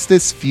 once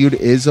this feud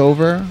is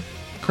over,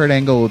 Kurt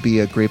Angle will be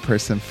a great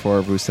person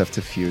for Rusev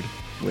to feud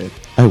with.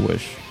 I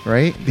wish.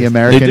 Right? The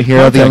American they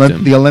hero, contact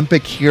him. the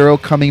Olympic hero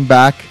coming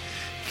back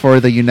for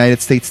the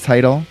United States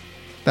title.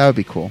 That would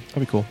be cool.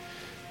 That'd be cool.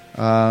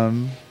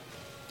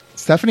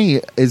 Stephanie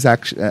is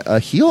actually a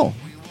heel.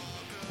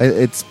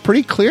 It's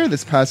pretty clear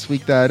this past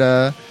week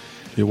that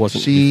It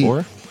wasn't She-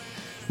 before.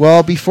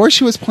 well, before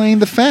she was playing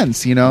the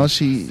fence, you know,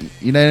 you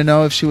didn't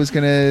know if she was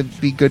gonna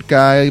be good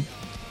guy,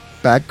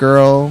 bad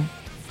girl,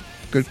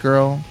 good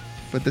girl.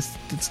 But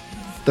it's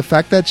the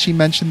fact that she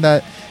mentioned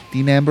that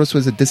Dean Ambrose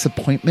was a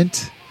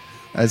disappointment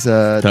as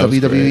a That was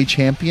WWE great.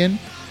 champion.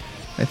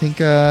 I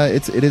think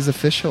it is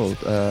official.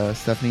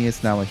 Stephanie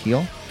is now a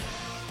heel.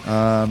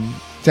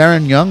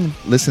 Darren Young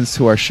listens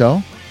to our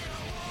show.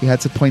 He had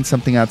to point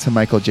something out to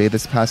Michael J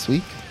this past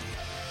week.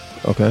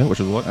 Okay, which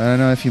is what? I don't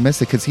know if you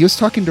missed it because he was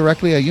talking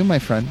directly at you, my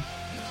friend.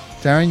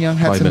 Darren Young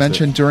had Probably to missed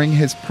mention during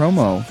his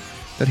promo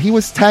that he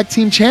was tag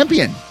team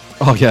champion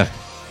Oh yeah.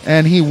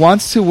 and he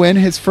wants to win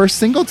his first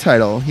single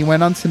title. He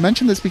went on to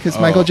mention this because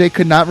Michael J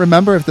could not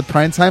remember if the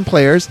primetime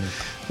players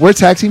were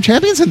tag team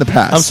champions in the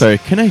past. I'm sorry,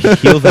 can I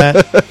heal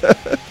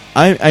that?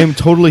 I'm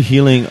totally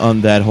healing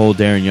on that whole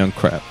Darren Young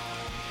crap.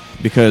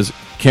 Because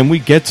can we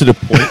get to the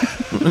point?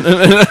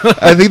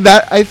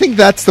 I think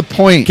that's the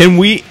point. Can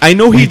we? I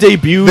know he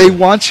debuted. They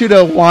want you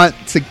to want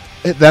to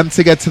them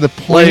to get to the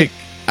point. Like,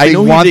 I they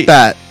know want he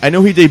that. I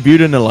know he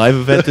debuted in a live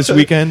event this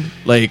weekend,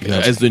 like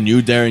Yes. as the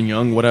new Darren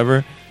Young,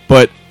 whatever.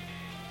 But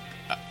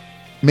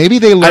Maybe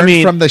they learned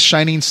mean- from the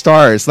Shining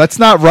Stars. Let's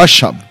not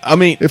rush him. I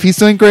mean, If he's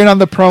doing great on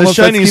the promos, let's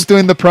Shining keep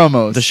doing the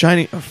promos. the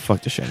Shining. Oh,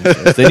 fuck the Shining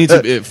Stars. They need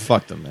to.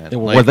 Fuck them, man.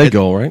 Like, Where'd they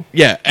go, right?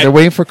 Yeah, They're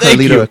waiting for thank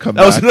Carlito you. to come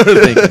That was back.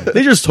 another thing.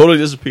 They just totally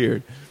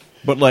disappeared.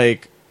 But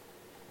like,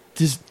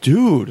 this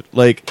dude,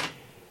 like,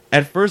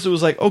 at first it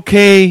was like,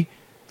 okay,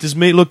 this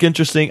may look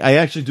interesting. I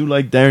actually do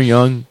like Darren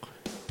Young,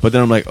 but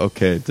then I'm like,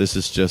 okay, this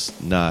is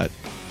just not.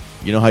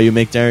 You know how you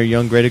make Darren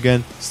Young great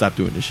again? Stop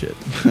doing this shit.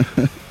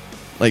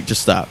 Like,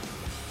 just stop.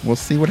 We'll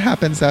see what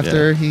happens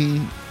after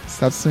he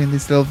stops doing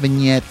these little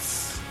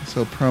vignettes,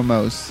 so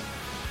promos.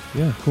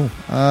 Yeah, cool.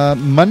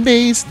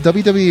 Monday's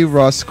WWE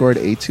Raw scored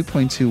a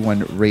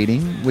 2.21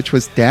 rating, which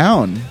was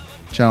down,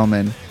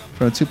 gentlemen,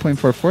 from a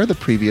 2.44 the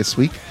previous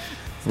week.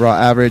 Raw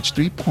averaged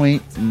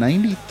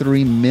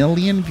 3.93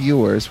 million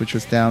viewers, which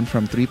was down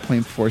from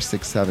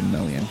 3.467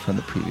 million from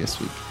the previous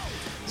week.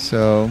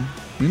 So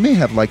we may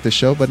have liked the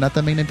show, but not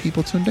that many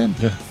people tuned in.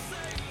 Yeah.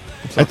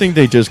 I think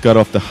they just got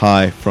off the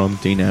high from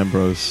Dean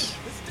Ambrose.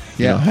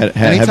 You know,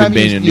 Anytime having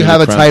been you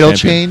have a crown title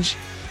champion. change,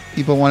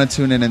 people want to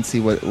tune in and see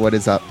what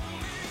is up.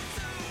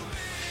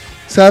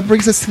 So that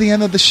brings us to the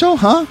end of the show,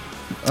 huh?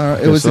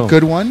 It was a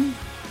good one.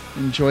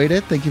 Enjoyed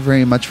it. Thank you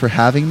very much for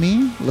having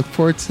me. Look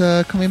forward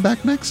to coming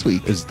back next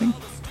week.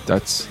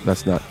 That's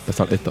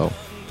not it though.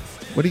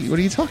 What are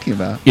you talking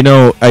about? You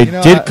know, I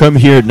know, did come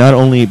here not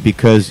only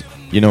because,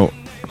 I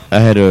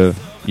had you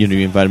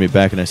invited me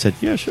back, and I said,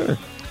 yeah, sure.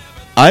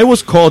 I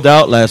was called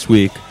out last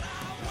week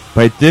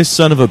by this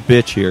son of a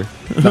bitch here.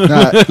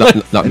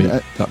 Not me.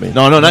 Not me.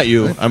 No, not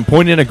you. I'm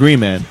pointing at Green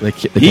Man. They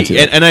can't see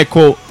that. And I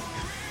quote,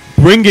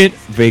 "Bring it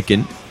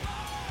vacant."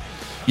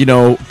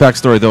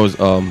 Backstory. Those.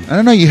 I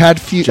don't know. You had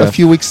Jeff. a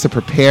few weeks to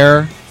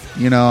prepare.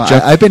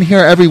 Jeff. I've been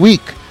here every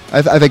week.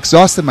 I've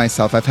exhausted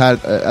myself. I've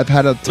had a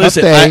tough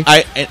Listen, day.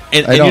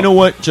 and you know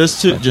what?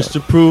 Just to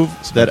prove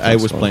that I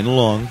was playing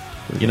along,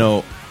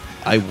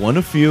 I won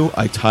a few.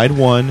 I tied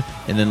one,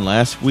 and then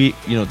last week,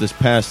 this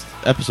past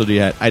episode you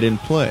had, I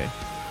didn't play.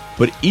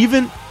 But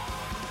even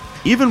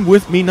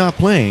with me not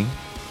playing,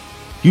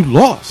 you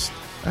lost.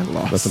 I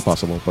lost. That's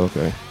impossible. But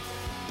okay.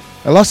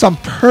 I lost on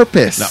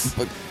purpose. No,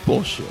 but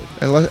bullshit.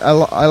 I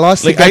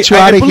lost to Like, get you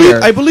out of here.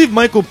 I believe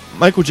Michael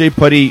J.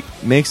 Putty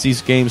makes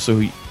these games so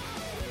he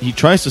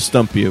tries to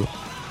stump you,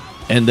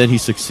 and then he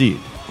succeeds.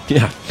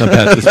 Yeah, not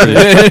bad. It's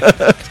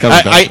kind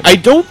of bad. I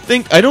don't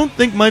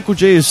think Michael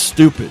J. is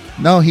stupid.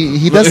 No,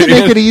 he doesn't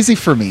make it easy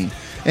for me.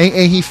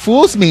 And he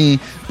fools me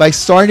by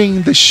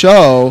starting the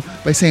show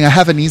by saying, I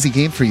have an easy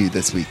game for you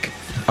this week.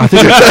 I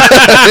think I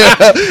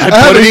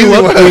have an easy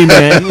one. Green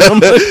Man.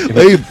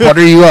 Hey,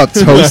 butter you up,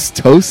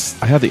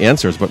 toast. I have the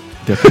answers, but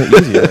they're kind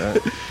of easy.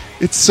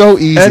 It's so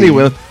easy.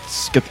 Anyway,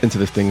 let's get into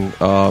this thing.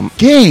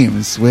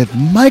 Games with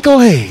Michael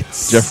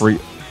Hates. Jeffrey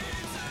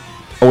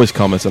always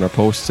comments on our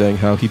post saying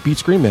how he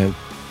beats Green Man.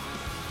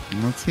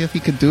 Let's see if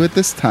he can do it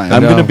this time.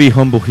 I'm know. going to be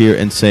humble here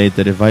and say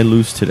that if I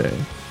lose today,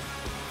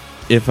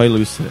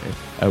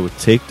 I would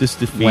take this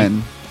defeat.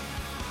 When?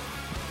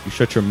 You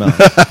shut your mouth.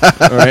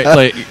 All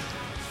right,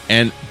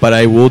 but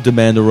I will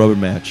demand a rubber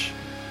match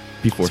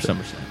before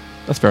SummerSlam.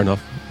 That's fair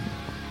enough.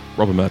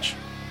 Rubber match.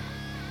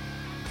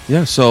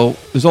 Yeah, so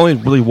there's only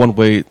really one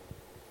way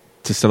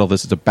to settle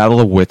this. It's a battle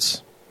of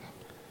wits.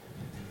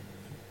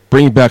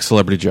 Bringing back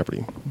Celebrity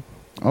Jeopardy.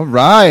 All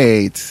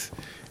right.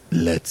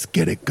 Let's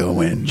get it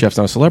going. Jeff's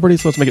not a celebrity,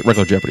 so let's make it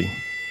regular Jeopardy.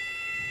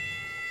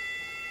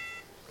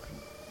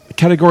 The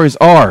categories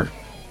are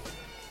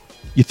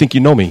You Think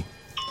You Know Me,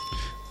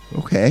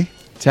 Okay.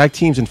 Tag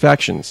Teams and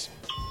Factions.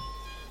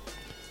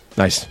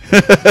 Nice.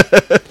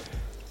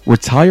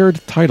 Retired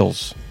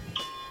Titles,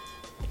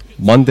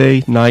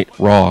 Monday Night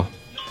Raw,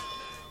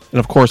 and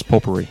of course,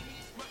 Potpourri.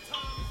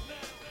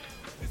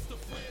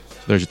 So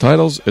there's your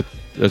titles.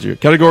 There's your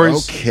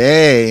categories.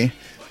 Okay.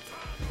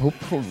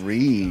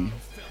 Potpourri.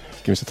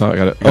 Give me some time. I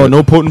got it. Oh,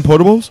 no potent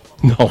potables?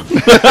 No.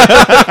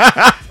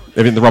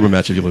 Maybe in the rubber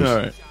match if you lose. All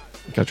right.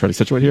 Gotta try to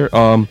situate here.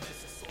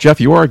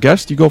 Jeff, you are our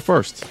guest. You go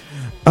first.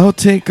 I'll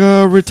take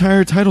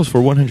retired titles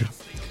for 100.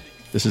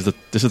 This is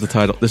the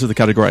title. This is the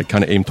category I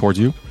kind of aimed towards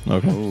you.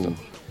 Okay. Ooh.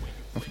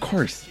 Of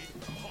course.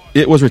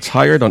 It was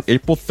retired on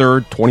April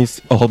 3rd,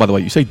 20... Oh, by the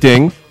way, you say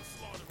ding.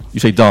 You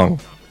say dong.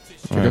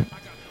 All right.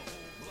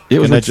 It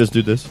was Can I just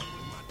do this?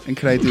 And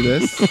can I do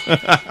this?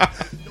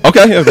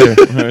 Okay. All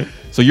right.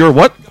 So you're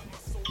what?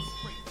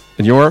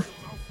 And you're?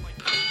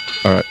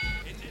 All right.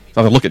 I'm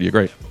going to look at you.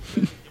 Great.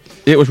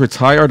 It was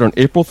retired on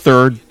April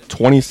 3rd,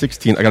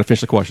 2016. I got to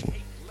finish the question.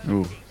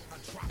 Ooh.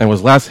 And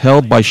was last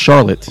held by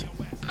Charlotte.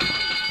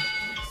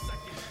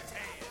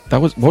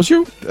 What was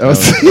you? That was,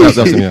 that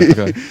was me.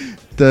 Okay.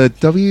 the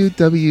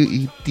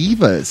WWE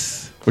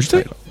Divas. What'd you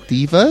say?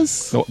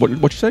 Divas? No,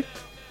 what'd you say?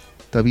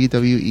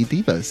 WWE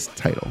Divas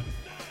title.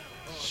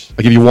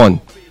 I'll give you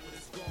one.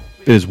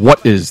 It is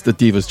what is the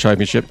Divas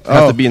Championship?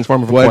 Has to be in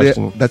form of a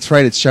question. That's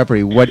right, it's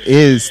Jeopardy. What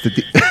is the...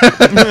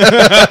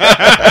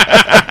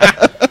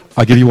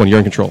 I'll give you one. You're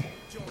in control.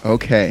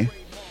 Okay.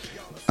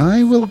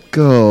 I will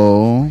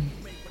go...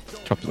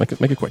 Make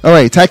it quick. All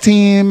right, tag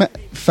teams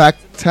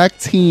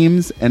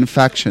and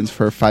factions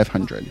for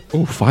 500.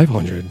 Oh,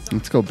 500.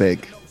 Let's go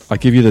big. I'll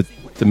give you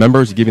the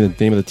members. You give me the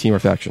name of the team or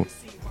faction.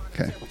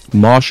 Okay.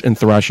 Mosh and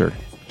Thrasher.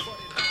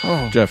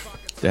 Oh. Jeff.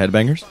 The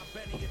Headbangers?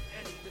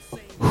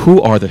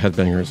 Who are the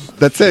Headbangers?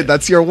 That's it.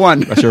 That's your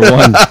one. That's your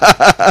one.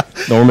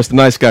 No, we're Mr.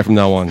 Nice Guy from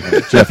now on.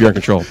 Jeff, you're in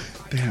control.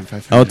 Damn,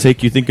 500. I'll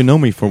take You Think You Know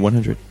Me for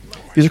 100.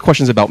 These are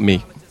questions about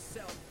me.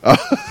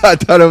 I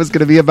thought it was going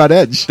to be about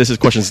Edge. This is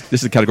questions.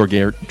 This is a category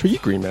geared to you,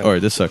 Green Man. All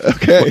right, this sucks.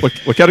 Okay.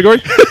 What category?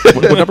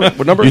 What number?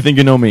 What number? You Think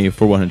You Know Me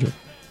for 100.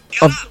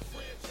 Of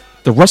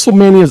the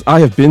WrestleManias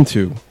I have been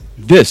to,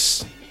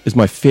 this is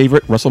my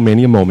favorite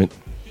WrestleMania moment.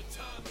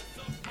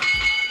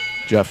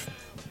 Jeff.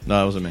 No,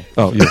 that wasn't me.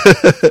 Oh,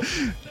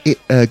 you.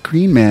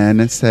 Green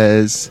Man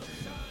says,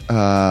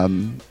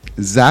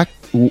 Zach.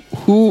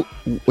 Who?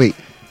 Wait.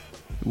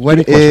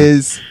 What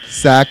is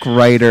Zack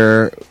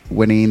Ryder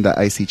winning the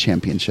IC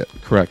championship?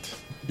 Correct.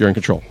 You're in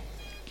control.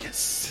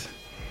 Yes.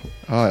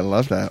 Oh, I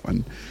love that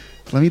one.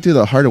 Let me do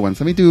the harder ones.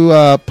 Let me do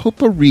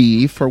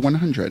Potpourri for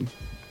 100.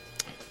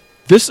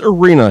 This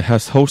arena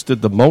has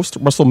hosted the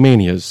most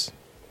WrestleManias.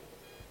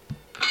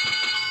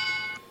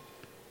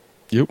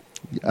 You?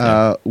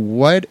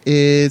 What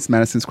is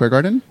Madison Square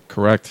Garden?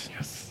 Correct.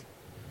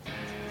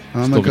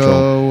 I'm Still going to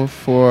go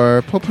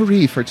for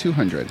Potpourri for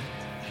 200.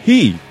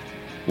 He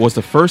was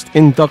the first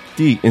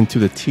inductee into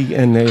the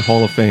TNA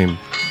Hall of Fame.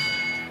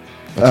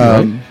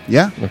 That's right?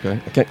 Yeah. Okay.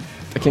 I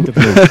can't get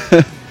the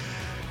name.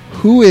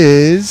 Who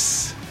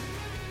is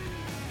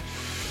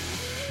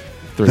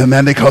 3. the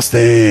man they call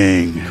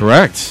Sting?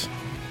 Correct.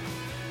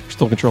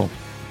 Still in control.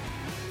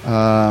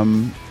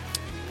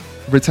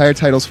 Retired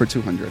titles for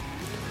 200.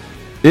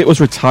 It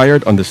was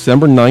retired on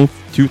December 9th,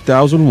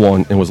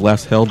 2001, and was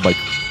last held by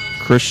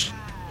Chris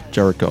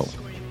Jericho.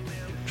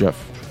 Jeff.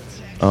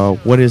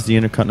 What is the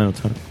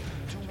Intercontinental title?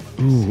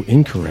 Ooh,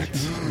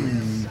 incorrect.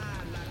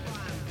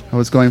 I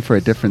was going for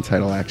a different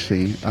title,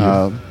 actually. You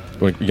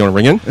want to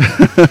ring in?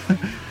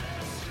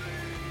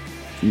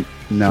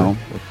 No.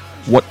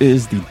 What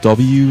is the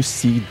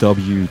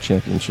WCW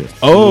Championship?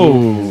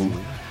 Oh.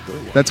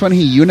 That's when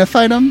he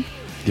unified them?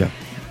 Yeah.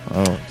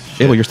 Oh.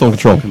 Abel, you're still in I'm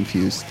control.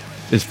 confused.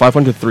 It's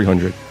 500,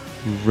 300.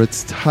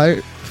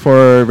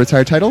 For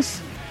retired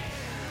titles?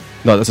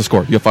 No, that's a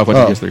score. You have 500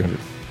 Oh. against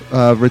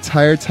 300.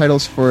 Retired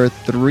titles for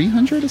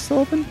 300 is still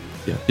open?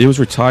 Yeah. It was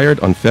retired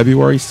on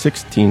February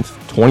 16th,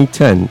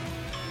 2010.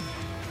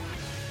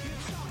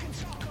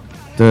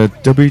 The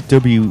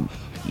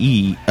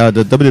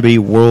WWE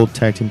World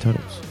Tag Team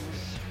titles.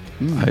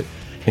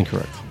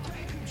 Incorrect.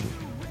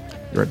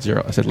 You're at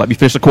 0. I said, let me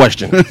finish the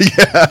question.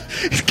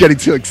 He's getting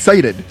too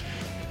excited.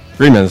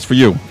 Green Man, it's for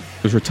you.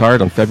 It was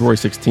retired on February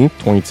 16th,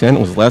 2010. It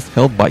was last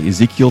held by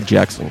Ezekiel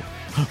Jackson.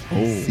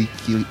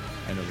 Ezekiel.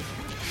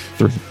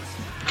 3.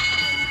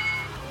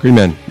 Green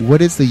Man.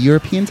 What is the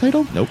European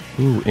title? Nope.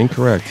 Ooh,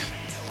 incorrect.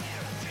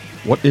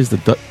 What is the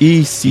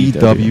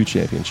ECW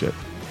Championship?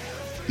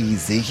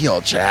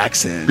 Ezekiel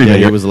Jackson. Green Yeah, Man,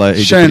 he you're, was like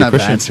Shouldn't have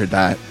answered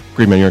that.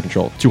 Green Man, you're in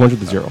control. 200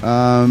 to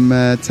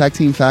 0. Tag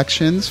team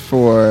factions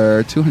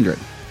for 200.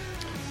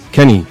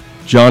 Kenny,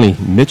 Johnny,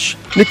 Mitch,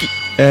 Nikki,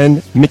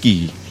 and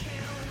Mickey.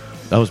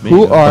 That was me.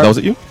 Who though. are- Oh, that was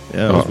it you?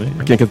 Yeah, that was me.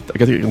 I can't get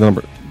the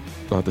number.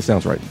 This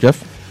sounds right. Jeff?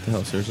 The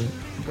hell, seriously?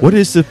 What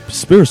is the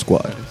Spirit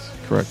Squad?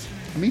 Correct.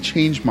 Let me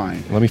change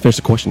mine. Let me finish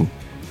the question.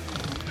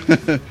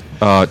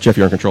 Jeff,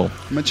 you're in control.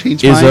 I'm going to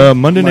change Is mine.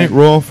 Monday Night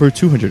Raw for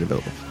 200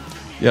 available?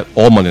 Yeah,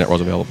 all Monday Night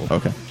Raws available.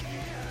 Okay.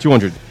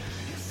 200.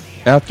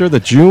 After the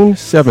June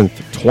 7th,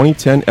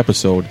 2010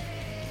 episode,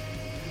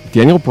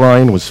 Daniel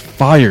Bryan was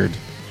fired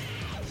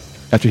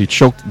after he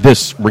choked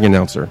this ring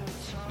announcer.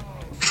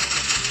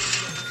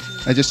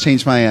 I just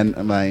changed my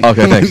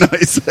Okay, thanks.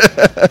 noise.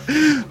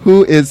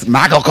 Who is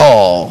Michael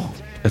Cole?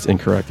 That's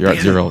incorrect. You're at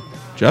 0.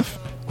 Jeff?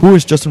 Who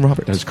is Justin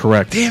Roberts? That is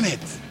correct. Damn it.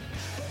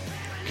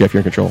 Jeff, you're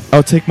in control.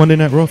 I'll take Monday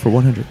Night Raw for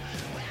 100.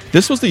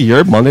 This was the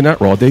year Monday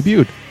Night Raw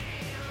debuted.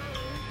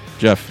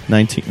 Jeff?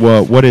 19.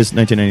 Well, what is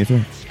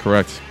 1993?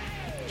 Correct.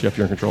 Jeff,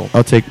 you're in control.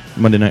 I'll take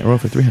Monday Night Raw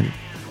for 300.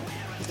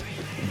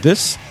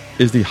 This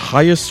is the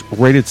highest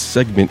rated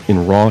segment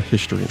in Raw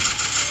history.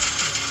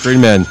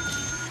 Green Man.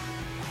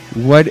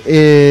 What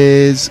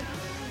is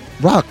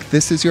Rock?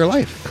 This Is Your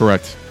Life.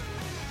 Correct.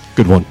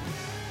 Good one.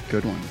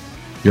 Good one.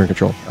 You're in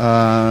control.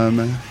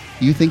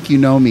 You Think You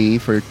Know Me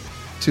for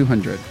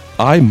 200.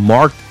 I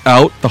marked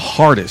out the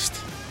hardest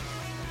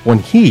when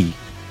he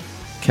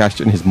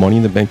cashed in his Money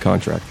in the Bank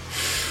contract.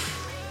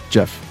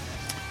 Jeff.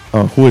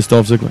 Who is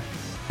Dolph Ziggler?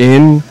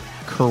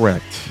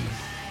 Incorrect.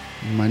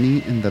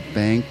 Money in the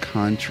Bank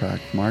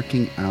contract.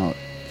 Marking out.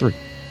 3.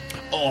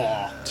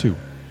 2.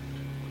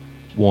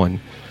 1.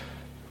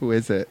 Who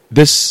is it?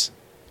 This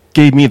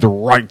gave me the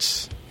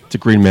rights to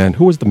Green Man.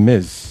 Who was the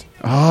Miz?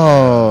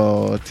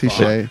 Oh, touche.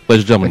 Ladies and I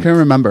gentlemen, can't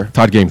remember.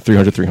 Todd Game,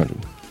 300, 300.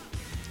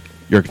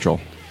 You're in control.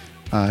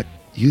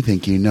 You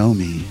Think You Know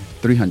Me.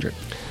 300.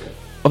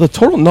 Of the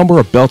total number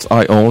of belts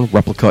I own,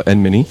 replica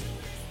and mini,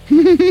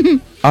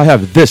 I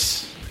have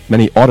this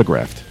many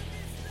autographed.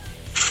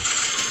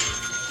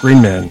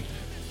 Green Man.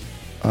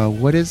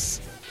 What is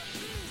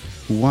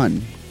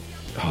 1?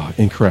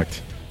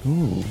 Incorrect.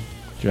 Ooh.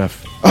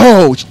 Jeff.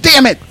 Oh,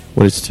 damn it!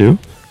 What is 2?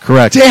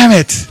 Correct. Damn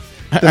it!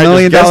 The $1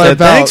 million guessed that.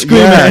 belt. Thanks, Green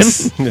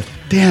Yes. Man.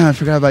 Damn, I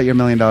forgot about your $1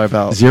 million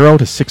belt. 0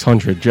 to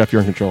 600. Jeff,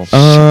 you're in control.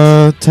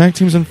 Tag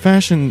teams and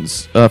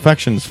factions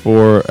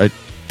for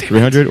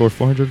 300 or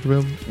 400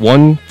 available?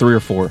 1, 3, or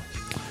 4.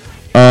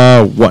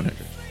 100.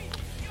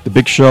 The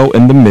Big Show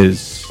and The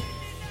Miz.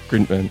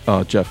 Green Man.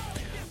 Jeff.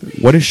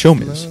 What is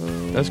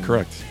Showmiz? That's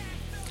correct.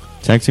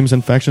 Tag teams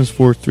and factions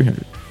for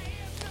 300.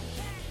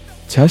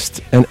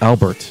 Test and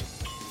Albert.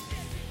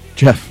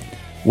 Jeff.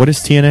 What is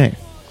TNA?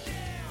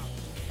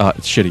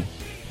 It's shitty.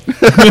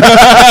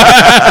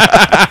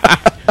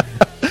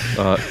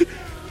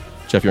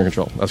 Jeff, you're in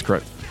control. That's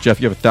correct. Jeff,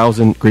 you have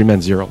 1,000. Green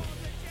Man, 0.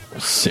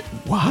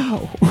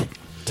 Wow.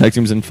 Tag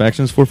teams and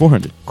factions for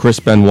 400. Chris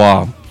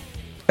Benoit,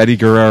 Eddie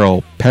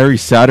Guerrero, Perry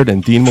Saturn,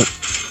 and Dean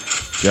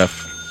Jeff.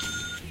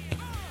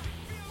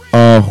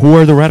 Who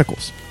are the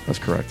Radicals? That's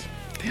correct.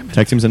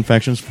 Tag teams and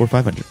factions for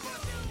 500.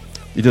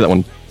 You did that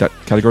one. That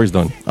category's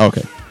done.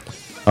 Okay.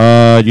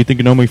 You think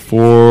you know me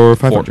for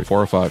 500?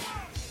 4 or 5.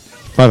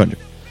 500.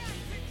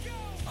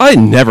 I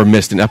never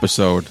missed an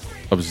episode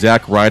of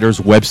Zack Ryder's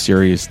web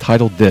series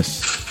titled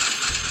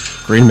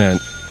this. Green Man.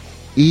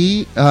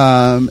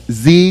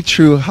 Z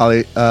True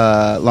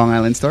Long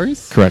Island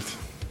Stories? Correct.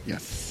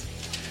 Yes.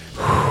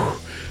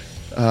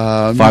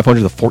 500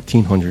 to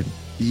 1400.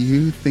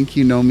 You think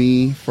you know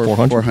me for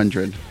 400?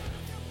 400.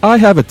 I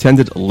have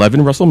attended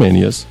 11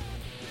 WrestleManias,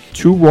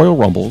 2 Royal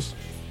Rumbles,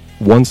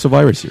 1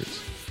 Survivor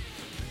Series,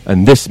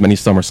 and this many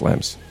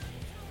SummerSlams.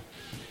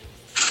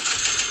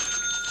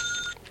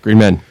 Green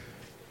Men.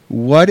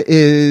 What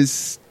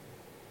is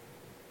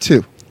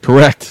 2?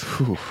 Correct.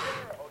 900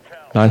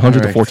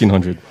 to Alright.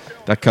 1400.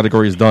 That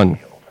category is done.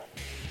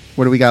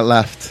 What do we got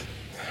left?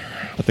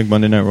 I think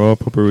Monday Night Raw,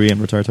 Potpourri, and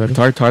Retired Titles.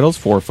 Retired titles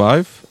 4 or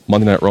 5.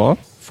 Monday Night Raw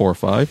 4 or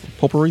 5.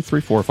 Potpourri 3,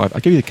 4 or 5. I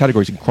give you the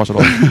categories. You can cross it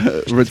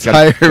off.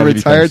 Retired gotta be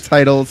retired close.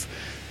 titles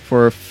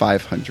for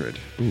 500.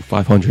 Ooh,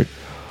 500.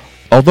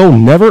 Although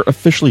never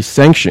officially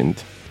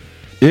sanctioned,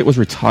 it was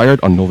retired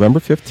on November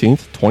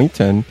 15th,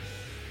 2010,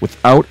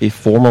 without a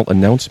formal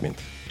announcement.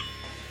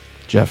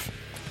 Jeff.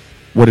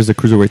 What is the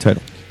Cruiserweight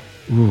title?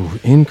 Ooh,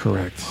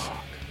 incorrect.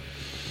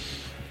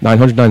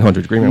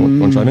 900. Green Man,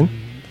 want to chime in?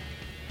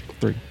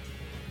 3,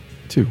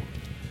 2,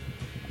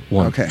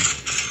 1. Okay.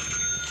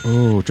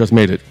 Oh, just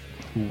made it.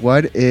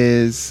 What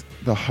is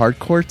the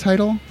hardcore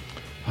title?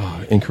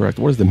 Oh, incorrect.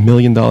 What is the $1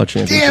 million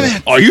championship? Damn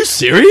it! Are you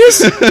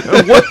serious? What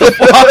the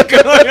fuck?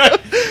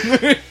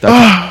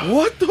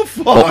 What the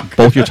fuck?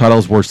 Both your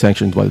titles were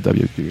sanctioned by the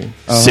WWE.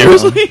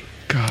 Seriously?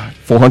 God.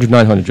 400,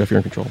 900. Jeff, you're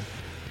in control.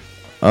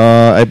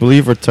 I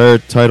believe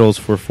Retired Titles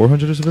for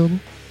 400 is available.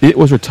 It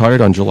was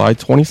retired on July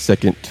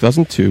 22nd,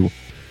 2002,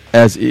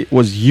 as it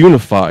was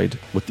unified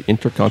with the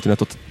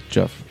Intercontinental.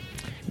 Jeff.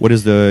 What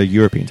is the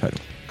European title?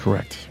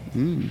 Correct.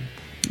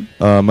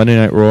 Monday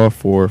Night Raw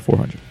for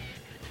 400.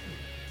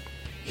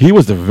 He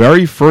was the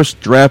very first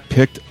draft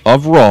pick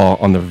of Raw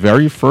on the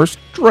very first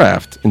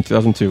draft in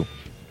 2002.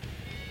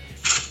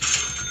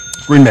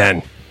 Green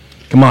Man.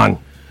 Come on.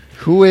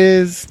 Who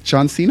is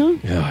John Cena?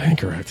 Yeah,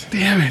 incorrect.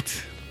 Damn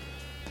it.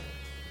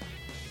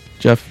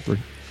 Jeff, 3.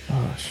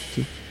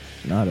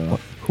 Not a.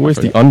 Who is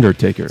The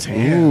Undertaker?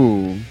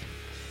 Ooh.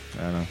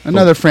 I don't know.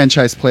 Another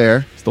franchise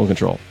player. Still in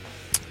control.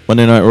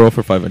 Monday Night Raw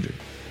for 500.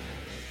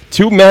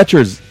 Two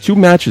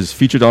matches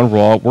featured on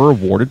Raw were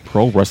awarded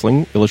Pro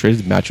Wrestling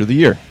Illustrated Match of the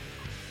Year.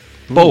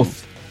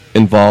 Both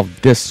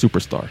involved this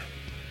superstar.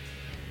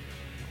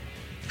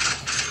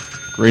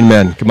 Green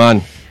Men, come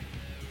on.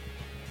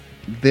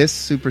 This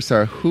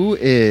superstar. Who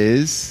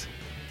is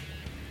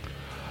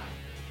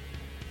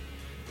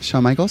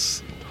Shawn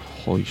Michaels?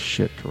 Holy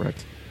shit,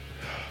 correct.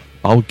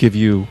 I'll give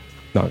you...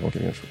 No, I won't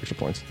give you extra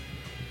points.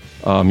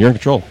 You're in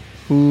control.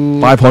 Who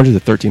 500 to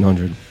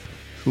 1,300.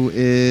 Who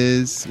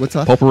is... What's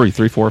up? Potpourri,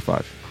 3, 4,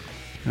 5.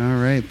 All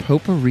right.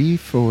 Potpourri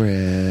for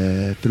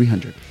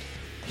 300.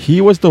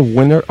 He was the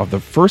winner of the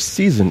first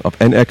season of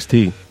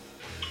NXT.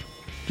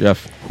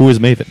 Jeff, Who is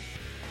Maven?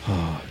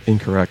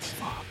 incorrect.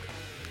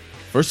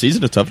 First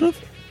season of Tough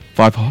Enough?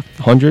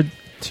 500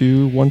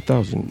 to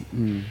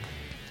 1,000.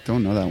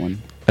 Don't know that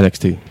one.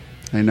 NXT.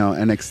 I know.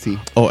 NXT.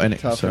 Oh, and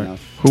Tough sorry.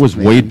 enough. Who was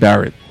Man. Wade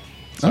Barrett?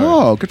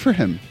 Oh, good for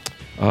him.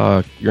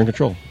 You're in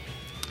control.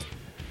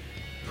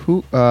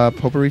 Who?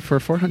 Potpourri for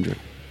 400.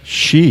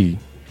 She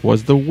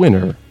was the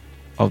winner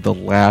of the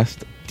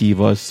last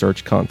Divas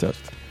Search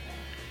contest.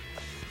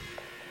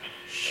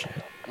 Shit.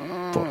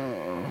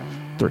 4,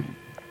 3.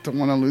 Don't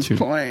want to lose 2.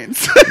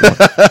 points.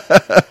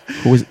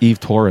 Who was Eve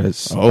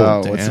Torres?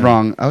 Oh, damn. what's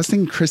wrong? I was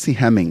thinking Chrissy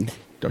Hemming.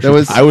 Darcy- There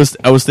was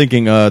I was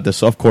thinking the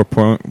softcore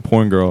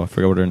porn girl. I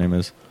forgot what her name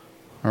is.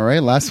 all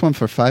right. Last one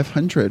for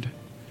 500.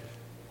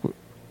 Whoop,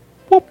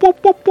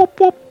 whoop, whoop, whoop,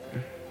 whoop.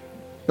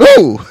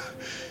 Ooh!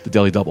 The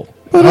Daily Double.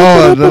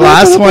 Oh, the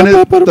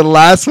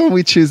last one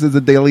we choose is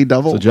a daily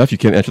double. So, Jeff, you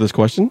can't answer this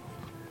question.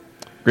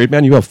 Great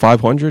Man, you have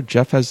 500.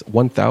 Jeff has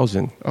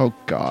 1,000. Oh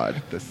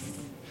God, this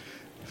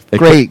It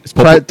great. could-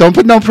 it's Don't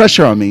put no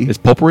pressure on me. It's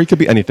potpourri, could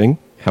be anything.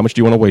 How much do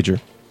you want to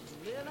wager?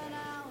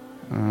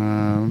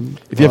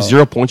 If you have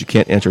 0 points, you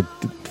can't answer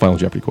the Final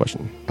Jeopardy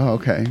question. Oh,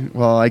 okay.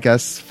 Well, I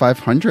guess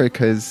 500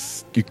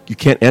 because You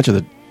can't answer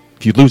the.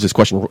 If you lose this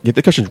question, if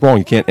the question's wrong,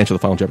 you can't answer the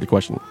Final Jeopardy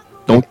question.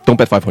 Don't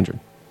bet 500.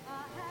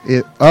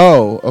 it.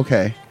 Oh,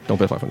 okay. Don't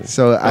bet 500.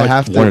 So I Like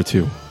have to- 1 or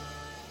 2.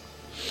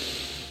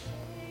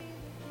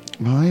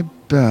 I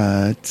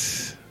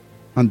bet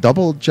on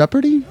Double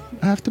Jeopardy.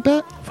 I have to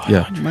bet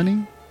Yeah.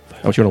 money.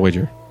 How much you want to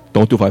wager?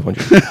 Don't do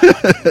 500.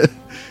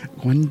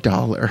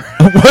 $1.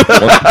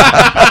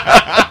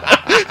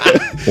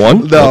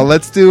 One? No,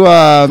 let's do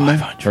let's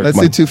Come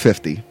do on.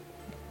 250.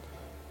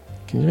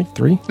 Can you make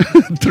 3?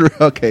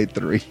 Okay,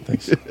 3.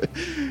 Thanks.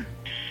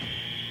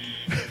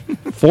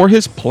 For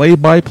his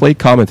play-by-play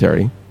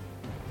commentary,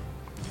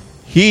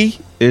 he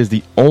is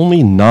the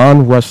only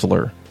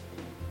non-wrestler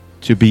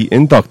to be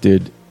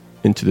inducted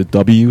into the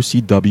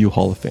WCW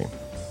Hall of Fame.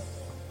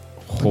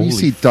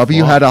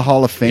 WCW had a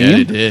Hall of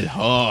Fame. did.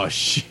 Oh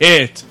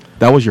shit!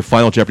 That was your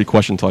final Jeopardy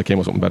question until I came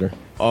with something better.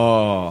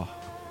 Oh.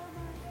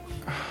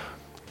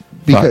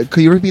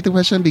 Could you repeat the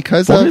question?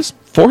 Because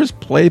For his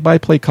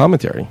play-by-play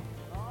commentary,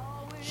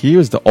 he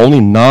was the only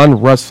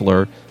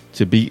non-wrestler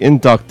to be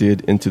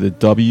inducted into the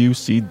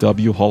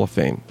WCW Hall of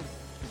Fame.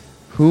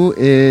 who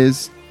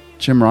is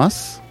Jim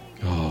Ross?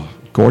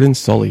 Gordon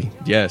Sully.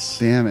 Yes.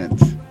 Damn it.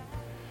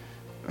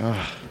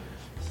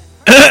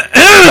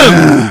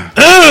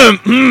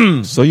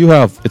 So you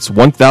have, it's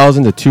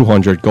 1,000 to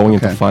 200 going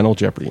into Okay. Final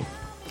Jeopardy.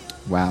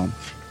 Wow.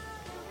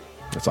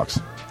 That sucks.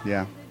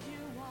 Yeah.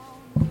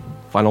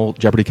 Final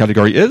Jeopardy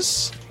category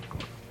is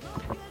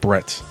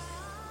Bret,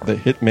 the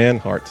Hitman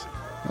Hart.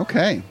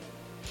 Okay.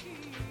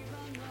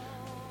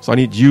 So I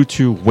need you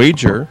to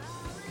wager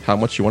how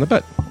much you want to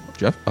bet.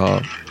 Jeff,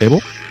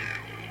 Abel,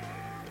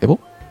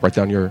 write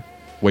down your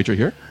wager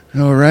here.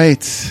 All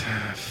right.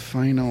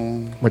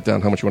 Final Write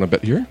down how much you want to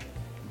bet here.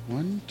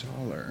 $1.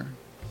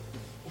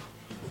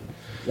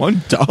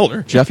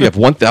 $1. Jeff, you have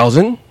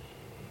 1,000.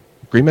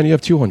 Green Man, you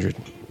have 200.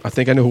 I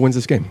think I know who wins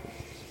this game.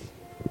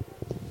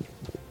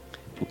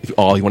 If you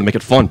want to make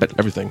it fun, bet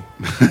everything.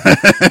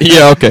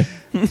 Yeah, okay.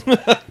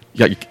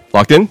 Yeah, you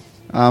locked in?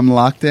 I'm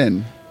locked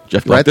in.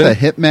 Jeff, We're at locked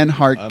the in? Hitman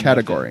Heart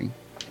category.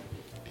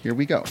 Here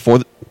we go. For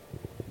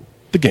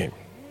the game.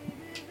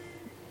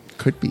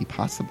 Could be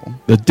possible.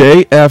 The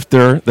day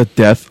after the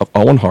death of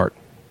Owen Hart,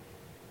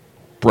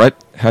 Bret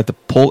had to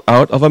pull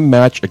out of a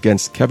match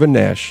against Kevin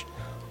Nash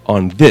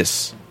on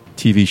this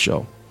TV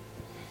show.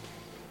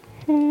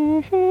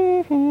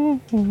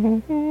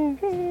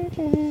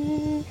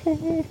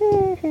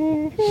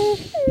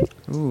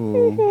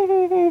 Ooh.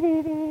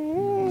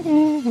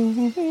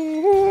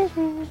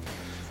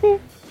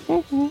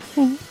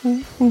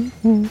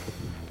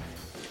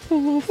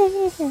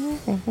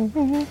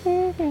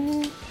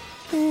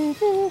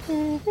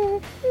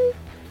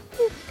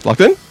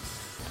 Locked in?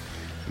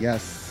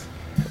 Yes.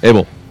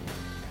 Abel.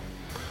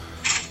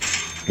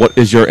 What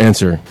is your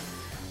answer?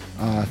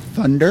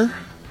 Thunder.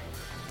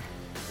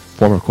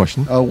 Form of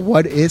question.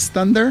 What is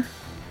thunder?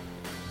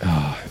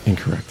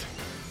 Incorrect.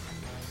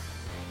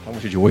 How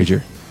much did you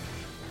wager?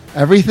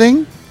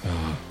 Everything?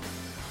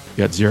 You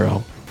got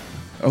 0.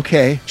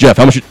 Okay. Jeff,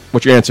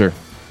 what's your answer?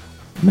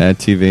 Mad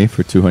TV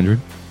for 200.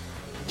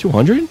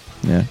 200?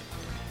 Yeah.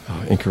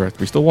 Incorrect.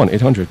 We still won.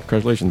 800.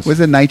 Congratulations. Was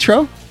it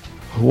Nitro?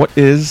 What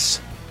is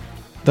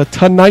the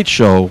Tonight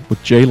Show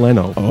with Jay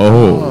Leno?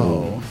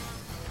 Oh.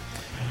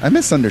 I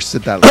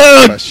misunderstood that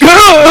last question.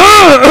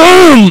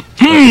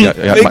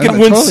 Mike,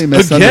 Totally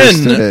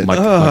misunderstood it. Mike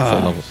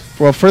phone levels.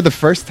 Well, for the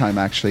first time,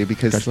 actually,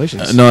 because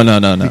Congratulations. No.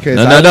 Because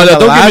No. I won the Don't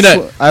give me last-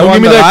 that. I Don't won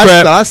give me the that last-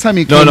 crap. the last time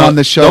you came on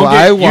the show, don't get-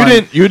 I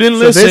won. You didn't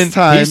So this listen.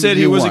 time He said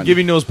he you wasn't won.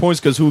 giving those points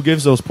because who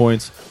gives those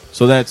points?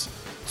 So that's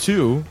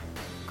 2.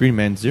 Green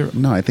Man 0.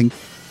 No, I think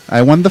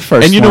I won the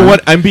first And you know one.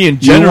 what? I'm being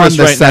You won generous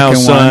the right now, second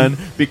son, one.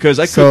 because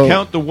I So- could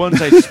count the ones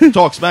I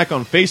talk smack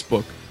on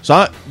Facebook.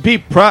 So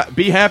be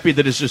happy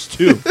that it's just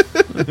 2.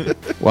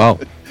 Wow.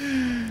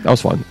 That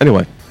was fun.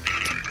 Anyway.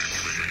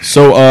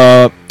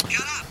 So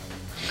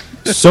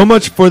so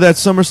much for that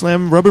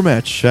SummerSlam rubber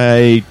match.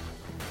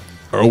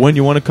 Erwin,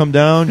 you want to come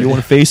down? You want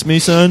to face me,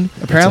 son?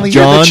 Apparently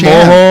John you're the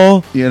champ,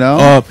 Mulhall. you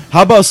know?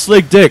 How about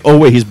Slick Dick? Oh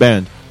wait, he's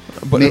banned.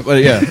 But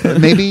yeah.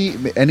 Maybe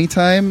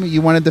anytime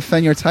you want to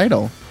defend your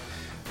title,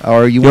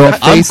 or you Yo, want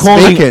to I'm face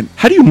calling- vacant.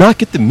 How do you not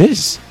get the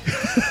Miz?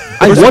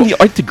 I won the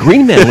Art to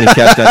Green Man when he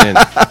cashed that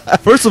in.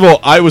 First of all,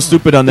 I was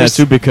stupid on that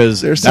too because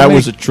there's so that many-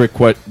 was a trick.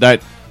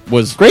 That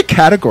was Great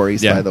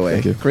categories, Yeah, by the way.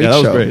 thank you. Great Yeah, that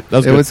was show. great. That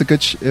was it good. was a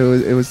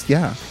good. It was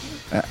yeah.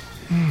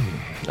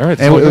 All right.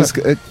 And it was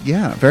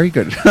yeah, very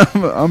good.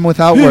 I'm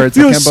without words.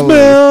 I You can't believe.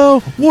 smell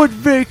what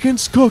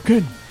vacant's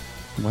cooking.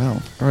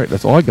 Wow. All right.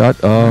 That's all I got.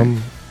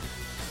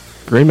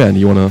 Green Man,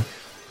 you want to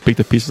pick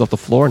the pieces off the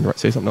floor and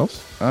say something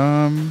else?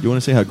 You want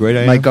to say how great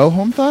I am? My go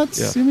home thoughts.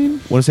 Yeah. You mean?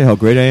 Want to say how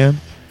great I am?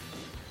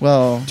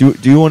 Well, Do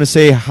you want to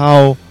say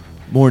how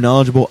more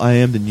knowledgeable I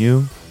am than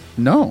you?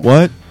 no.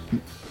 What?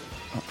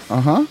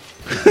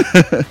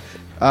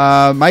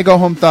 My go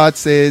home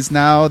thoughts is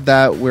now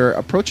that we're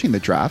approaching the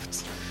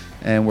draft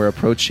and we're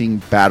approaching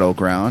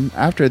Battleground.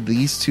 After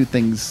these two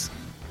things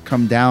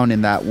come down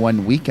in that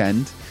one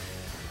weekend,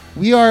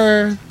 we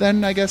are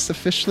then, I guess,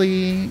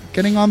 officially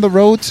getting on the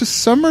road to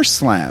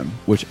SummerSlam.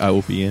 Which I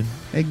will be in.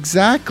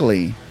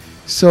 Exactly.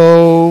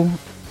 So,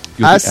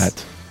 You'll as be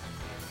at.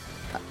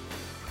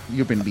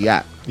 you're going to be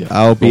at. Yeah.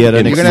 I'll be at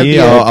You're gonna NXT. be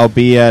at- I'll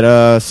be at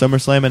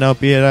SummerSlam, and I'll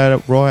be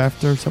at Raw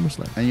after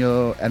SummerSlam. And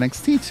you'll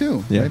NXT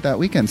too, Yeah. right, that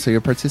weekend. So you're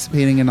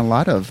participating in a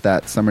lot of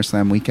that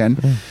SummerSlam weekend.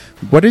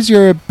 What is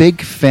your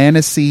big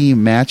fantasy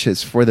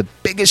matches for the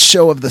biggest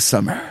show of the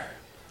summer?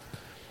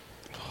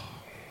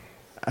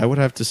 I would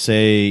have to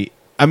say,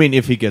 I mean,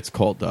 if he gets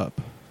called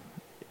up,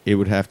 it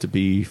would have to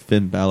be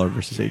Finn Balor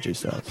versus AJ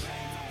Styles.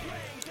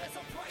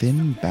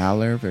 Finn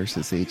Balor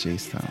versus AJ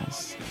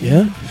Styles.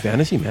 Yeah.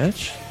 Fantasy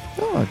match?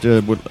 Oh,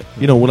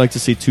 would like to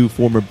see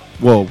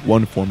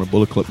one former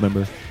Bullet Club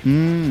member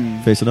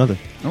face another.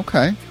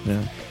 Okay.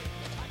 Yeah.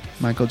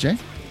 Michael J.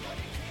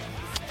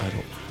 I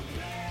don't.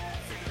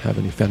 have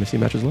any fantasy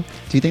matches left.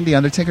 Do you think The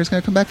Undertaker's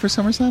going to come back for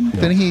SummerSlam?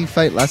 No. Didn't he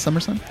fight last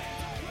SummerSlam?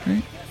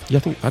 Right? Yeah,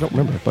 I don't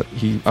remember, but I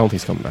don't think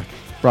he's coming back.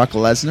 Brock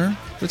Lesnar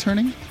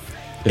returning?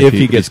 If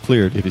he gets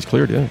cleared. If he's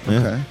cleared, yeah.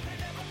 Okay.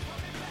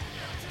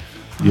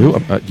 Do you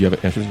have an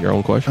answer to your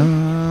own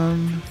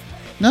question?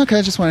 No, okay,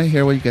 I just want to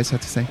hear what you guys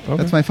have to say. Okay.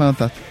 That's my final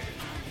thought.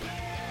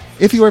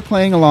 If you were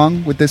playing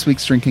along with this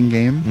week's drinking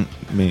game,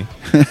 Me.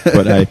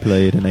 But I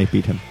played and I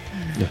beat him.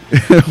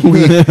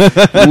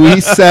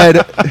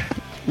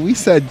 we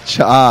said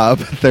job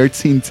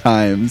 13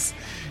 times,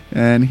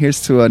 and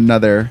here's to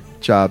another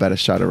job at a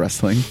Shot of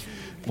Wrestling,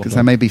 because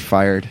I might be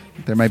fired.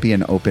 There might be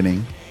an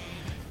opening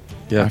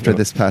Yeah. after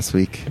this past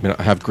week. I mean,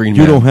 I have Green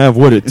You Man. don't have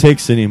what it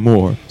takes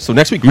anymore. So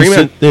next week, You Green Man.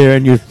 sit there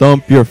and you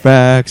thump your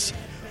facts.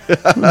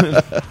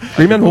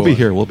 Green Man will be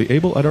here. Will be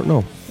able? I don't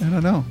know. I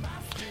don't know.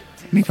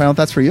 Any final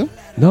thoughts for you?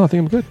 No, I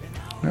think I'm good.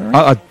 All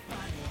right.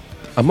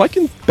 I'm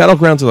liking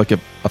Battlegrounds as like a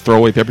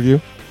throwaway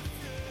pay-per-view.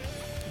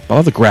 I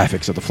love the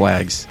graphics of the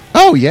flags.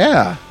 Oh,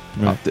 yeah.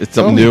 It's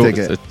something Totally new. dig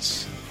it.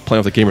 It's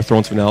playing with the Game of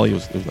Thrones finale. It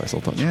was a nice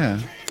little touch. Yeah.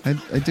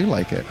 I do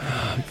like it.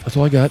 That's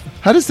all I got.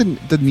 How does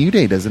the New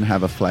Day doesn't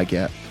have a flag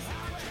yet?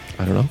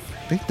 I don't know.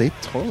 They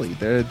totally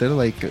they're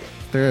like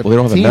they're a Well, they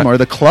don't have a team ma- or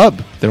the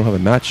club. They don't have a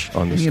match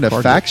on They this need a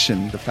card yet.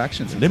 faction. The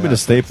factions. They've been a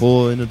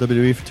staple in the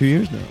WWE for 2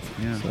 years now.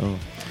 Yeah. So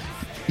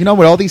You know,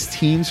 with all these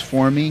teams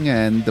forming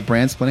and the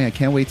brand splitting, I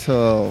can't wait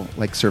till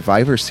like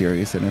Survivor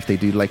Series. And if they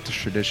do like the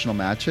traditional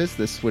matches,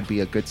 this would be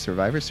a good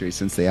Survivor Series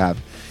since they have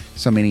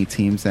so many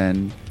teams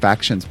and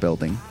factions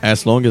building.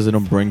 as long as they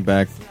don't bring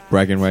back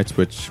bragging rights,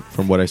 which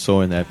from what I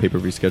saw in that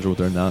pay-per-view schedule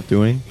they're not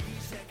doing,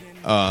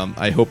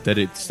 I hope that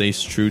it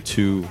stays true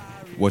to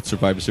what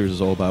Survivor Series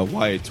is all about.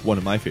 Why it's one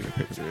of my favorite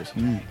pay-per-views.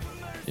 You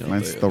know,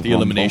 Mine's the the Rumble.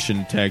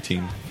 elimination tag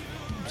team.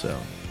 So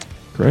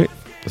Great.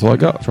 That's all I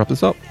got. Let's wrap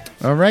this up.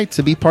 All right.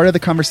 To be part of the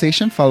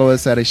conversation, follow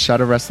us at A Shot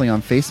of Wrestling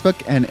on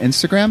Facebook and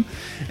Instagram,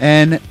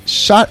 and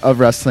Shot of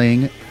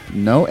Wrestling,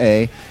 no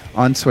A,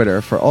 on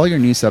Twitter for all your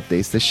news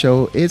updates. This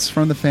show is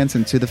from the fans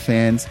and to the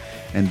fans,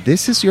 and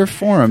this is your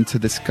forum to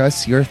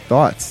discuss your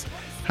thoughts.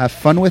 Have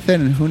fun with it,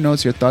 and who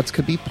knows, your thoughts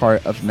could be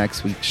part of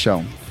next week's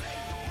show.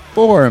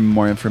 For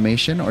more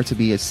information or to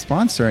be a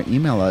sponsor,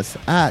 email us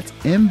at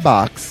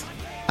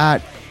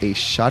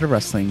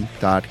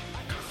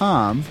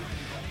inbox@ashotofwrestling.com.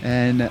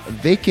 And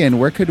Vacant,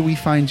 where could we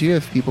find you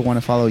if people want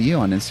to follow you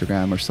on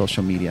Instagram or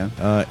social media?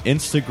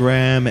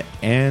 Instagram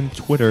and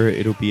Twitter,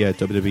 it'll be at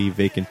WWE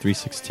Vacant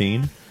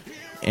 316.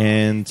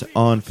 And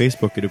on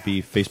Facebook, it'll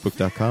be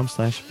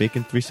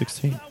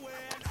facebook.com/Vacant316.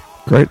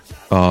 Great.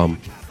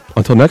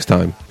 Until next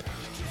time,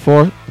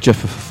 for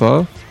Jeff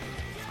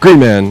Green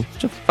Man,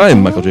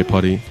 I'm Michael J.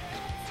 Putty.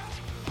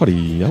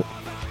 Putty out.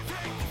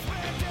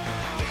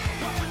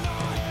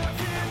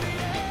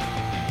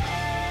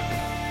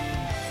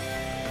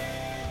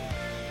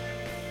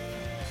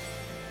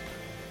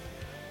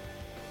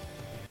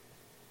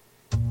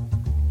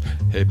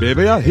 Hey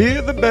baby, I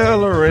hear the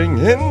bell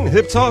ringing,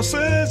 hip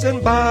tosses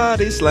and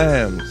body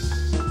slams.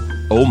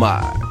 Oh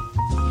my.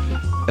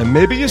 And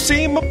maybe you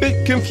seem a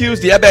bit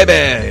confused, yeah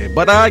baby,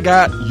 but I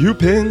got you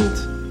pinned.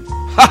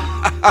 Ha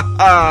ha ha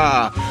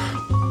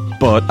ha.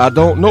 But I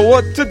don't know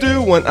what to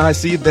do when I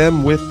see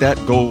them with that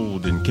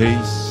golden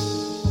case.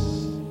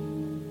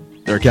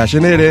 They're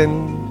cashing it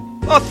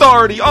in.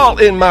 Authority all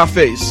in my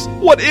face.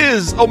 What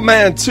is a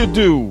man to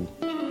do?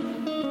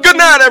 Good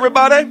night,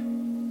 everybody.